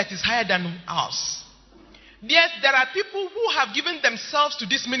frequency that is higher than ours. Yes, there are people who have given themselves to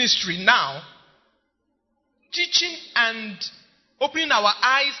this ministry now, teaching and opening our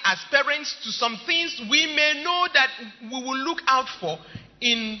eyes as parents to some things we may know that we will look out for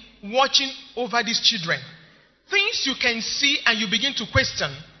in watching over these children. Things you can see and you begin to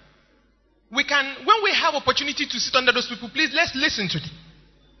question. When we have opportunity to sit under those people, please let's listen to them.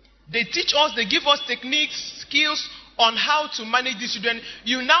 They teach us, they give us techniques, skills on how to manage these children.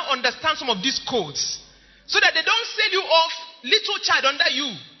 You now understand some of these codes. So that they don't sell you off, little child under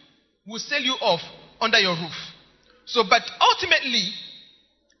you will sell you off under your roof. So, but ultimately,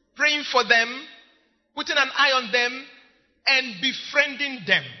 praying for them, putting an eye on them, and befriending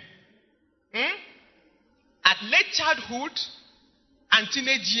them. At late childhood and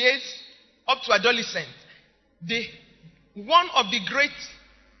teenage years, up to adolescence, one of the great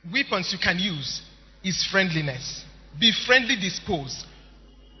weapons you can use is friendliness. Be friendly disposed.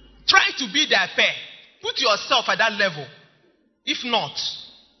 Try to be their pair. Put yourself at that level. If not,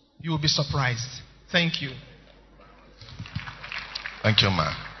 you will be surprised. Thank you. Thank you,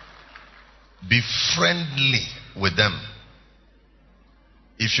 ma. Be friendly with them.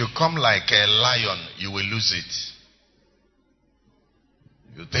 If you come like a lion, you will lose it.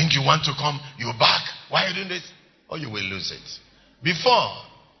 You think you want to come, you back. Why are you doing this? Or you will lose it. Before,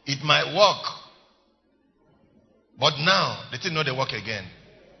 it might work. But now, they didn't know they work again.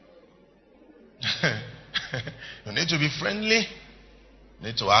 You need to be friendly. You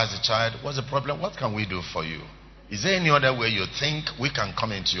need to ask the child, what's the problem? What can we do for you? Is there any other way you think we can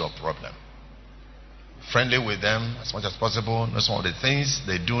come into your problem? Friendly with them as much as possible. Know some of the things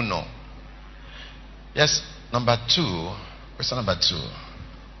they do know. Yes, number 2. Question number 2.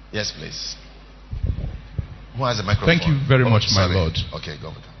 Yes, please. Who has a microphone? Thank you very much, my Lord. Okay, go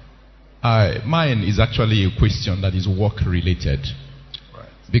with that. Mine is actually a question that is work related.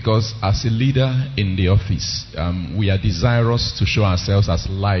 Because as a leader in the office, we are desirous to show ourselves as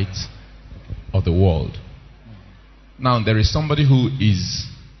light of the world. Now, there is somebody who is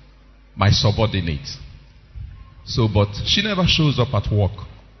my subordinate. But she never shows up at work.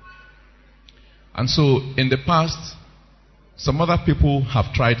 And so, in the past, some other people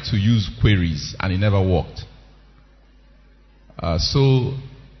have tried to use queries and it never worked. So,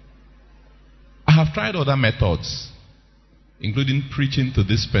 I have tried other methods, including preaching to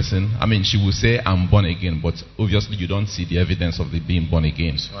this person. I mean, she will say, I'm born again, but obviously you don't see the evidence of the being born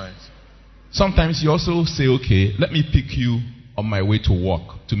again. Right. Sometimes you also say, okay, let me pick you on my way to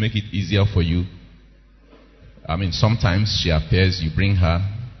work to make it easier for you. I mean, sometimes she appears, you bring her.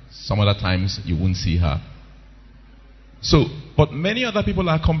 Some other times you won't see her. But many other people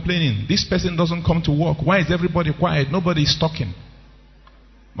are complaining, this person doesn't come to work. Why is everybody quiet? Nobody is talking.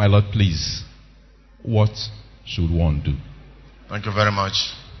 My Lord, please, what should one do? Thank you very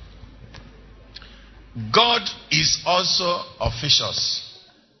much. God is also officious.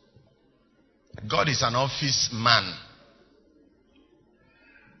 God is an office man.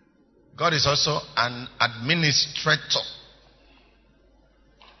 God is also an administrator.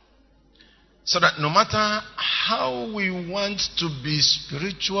 So that no matter how we want to be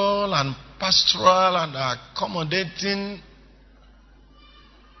spiritual and pastoral and accommodating,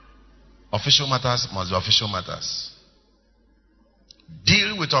 official matters must be official matters.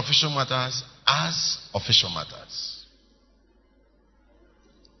 Deal with official matters as official matters.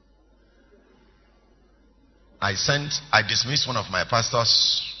 I dismissed one of my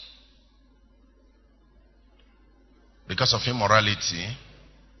pastors because of immorality.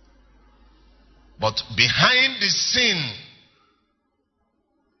 But behind the scene,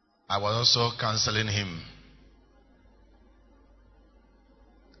 I was also counseling him.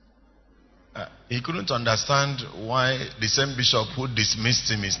 He couldn't understand why the same bishop who dismissed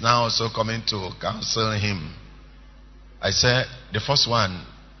him is now also coming to counsel him. I said, the first one,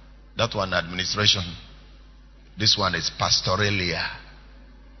 that one administration. This one is pastoralia.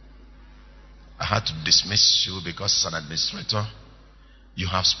 I had to dismiss you because as an administrator, you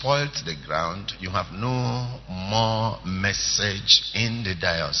have spoiled the ground. You have no more message in the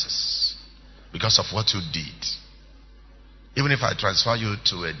diocese because of what you did. Even if I transfer you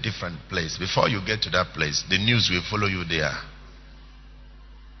to a different place, before you get to that place, the news will follow you there.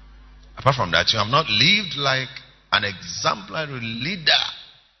 Apart from that, you have not lived like an exemplary leader.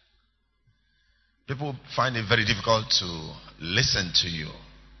 People find it very difficult to listen to you.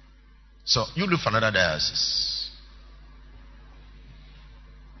 So you look for another diocese.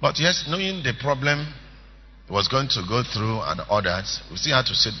 But yes, knowing the problem was going to go through and others, we still had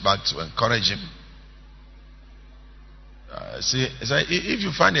to sit back to encourage him. If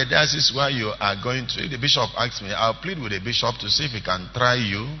you find a diocese where you are going to, if the bishop asks me, I'll plead with the bishop to see if he can try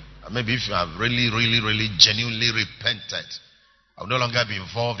you. Maybe if you have really, genuinely repented, I will no longer be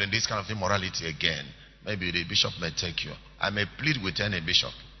involved in this kind of immorality again. Maybe the bishop may take you. I may plead with any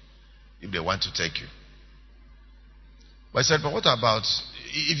bishop if they want to take you. But I said, but what about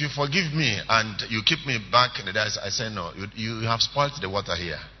if you forgive me and you keep me back in the diocese? I said, no, you have spoiled the water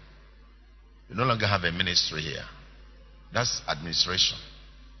here. You no longer have a ministry here. That's administration.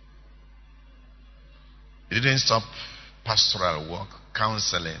 It didn't stop pastoral work,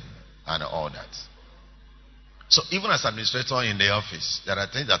 counseling, and all that. So even as administrator in the office, there are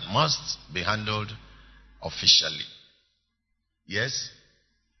things that must be handled officially. Yes?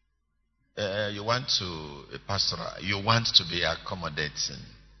 You want to a pastoral, you want to be accommodating.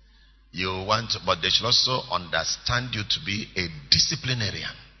 You want to, but they should also understand you to be a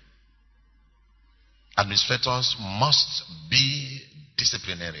disciplinarian. Administrators must be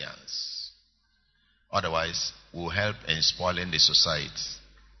disciplinarians. Otherwise, we'll help in spoiling the society.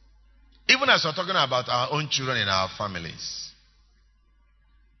 Even as we're talking about our own children in our families,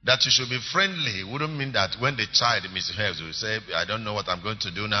 that you should be friendly wouldn't mean that when the child misbehaves, we say, I don't know what I'm going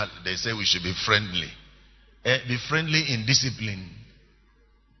to do now. They say we should be friendly. Be friendly in discipline.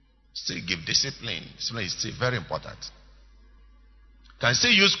 Still give discipline. Discipline is still very important. Can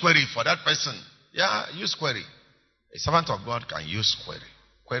still use query for that person. Yeah, use query. A servant of God can use query.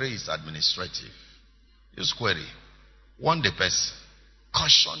 Query is administrative. Use query. Warn the person.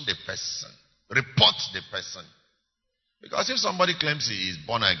 Caution the person. Report the person. Because if somebody claims he is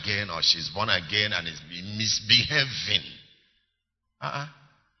born again or she's born again and is misbehaving,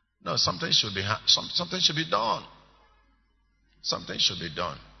 no, something should be done. Something should be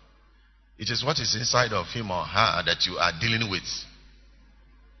done. It is what is inside of him or her that you are dealing with.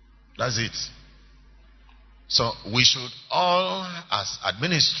 That's it. So we should all, as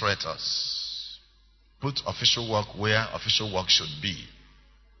administrators, put official work where official work should be,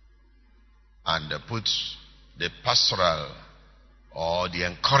 and put the pastoral or the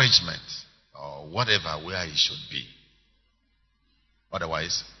encouragement or whatever where it should be.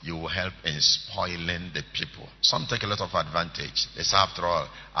 Otherwise, you will help in spoiling the people. Some take a lot of advantage. They say, after all,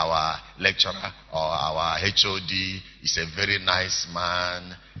 our lecturer or our HOD is a very nice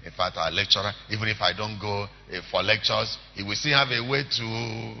man. In fact, our lecturer, even if I don't go for lectures, he will still have a way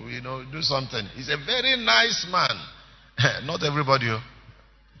to, do something. He's a very nice man. Not everybody.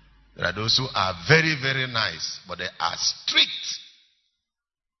 There are those who are very, very nice, but they are strict.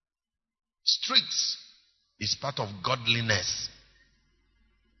 Strict is part of godliness.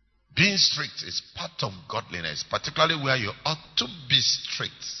 Being strict is part of godliness, particularly where you ought to be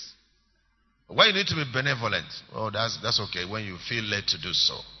strict. Where you need to be benevolent, that's okay when you feel led to do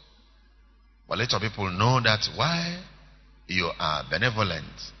so. But let your people know that while you are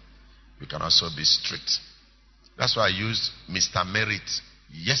benevolent, you can also be strict. That's why I used Mr. Merit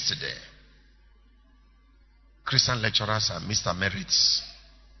yesterday. Christian lecturers are Mr. Merits.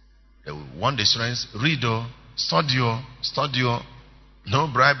 They will warn the students, read, study, no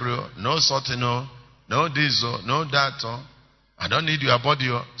bribery, no sorting, no this, no that. I don't need your body,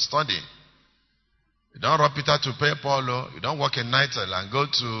 study. You don't rob Peter to pay Paul. You don't work in night and go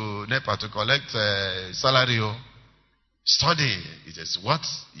to NEPA to collect salary. Study. It is what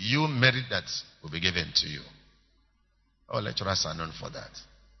you merit that will be given to you. All lecturers are known for that.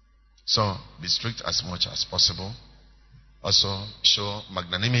 So be strict as much as possible. Also show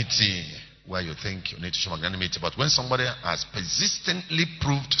magnanimity where you think you need to show magnanimity. But when somebody has persistently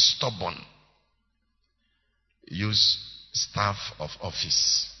proved stubborn, use staff of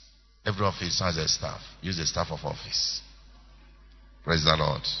office. Every office has a staff. Use the staff of office. Praise the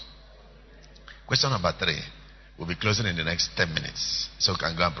Lord. Question number 3. We'll be closing in the next 10 minutes. So we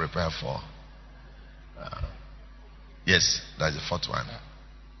can go and prepare for... yes, that's the 4th one.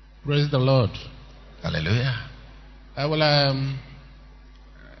 Praise the Lord. Hallelujah. I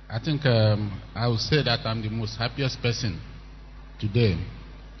think I will say that I'm the most happiest person today,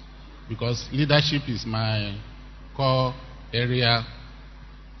 because leadership is my core area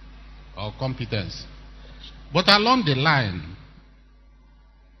or competence. But along the line,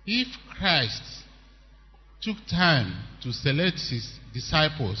 if Christ took time to select his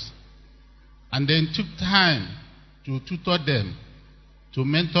disciples and then took time to tutor them, to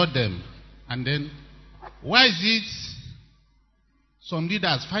mentor them, and then why is it some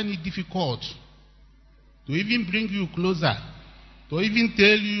leaders find it difficult to even bring you closer, to even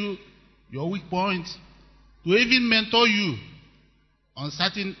tell you your weak points, to even mentor you on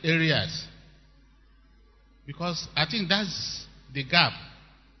certain areas? Because I think that's the gap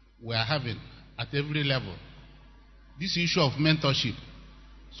we are having at every level. This issue of mentorship.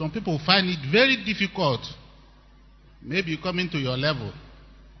 Some people find it very difficult, maybe coming to your level,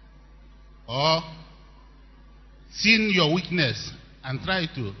 or seeing your weakness and try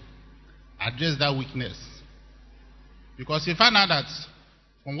to address that weakness. Because you find out that,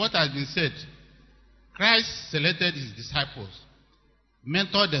 from what has been said, Christ selected his disciples,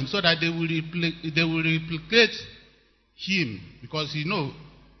 mentored them so that they will replicate him, because he knows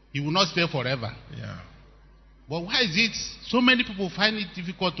he will not stay forever. Yeah. But why is it so many people find it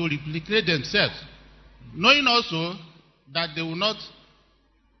difficult to replicate themselves, knowing also that they will not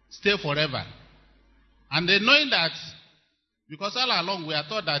stay forever? And then knowing that, because all along we are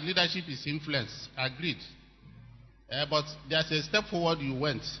taught that leadership is influence, agreed. But there's a step forward you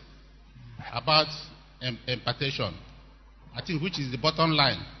went about impartation, I think, which is the bottom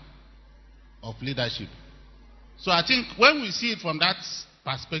line of leadership. So I think when we see it from that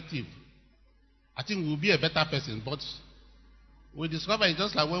perspective, I think we'll be a better person. But we discover it's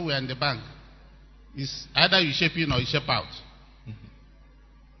just like when we're in the bank. It's either you shape in or you shape out.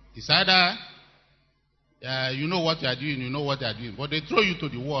 It's either you know what you are doing, you know what they are doing. But they throw you to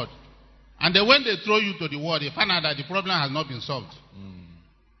the wall. And then when they throw you to the wall, they find out that the problem has not been solved.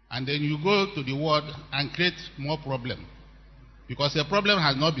 And then you go to the wall and create more problem. Because the problem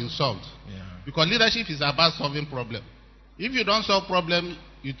has not been solved. Yeah. Because leadership is about solving problem. If you don't solve problem,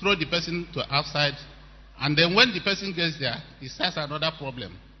 you throw the person to outside. And then when the person gets there, it starts another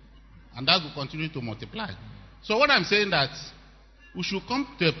problem. And that will continue to multiply. So what I'm saying that we should come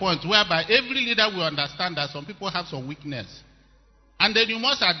to a point whereby every leader will understand that some people have some weakness. And then you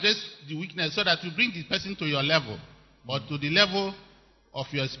must address the weakness so that you bring the person to your level, but to the level of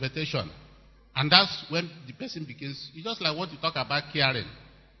your expectation. And that's when the person begins, it's just like what you talk about caring.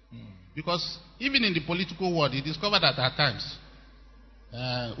 Because even in the political world, you discover that at times,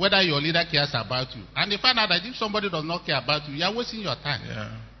 whether your leader cares about you, and they find out that if somebody does not care about you, you are wasting your time.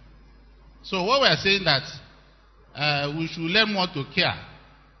 Yeah. So what we are saying that we should learn more to care.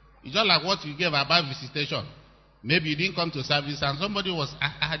 It's just like what you gave about visitation. Maybe you didn't come to service and somebody was,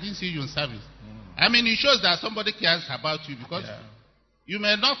 I didn't see you in service. I mean, it shows that somebody cares about you, because you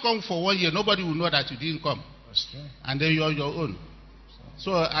may not come for 1 year, nobody will know that you didn't come. That's true. And then you're your own.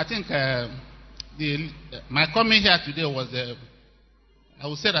 So I think my coming here today was, I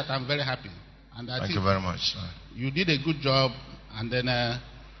would say that I'm very happy. And I Thank think you very much, sir. You did a good job, and then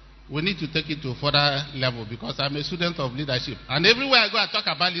we need to take it to a further level, because I'm a student of leadership. And everywhere I go, I talk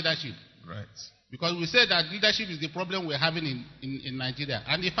about leadership. Right. Because we say that leadership is the problem we're having in Nigeria.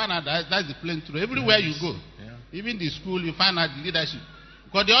 And you find out that's the plain truth. Everywhere you go, even the school, you find out the leadership.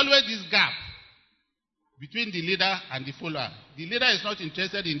 Because there always this gap between the leader and the follower. The leader is not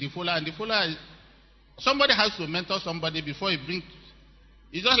interested in the follower, and the follower, somebody has to mentor somebody before he brings.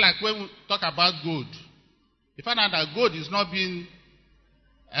 It's just like when we talk about gold. You find out that gold is not being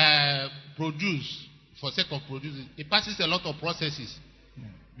produced for sake of producing. It passes a lot of processes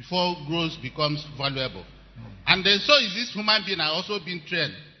before growth becomes valuable. And then so is this human being are also being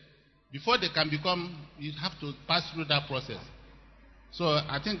trained before they can become, you have to pass through that process. So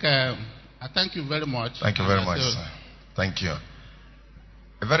I think I thank you very much. Thank you very much, sir. Thank you.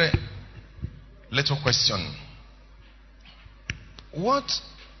 A very little question. What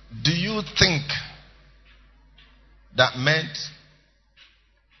do you think that meant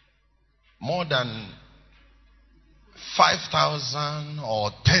more than 5,000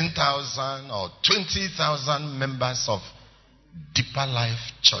 or 10,000 or 20,000 members of Deeper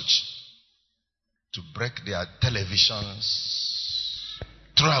Life Church to break their televisions,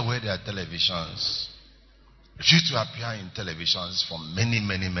 throw away their televisions, refuse to appear in televisions for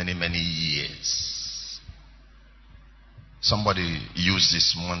many years? Somebody used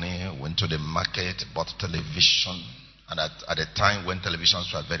this money, went to the market, bought television, and at a time when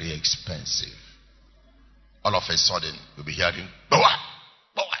televisions were very expensive, all of a sudden you'll be hearing, boy,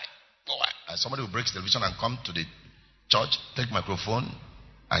 and somebody will break the television and come to the church, take microphone,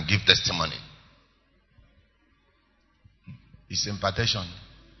 and give testimony. It's impartation.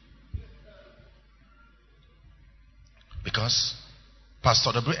 Because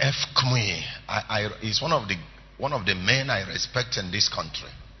Pastor W.F. Kumuyi is one of the men I respect in this country.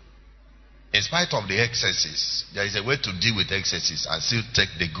 In spite of the excesses, there is a way to deal with excesses and still take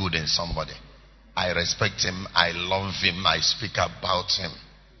the good in somebody. I respect him. I love him. I speak about him.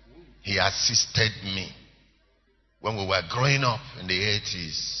 He assisted me when we were growing up in the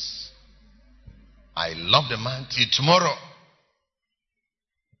 80s. I love the man till tomorrow.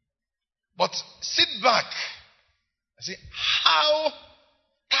 But sit back and see how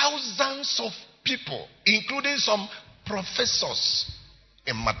thousands of people, including some professors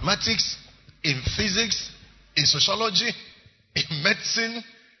in mathematics, in physics, in sociology, in medicine,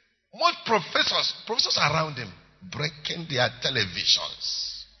 most professors around him, breaking their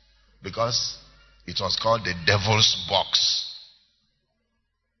televisions because it was called the devil's box.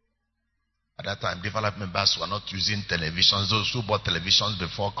 At that time, development members were not using televisions. Those who bought televisions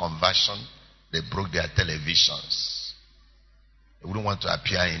before conversion, they broke their televisions. They wouldn't want to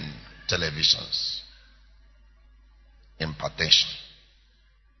appear in televisions. Impartation.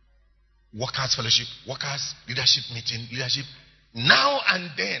 Workers' fellowship, workers' leadership meeting, leadership. Now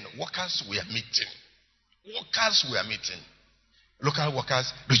and then, workers were meeting. Workers were meeting. Local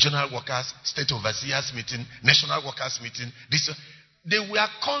workers, regional workers, state overseers meeting, national workers meeting. They were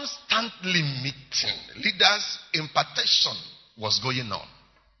constantly meeting. Leaders' impartation was going on.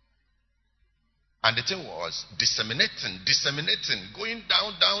 And the thing was disseminating, going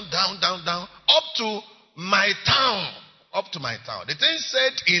down, up to my town. The thing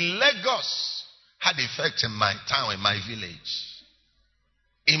said in Lagos had effect in my town, in my village.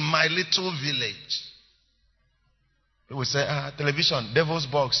 In my little village. People say, television, devil's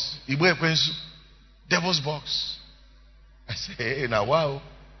box. Devil's box. I say, hey, now wow.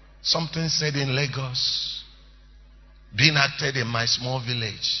 Something said in Lagos, being acted in my small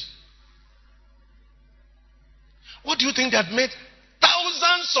village. What do you think that made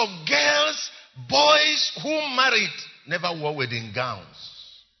thousands of girls, boys who married never wore wedding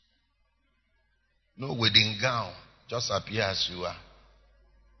gowns? No wedding gown. Just appear as you are.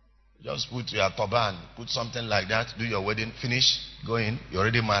 Just put your turban, put something like that, do your wedding, finish, go in, you're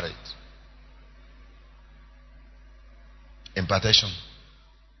already married. Impartation.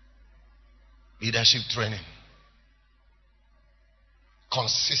 Leadership training.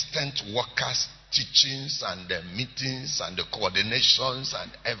 Consistent workers' teachings and the meetings and the coordinations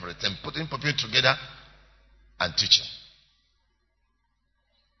and everything. Putting people together and teaching.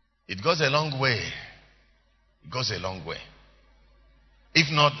 It goes a long way. It goes a long way. If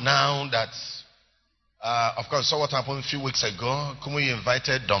not now that, of course, saw what happened a few weeks ago. Kumuyi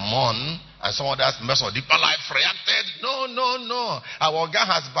invited Domon and some others, members of Deeper Life reacted. No. Our guy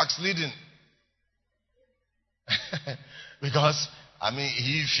has backslidden. Because,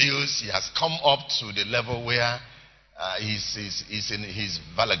 he feels he has come up to the level where he's in his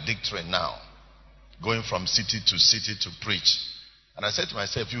valedictory now. Going from city to city to preach. And I said to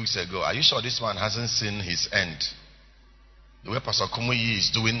myself a few weeks ago, are you sure this man hasn't seen his end? The way Pastor Kumuyi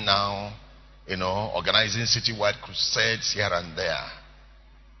is doing now, organizing citywide crusades here and there,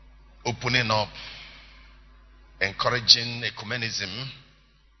 opening up, encouraging ecumenism,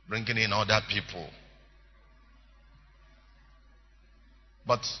 bringing in other people.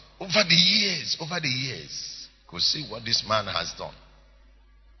 But over the years, could see what this man has done.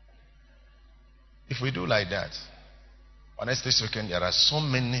 If we do like that, honestly speaking, there are so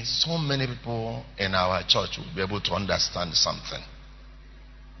many people in our church who will be able to understand something.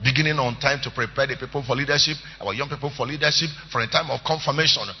 Beginning on time to prepare the people for leadership, our young people for leadership, for a time of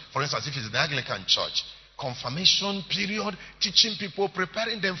confirmation. For instance, if it's the Anglican church, confirmation period, teaching people,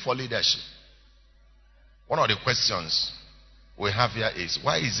 preparing them for leadership. One of the questions we have here is,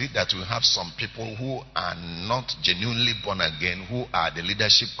 why is it that we have some people who are not genuinely born again, who are the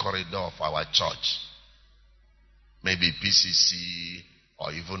leadership corridor of our church? Maybe PCC,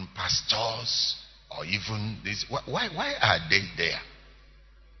 or even pastors, or even this. Why are they there?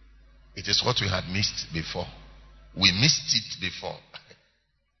 It is what we had missed before. We missed it before.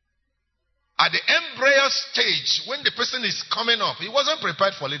 At the embryo stage, when the person is coming up, he wasn't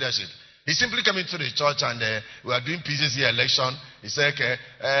prepared for leadership. He simply came into the church and we are doing PCC election. He said, okay,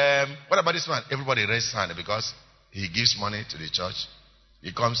 what about this man? Everybody raised hand because he gives money to the church.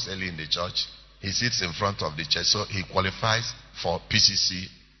 He comes early in the church. He sits in front of the church, so he qualifies for PCC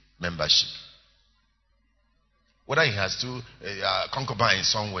membership. Whether he has two concubines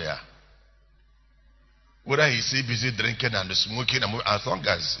somewhere, whether he's busy drinking and smoking, as long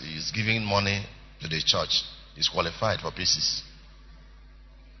as he's giving money to the church, he's qualified for PCC.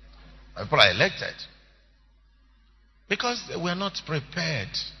 People are elected because they were not prepared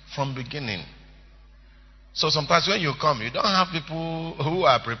from beginning. So sometimes when you come, you don't have people who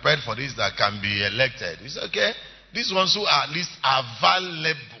are prepared for this that can be elected. It's okay. These ones who are at least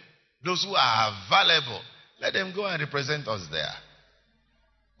available, those who are available, let them go and represent us there.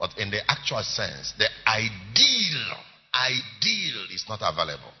 But in the actual sense, the ideal is not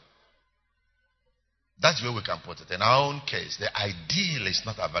available. That's where we can put it. In our own case, the ideal is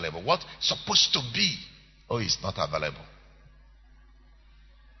not available. What's supposed to be, is not available.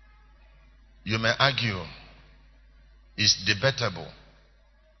 You may argue, it's debatable.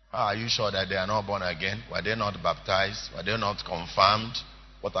 Are you sure that they are not born again? Were they not baptized? Were they not confirmed?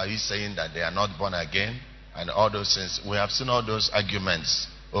 What are you saying that they are not born again? And all those things. We have seen all those arguments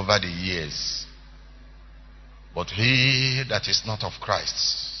over the years. But he that is not of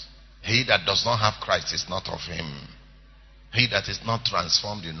Christ, he that does not have Christ is not of him. He that is not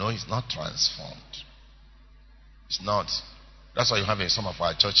transformed, is not transformed. It's not. That's why you have in some of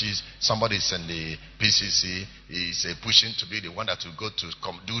our churches, somebody is in the PCC, is pushing to be the one that will go to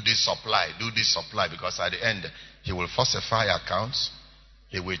do this supply, because at the end, he will falsify accounts,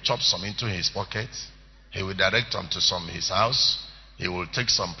 he will chop some into his pocket, he will direct them to his house, he will take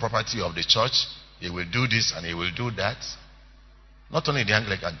some property of the church, he will do this and he will do that. Not only the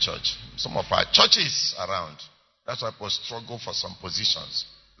Anglican church, some of our churches around. That's why people struggle for some positions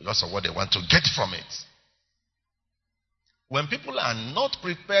because of what they want to get from it. When people are not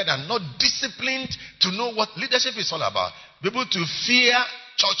prepared and not disciplined to know what leadership is all about, people to fear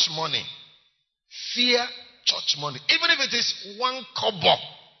church money. Fear church money. Even if it is 1 kobo,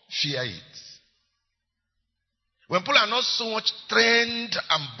 fear it. When people are not so much trained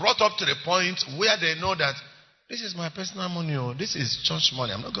and brought up to the point where they know that this is my personal money, this is church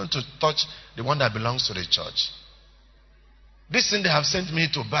money. I'm not going to touch the one that belongs to the church. This thing they have sent me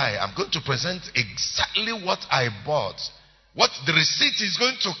to buy, I'm going to present exactly what I bought. What the receipt is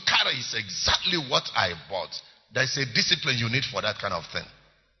going to carry is exactly what I bought. There's a discipline you need for that kind of thing.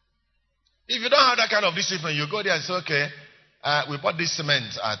 If you don't have that kind of discipline, you go there and say, okay, we bought this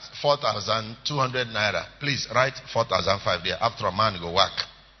cement at 4,200 naira. Please write 4,005 there. After a man go work.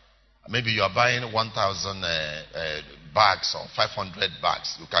 Maybe you are buying 1,000 bags or 500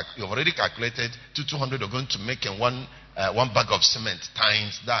 bags. You've already calculated 200 you're going to make in one bag of cement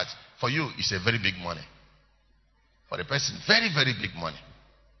times that. For you, it's a very big money. For the person, very, very big money.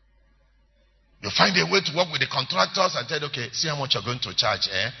 You find a way to work with the contractors and tell, okay, see how much you're going to charge.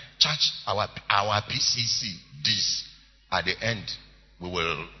 Charge our PCC this. At the end, we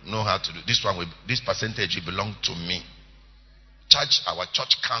will know how to do this one. This percentage will belong to me. Charge our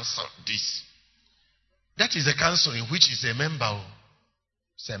church council this. That is a council in which is a member.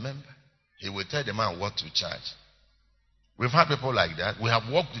 It's a member. He will tell the man what to charge. We've had people like that. We have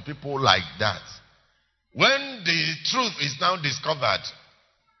worked with people like that. When the truth is now discovered,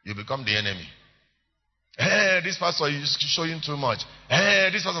 you become the enemy. Hey, this pastor is showing too much. Hey,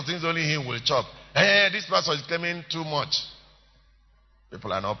 this pastor thinks only him will chop. Hey, this pastor is claiming too much.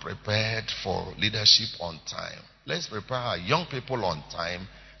 People are not prepared for leadership on time. Let's prepare our young people on time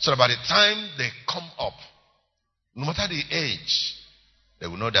so that by the time they come up, no matter the age, they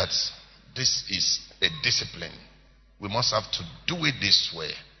will know that this is a discipline. We must have to do it this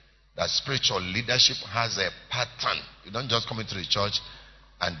way. That spiritual leadership has a pattern. You don't just come into the church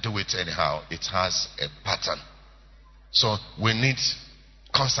and do it anyhow. It has a pattern. So we need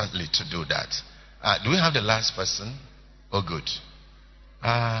constantly to do that. Do we have the last person? Oh, good.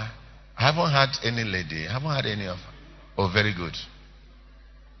 I haven't had any lady. I haven't had any of her. Oh, very good.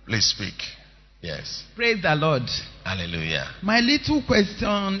 Please speak. Yes. Praise the Lord. Hallelujah. My little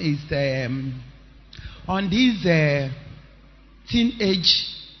question is, on this teenage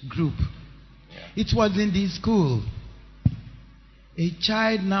group. It was in the school. A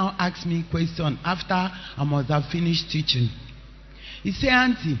child now asked me a question after I must have finished teaching. He said,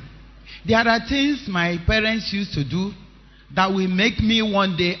 Auntie, there are things my parents used to do that will make me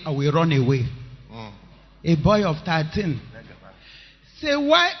one day I will run away. A boy of 13. Say,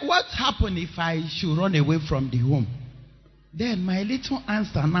 what happened if I should run away from the home? Then my little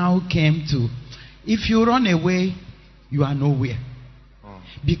answer now came to, if you run away, you are nowhere.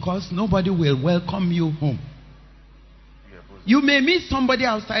 Because nobody will welcome you home. You may meet somebody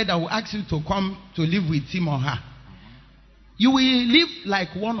outside that will ask you to come to live with him or her. You will live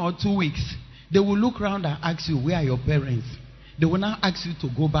like 1 or 2 weeks. They will look around and ask you, where are your parents? They will now ask you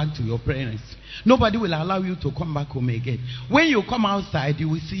to go back to your parents. Nobody will allow you to come back home again. When you come outside, you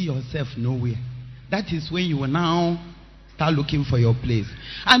will see yourself nowhere. That is when you will now start looking for your place.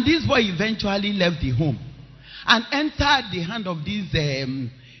 And this boy eventually left the home and entered the hand of this,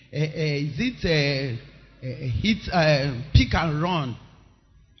 pick and run,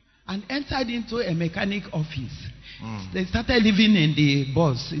 and entered into a mechanic office. They started living in the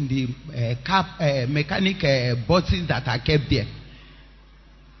bus, in the mechanic buses that are kept there.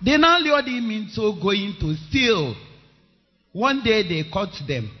 They now lured him into going to steal. One day they caught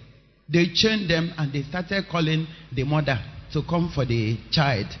them, they chained them, and they started calling the mother to come for the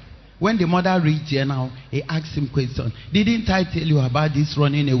child. When the mother reached there now, he asked him question. Didn't I tell you about this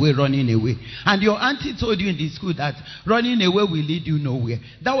running away? And your auntie told you in the school that running away will lead you nowhere.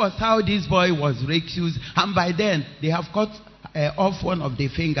 That was how this boy was recused. And by then, they have cut off one of the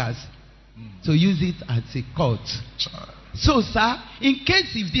fingers to use it as a cut. So, sir, in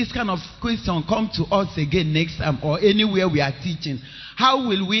case if this kind of question come to us again next time or anywhere we are teaching, how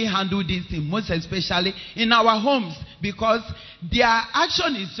will we handle this thing, most especially in our homes? Because their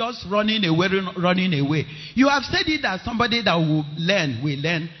action is just running away. You have said it that somebody that will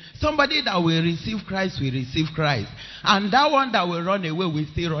learn. Somebody that will receive Christ will receive Christ. And that one that will run away will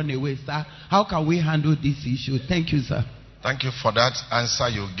still run away, sir. How can we handle this issue? Thank you, sir. Thank you for that answer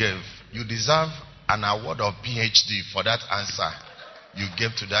you gave. You deserve an award of PhD for that answer you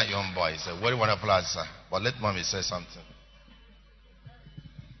gave to that young boy. It's a very wonderful answer. But let mommy say something.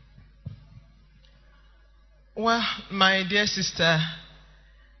 Well, my dear sister,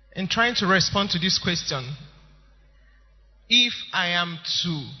 in trying to respond to this question, if I am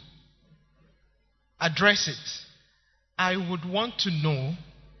to address it, I would want to know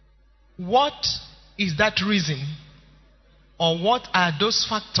what is that reason or what are those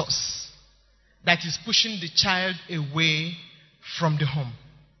factors that is pushing the child away from the home.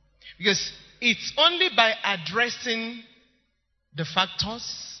 Because it's only by addressing the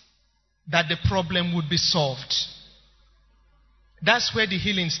factors that the problem would be solved. That's where the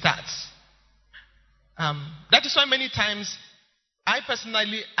healing starts. That is why many times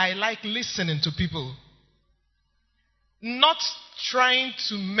I like listening to people, not trying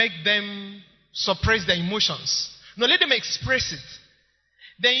to make them suppress their emotions. No, let them express it.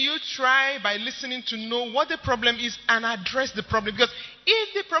 Then you try by listening to know what the problem is and address the problem. Because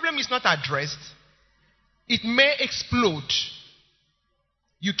if the problem is not addressed, it may explode.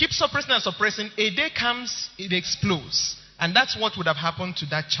 You keep suppressing and suppressing, a day comes, it explodes. And that's what would have happened to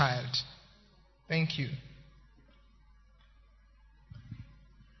that child. Thank you.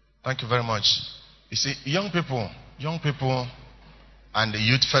 Thank you very much. You see, young people and the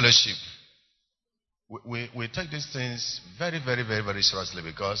youth fellowship, we take these things very, very, very, very seriously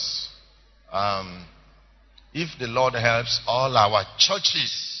because if the Lord helps all our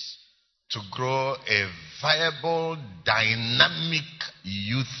churches to grow a viable, dynamic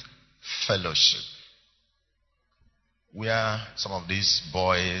youth fellowship, where some of these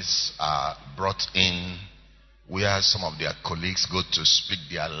boys are brought in, where some of their colleagues go to speak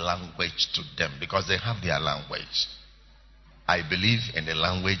their language to them because they have their language. I believe in the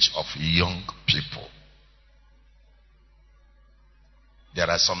language of young people. There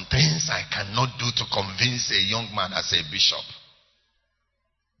are some things I cannot do to convince a young man as a bishop.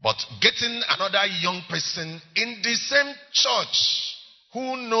 But getting another young person in the same church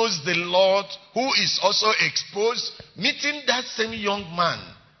who knows the Lord, who is also exposed, meeting that same young man,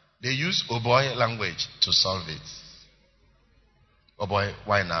 they use oh boy language to solve it. Oh boy,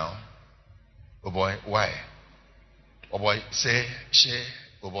 why now? Oh boy, why? Oh boy, say, share,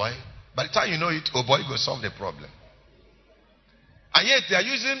 oh boy. By the time you know it, oh boy will solve the problem. And yet they are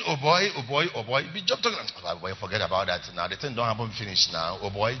using oh boy, oh boy, oh boy. Be just talking, oh boy, forget about that now. The thing don't happen finish now. Oh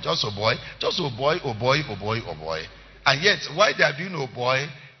boy, just oh boy, just oh boy, oh boy, oh boy, oh boy. And yet, why they are doing oh boy,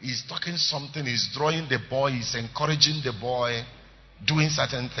 he's talking something, he's drawing the boy, he's encouraging the boy, doing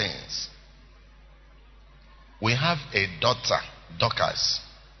certain things. We have a daughter, Dorcas.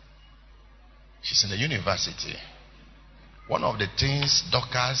 She's in the university. One of the things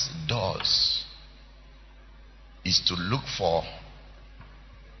Dorcas does is to look for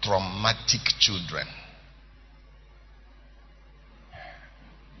traumatic children.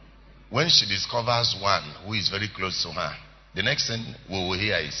 When she discovers one who is very close to her, the next thing we will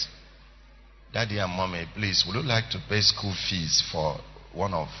hear is, Daddy and Mommy, please, would you like to pay school fees for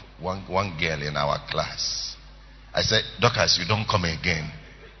one girl in our class? I said, Dorcas, you don't come again.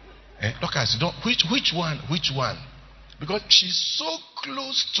 Dorcas, you don't. Which one? Which one? Because she's so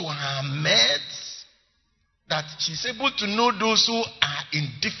close to her mates that she's able to know those who are in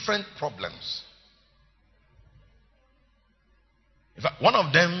different problems. In fact, one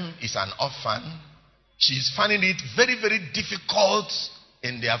of them is an orphan. She's finding it very, very difficult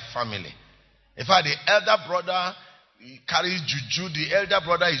in their family. In fact, the elder brother carries juju. The elder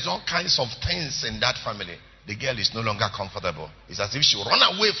brother is all kinds of things in that family. The girl is no longer comfortable. It's as if she will run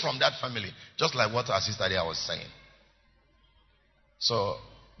away from that family. Just like what our sister there was saying. So,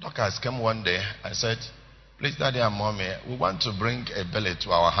 Dorcas came one day and said, please, Daddy and Mommy, we want to bring a belly to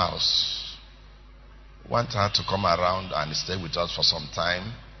our house. We want her to come around and stay with us for some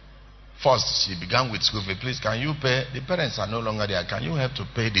time. First, she began with school fee. Please, can you pay? The parents are no longer there. Can you help to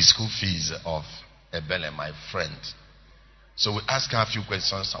pay the school fees of Ebele, my friend? So we asked her a few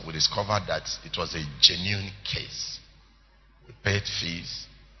questions and we discovered that it was a genuine case. We paid fees.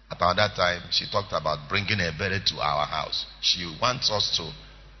 At that time, she talked about bringing Ebele to our house. She wants us to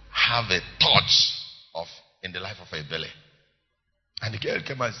have a touch of in the life of Ebele. And the girl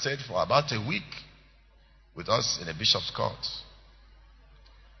came and stayed for about a week with us in the bishop's court.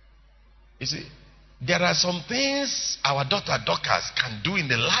 You see, there are some things our daughter Dorcas can do in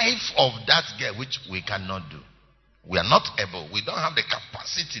the life of that girl which we cannot do. We are not able. We don't have the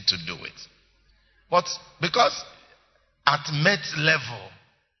capacity to do it. But because at mate level,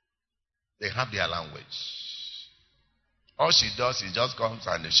 they have their language. All she does is just comes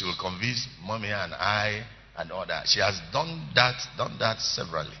and she will convince Mommy and I and all that. She has done that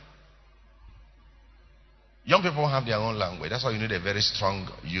severally. Young people have their own language. That's why you need a very strong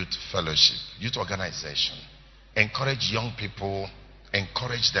youth fellowship, youth organization. Encourage young people,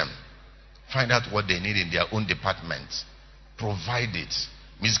 encourage them. Find out what they need in their own department. Provide it.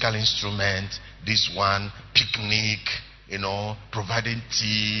 Musical instrument, this one, picnic, providing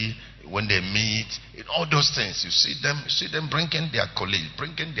tea when they meet, all those things. You see them bringing their colleagues,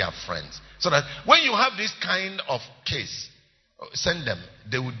 bringing their friends. So that when you have this kind of case, send them.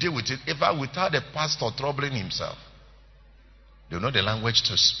 They will deal with it without the pastor troubling himself. They will know the language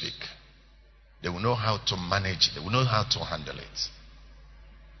to speak. They will know how to manage it. They will know how to handle it.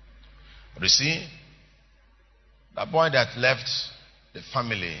 But you see, that boy that left the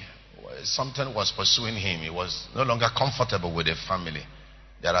family, something was pursuing him. He was no longer comfortable with the family.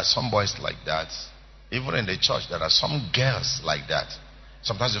 There are some boys like that. Even in the church, there are some girls like that.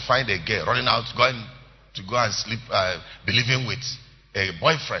 Sometimes you find a girl running out, going to go and sleep, believing with a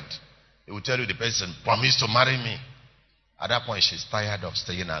boyfriend. He will tell you the person, promise to marry me. At that point, she's tired of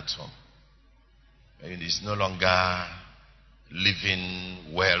staying at home. Maybe he's no longer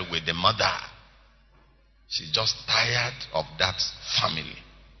living well with the mother. She's just tired of that family.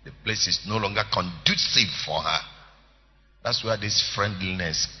 The place is no longer conducive for her. That's where this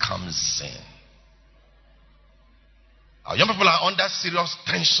friendliness comes in. Our young people are under serious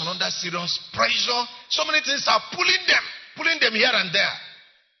tension, under serious pressure. So many things are pulling them here and there.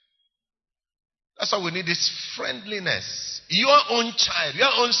 That's why we need this friendliness. Your own child,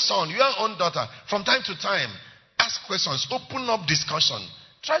 your own son, your own daughter, from time to time, ask questions, open up discussion.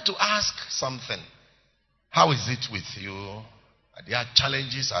 Try to ask something. How is it with you? Are there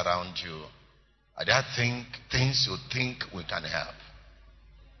challenges around you? Are there things you think we can help?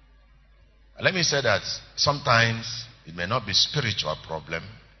 And let me say that sometimes it may not be spiritual problem,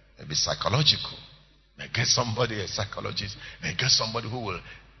 it may be psychological. You may get somebody, a psychologist, you may get somebody who will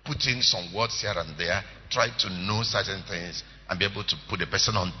put in some words here and there, try to know certain things and be able to put the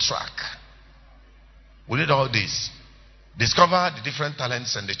person on track. We need all this. Discover the different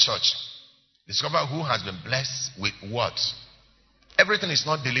talents in the church. Discover who has been blessed with what. Everything is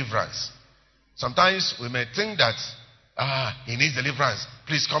not deliverance. Sometimes we may think that, he needs deliverance.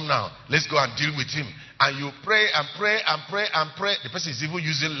 Please come now. Let's go and deal with him. And you pray and pray and pray and pray. The person is even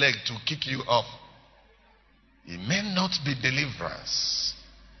using leg to kick you off. It may not be deliverance.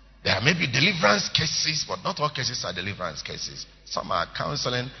 There may be deliverance cases, but not all cases are deliverance cases. Some are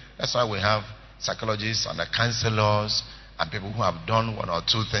counseling. That's why we have psychologists and the counselors and people who have done one or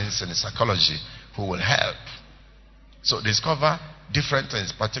two things in psychology who will help. So discover different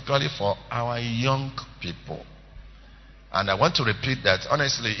things, particularly for our young people. And I want to repeat that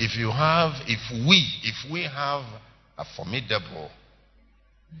honestly, if we have a formidable,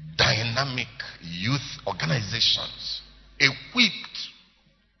 dynamic youth organizations, equipped.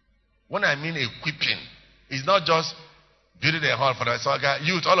 When I mean equipping, it's not just building a hall for the okay,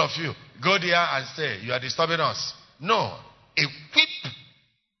 youth, all of you, go there and say, you are disturbing us. No, equip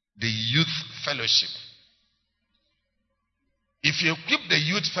the youth fellowship. If you equip the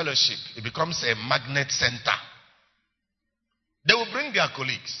youth fellowship, it becomes a magnet center. They will bring their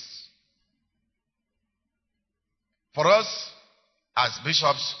colleagues. For us, as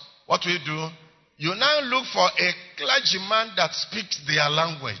bishops, what we do, you now look for a clergyman that speaks their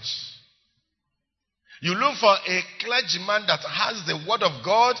language. You look for a clergyman that has the word of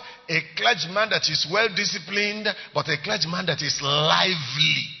God, a clergyman that is well disciplined, but a clergyman that is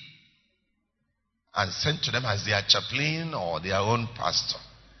lively. And sent to them as their chaplain or their own pastor.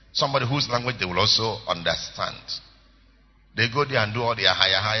 Somebody whose language they will also understand. They go there and do all their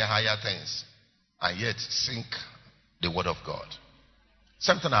higher things. And yet sing the word of God.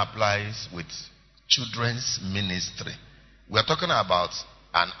 Something applies with children's ministry. We are talking about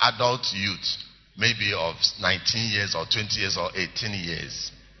an adult youth, maybe of 19 years or 20 years or 18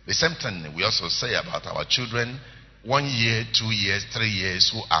 years. The same thing we also say about our children, 1 year, 2 years, 3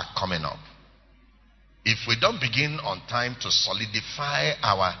 years, who are coming up. If we don't begin on time to solidify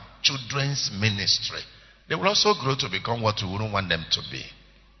our children's ministry, they will also grow to become what we wouldn't want them to be.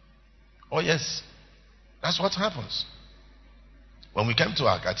 Oh yes, that's what happens. When we came to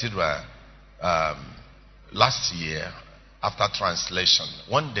our cathedral last year, after translation,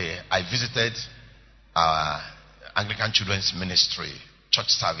 one day I visited our Anglican Children's Ministry church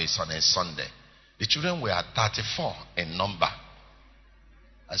service on a Sunday. The children were 34 in number.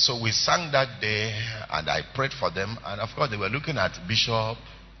 And so we sang that day, and I prayed for them. And of course, they were looking at Bishop.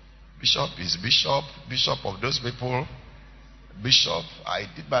 Bishop is Bishop. Bishop of those people. Bishop. I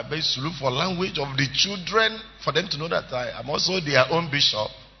did my best to look for language of the children for them to know that I am also their own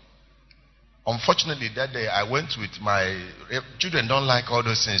bishop. Unfortunately, that day I went with my children. Don't like all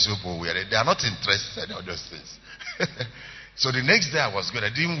those things. They are not interested in all those things. So the next day I was good. I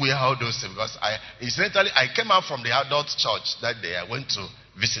didn't wear all those things because I came out from the adult church that day. I went to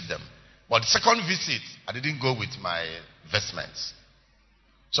visit them. But the second visit, I didn't go with my vestments.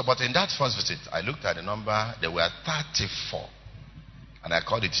 So, but in that first visit, I looked at the number. There were 34. And I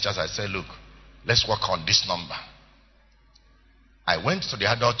called the teachers. I said, look, let's work on this number. I went to the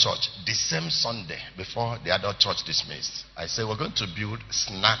adult church the same Sunday before the adult church dismissed. I said, we're going to build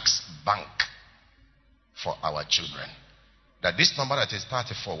snacks bank for our children. That this number that is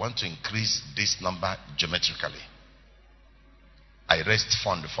 34, want to increase this number geometrically. I raised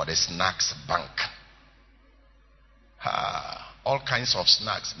fund for the snacks bank. All kinds of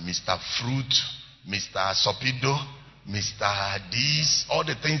snacks. Mr. Fruit, Mr. Sopido, Mr. This, all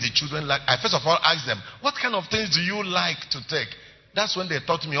the things the children like. I first of all asked them, what kind of things do you like to take? That's when they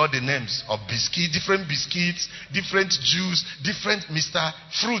taught me all the names of biscuits, different juice, different Mr.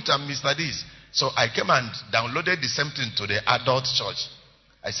 Fruit and Mr. This. So I came and downloaded the same thing to the adult church.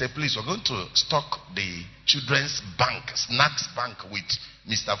 I said, please, we're going to stock the children's bank, snacks bank with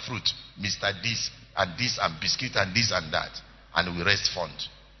Mr. Fruit, Mr. This, and biscuit, and this and that. And we raised funds.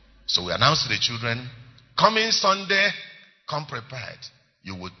 So we announced to the children, coming Sunday, come prepared.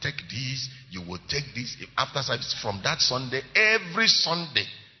 You will take this, you will take this. After service, from that Sunday, every Sunday,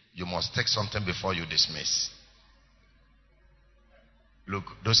 you must take something before you dismiss. Look,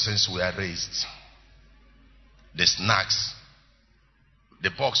 those things were raised. The snacks.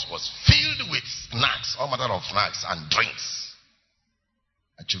 The box was filled with snacks, all manner of snacks and drinks.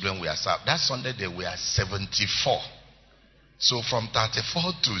 And children were served. That Sunday they were 74. So from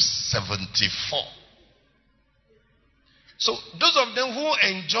 34 to 74. So those of them who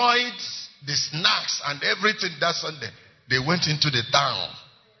enjoyed the snacks and everything that Sunday, they went into the town,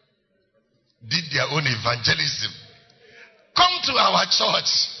 did their own evangelism. Come to our church.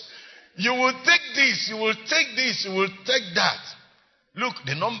 You will take this, you will take this, you will take that. Look,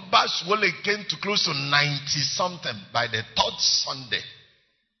 the numbers really came to close to 90 something by the third Sunday.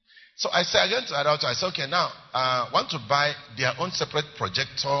 So I said, again to adults, I said, okay, now, want to buy their own separate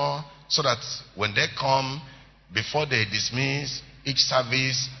projector so that when they come, before they dismiss each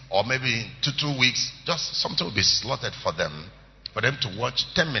service, or maybe in 2 weeks, just something will be slotted for them to watch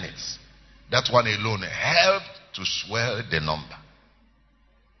 10 minutes. That one alone helped to swell the number.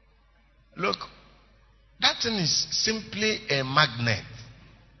 Look, that thing is simply a magnet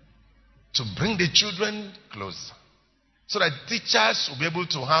to bring the children closer. So that teachers will be able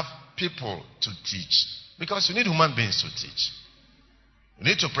to have people to teach. Because you need human beings to teach. You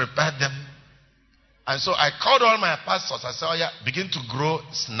need to prepare them. And so I called all my pastors. I said, oh yeah, begin to grow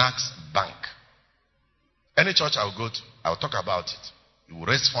snacks bank. Any church I will go to, I will talk about it. You will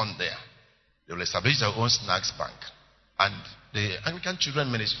raise fund there. They will establish their own snacks bank. And the Anglican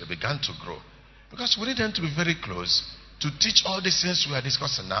Children Ministry began to grow. Because we need them to be very close to teach all the things we are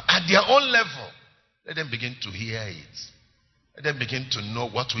discussing now at their own level. Let them begin to hear it. Let them begin to know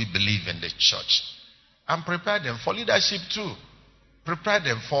what we believe in the church. And prepare them for leadership too. Prepare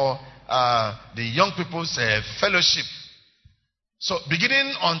them for the young people's fellowship. So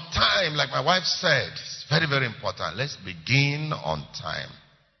beginning on time, like my wife said, is very, very important. Let's begin on time.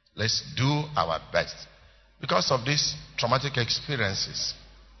 Let's do our best. Because of these traumatic experiences,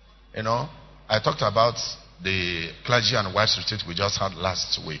 I talked about the clergy and wives retreat we just had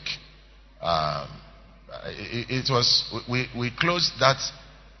last week. We closed that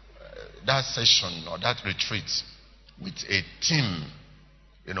session or that retreat with a team,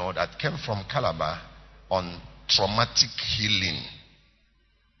 that came from Calabar on traumatic healing.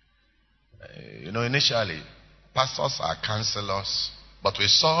 Initially, pastors are counselors, but we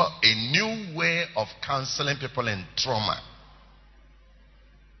saw a new way of counseling people in trauma.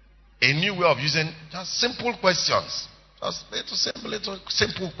 A new way of using just simple questions. Just little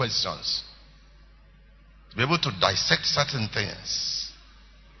simple questions. To be able to dissect certain things.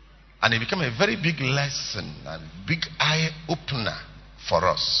 And it became a very big lesson and big eye-opener for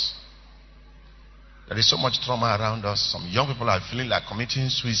us. There is so much trauma around us. Some young people are feeling like committing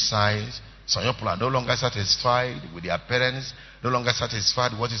suicide. Some young people are no longer satisfied with their parents, no longer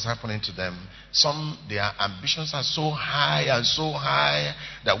satisfied with what is happening to them. Some, their ambitions are so high and so high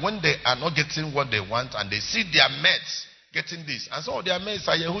that when they are not getting what they want and they see their mates getting this, and some of their mates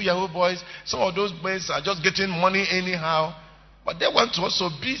are Yahoo boys, some of those boys are just getting money anyhow, but they want to also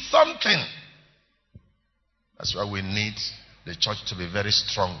be something. That's why we need the church to be very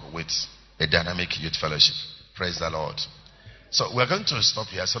strong with a dynamic youth fellowship. Praise the Lord. So we're going to stop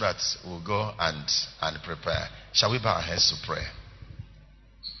here so that we'll go and prepare. Shall we bow our heads to pray?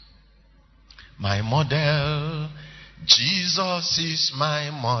 My model, Jesus is my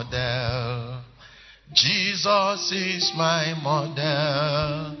model. Jesus is my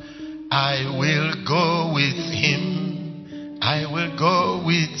model. I will go with him. I will go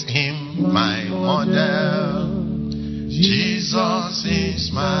with him, my model. Jesus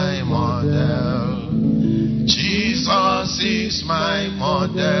is my model. Jesus is my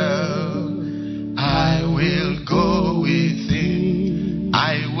model. I will go with him.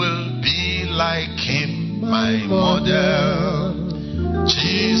 I will be like him, my model.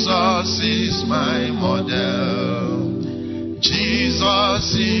 Jesus is my model.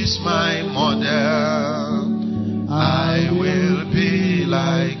 Jesus is my model. I will be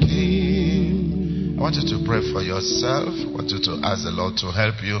like him. I want you to pray for yourself. I want you to ask the Lord to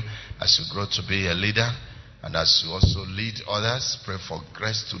help you as you grow to be a leader. And as you also lead others, pray for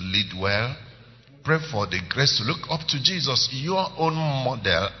grace to lead well. Pray for the grace to look up to Jesus, your own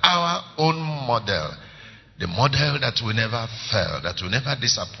model, our own model. The model that will never fail, that will never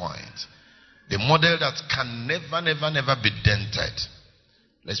disappoint. The model that can never be dented.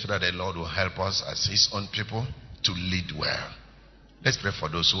 Let's pray that the Lord will help us as his own people to lead well. Let's pray for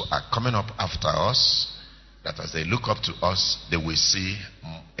those who are coming up after us, that as they look up to us, they will see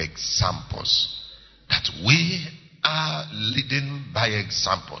examples. That we are leading by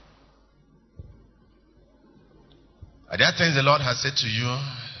example. Are there things the Lord has said to you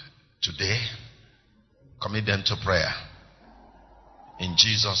today? Commit them to prayer. In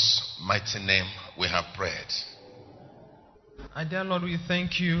Jesus' mighty name we have prayed. Our dear Lord, we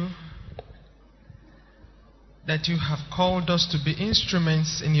thank you that you have called us to be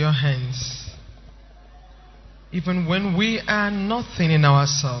instruments in your hands. Even when we are nothing in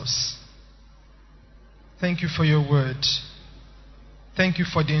ourselves. Thank you for your word. Thank you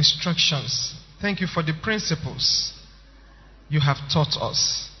for the instructions. Thank you for the principles you have taught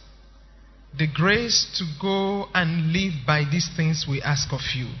us. The grace to go and live by these things we ask of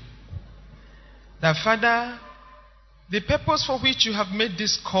you. That, Father, the purpose for which you have made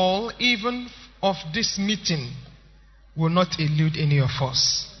this call, even of this meeting, will not elude any of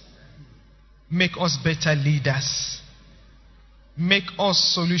us. Make us better leaders. Make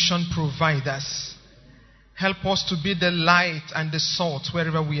us solution providers. Help us to be the light and the salt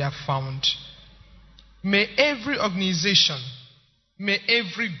wherever we are found. May every organization, may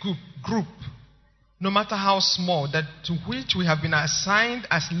every group, no matter how small, that to which we have been assigned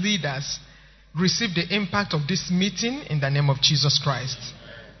as leaders, receive the impact of this meeting in the name of Jesus Christ.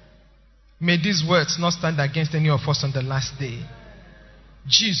 May these words not stand against any of us on the last day.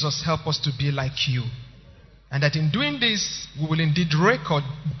 Jesus, help us to be like you. And that in doing this, we will indeed record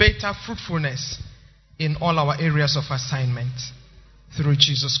better fruitfulness in all our areas of assignment through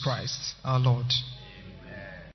Jesus Christ, our Lord.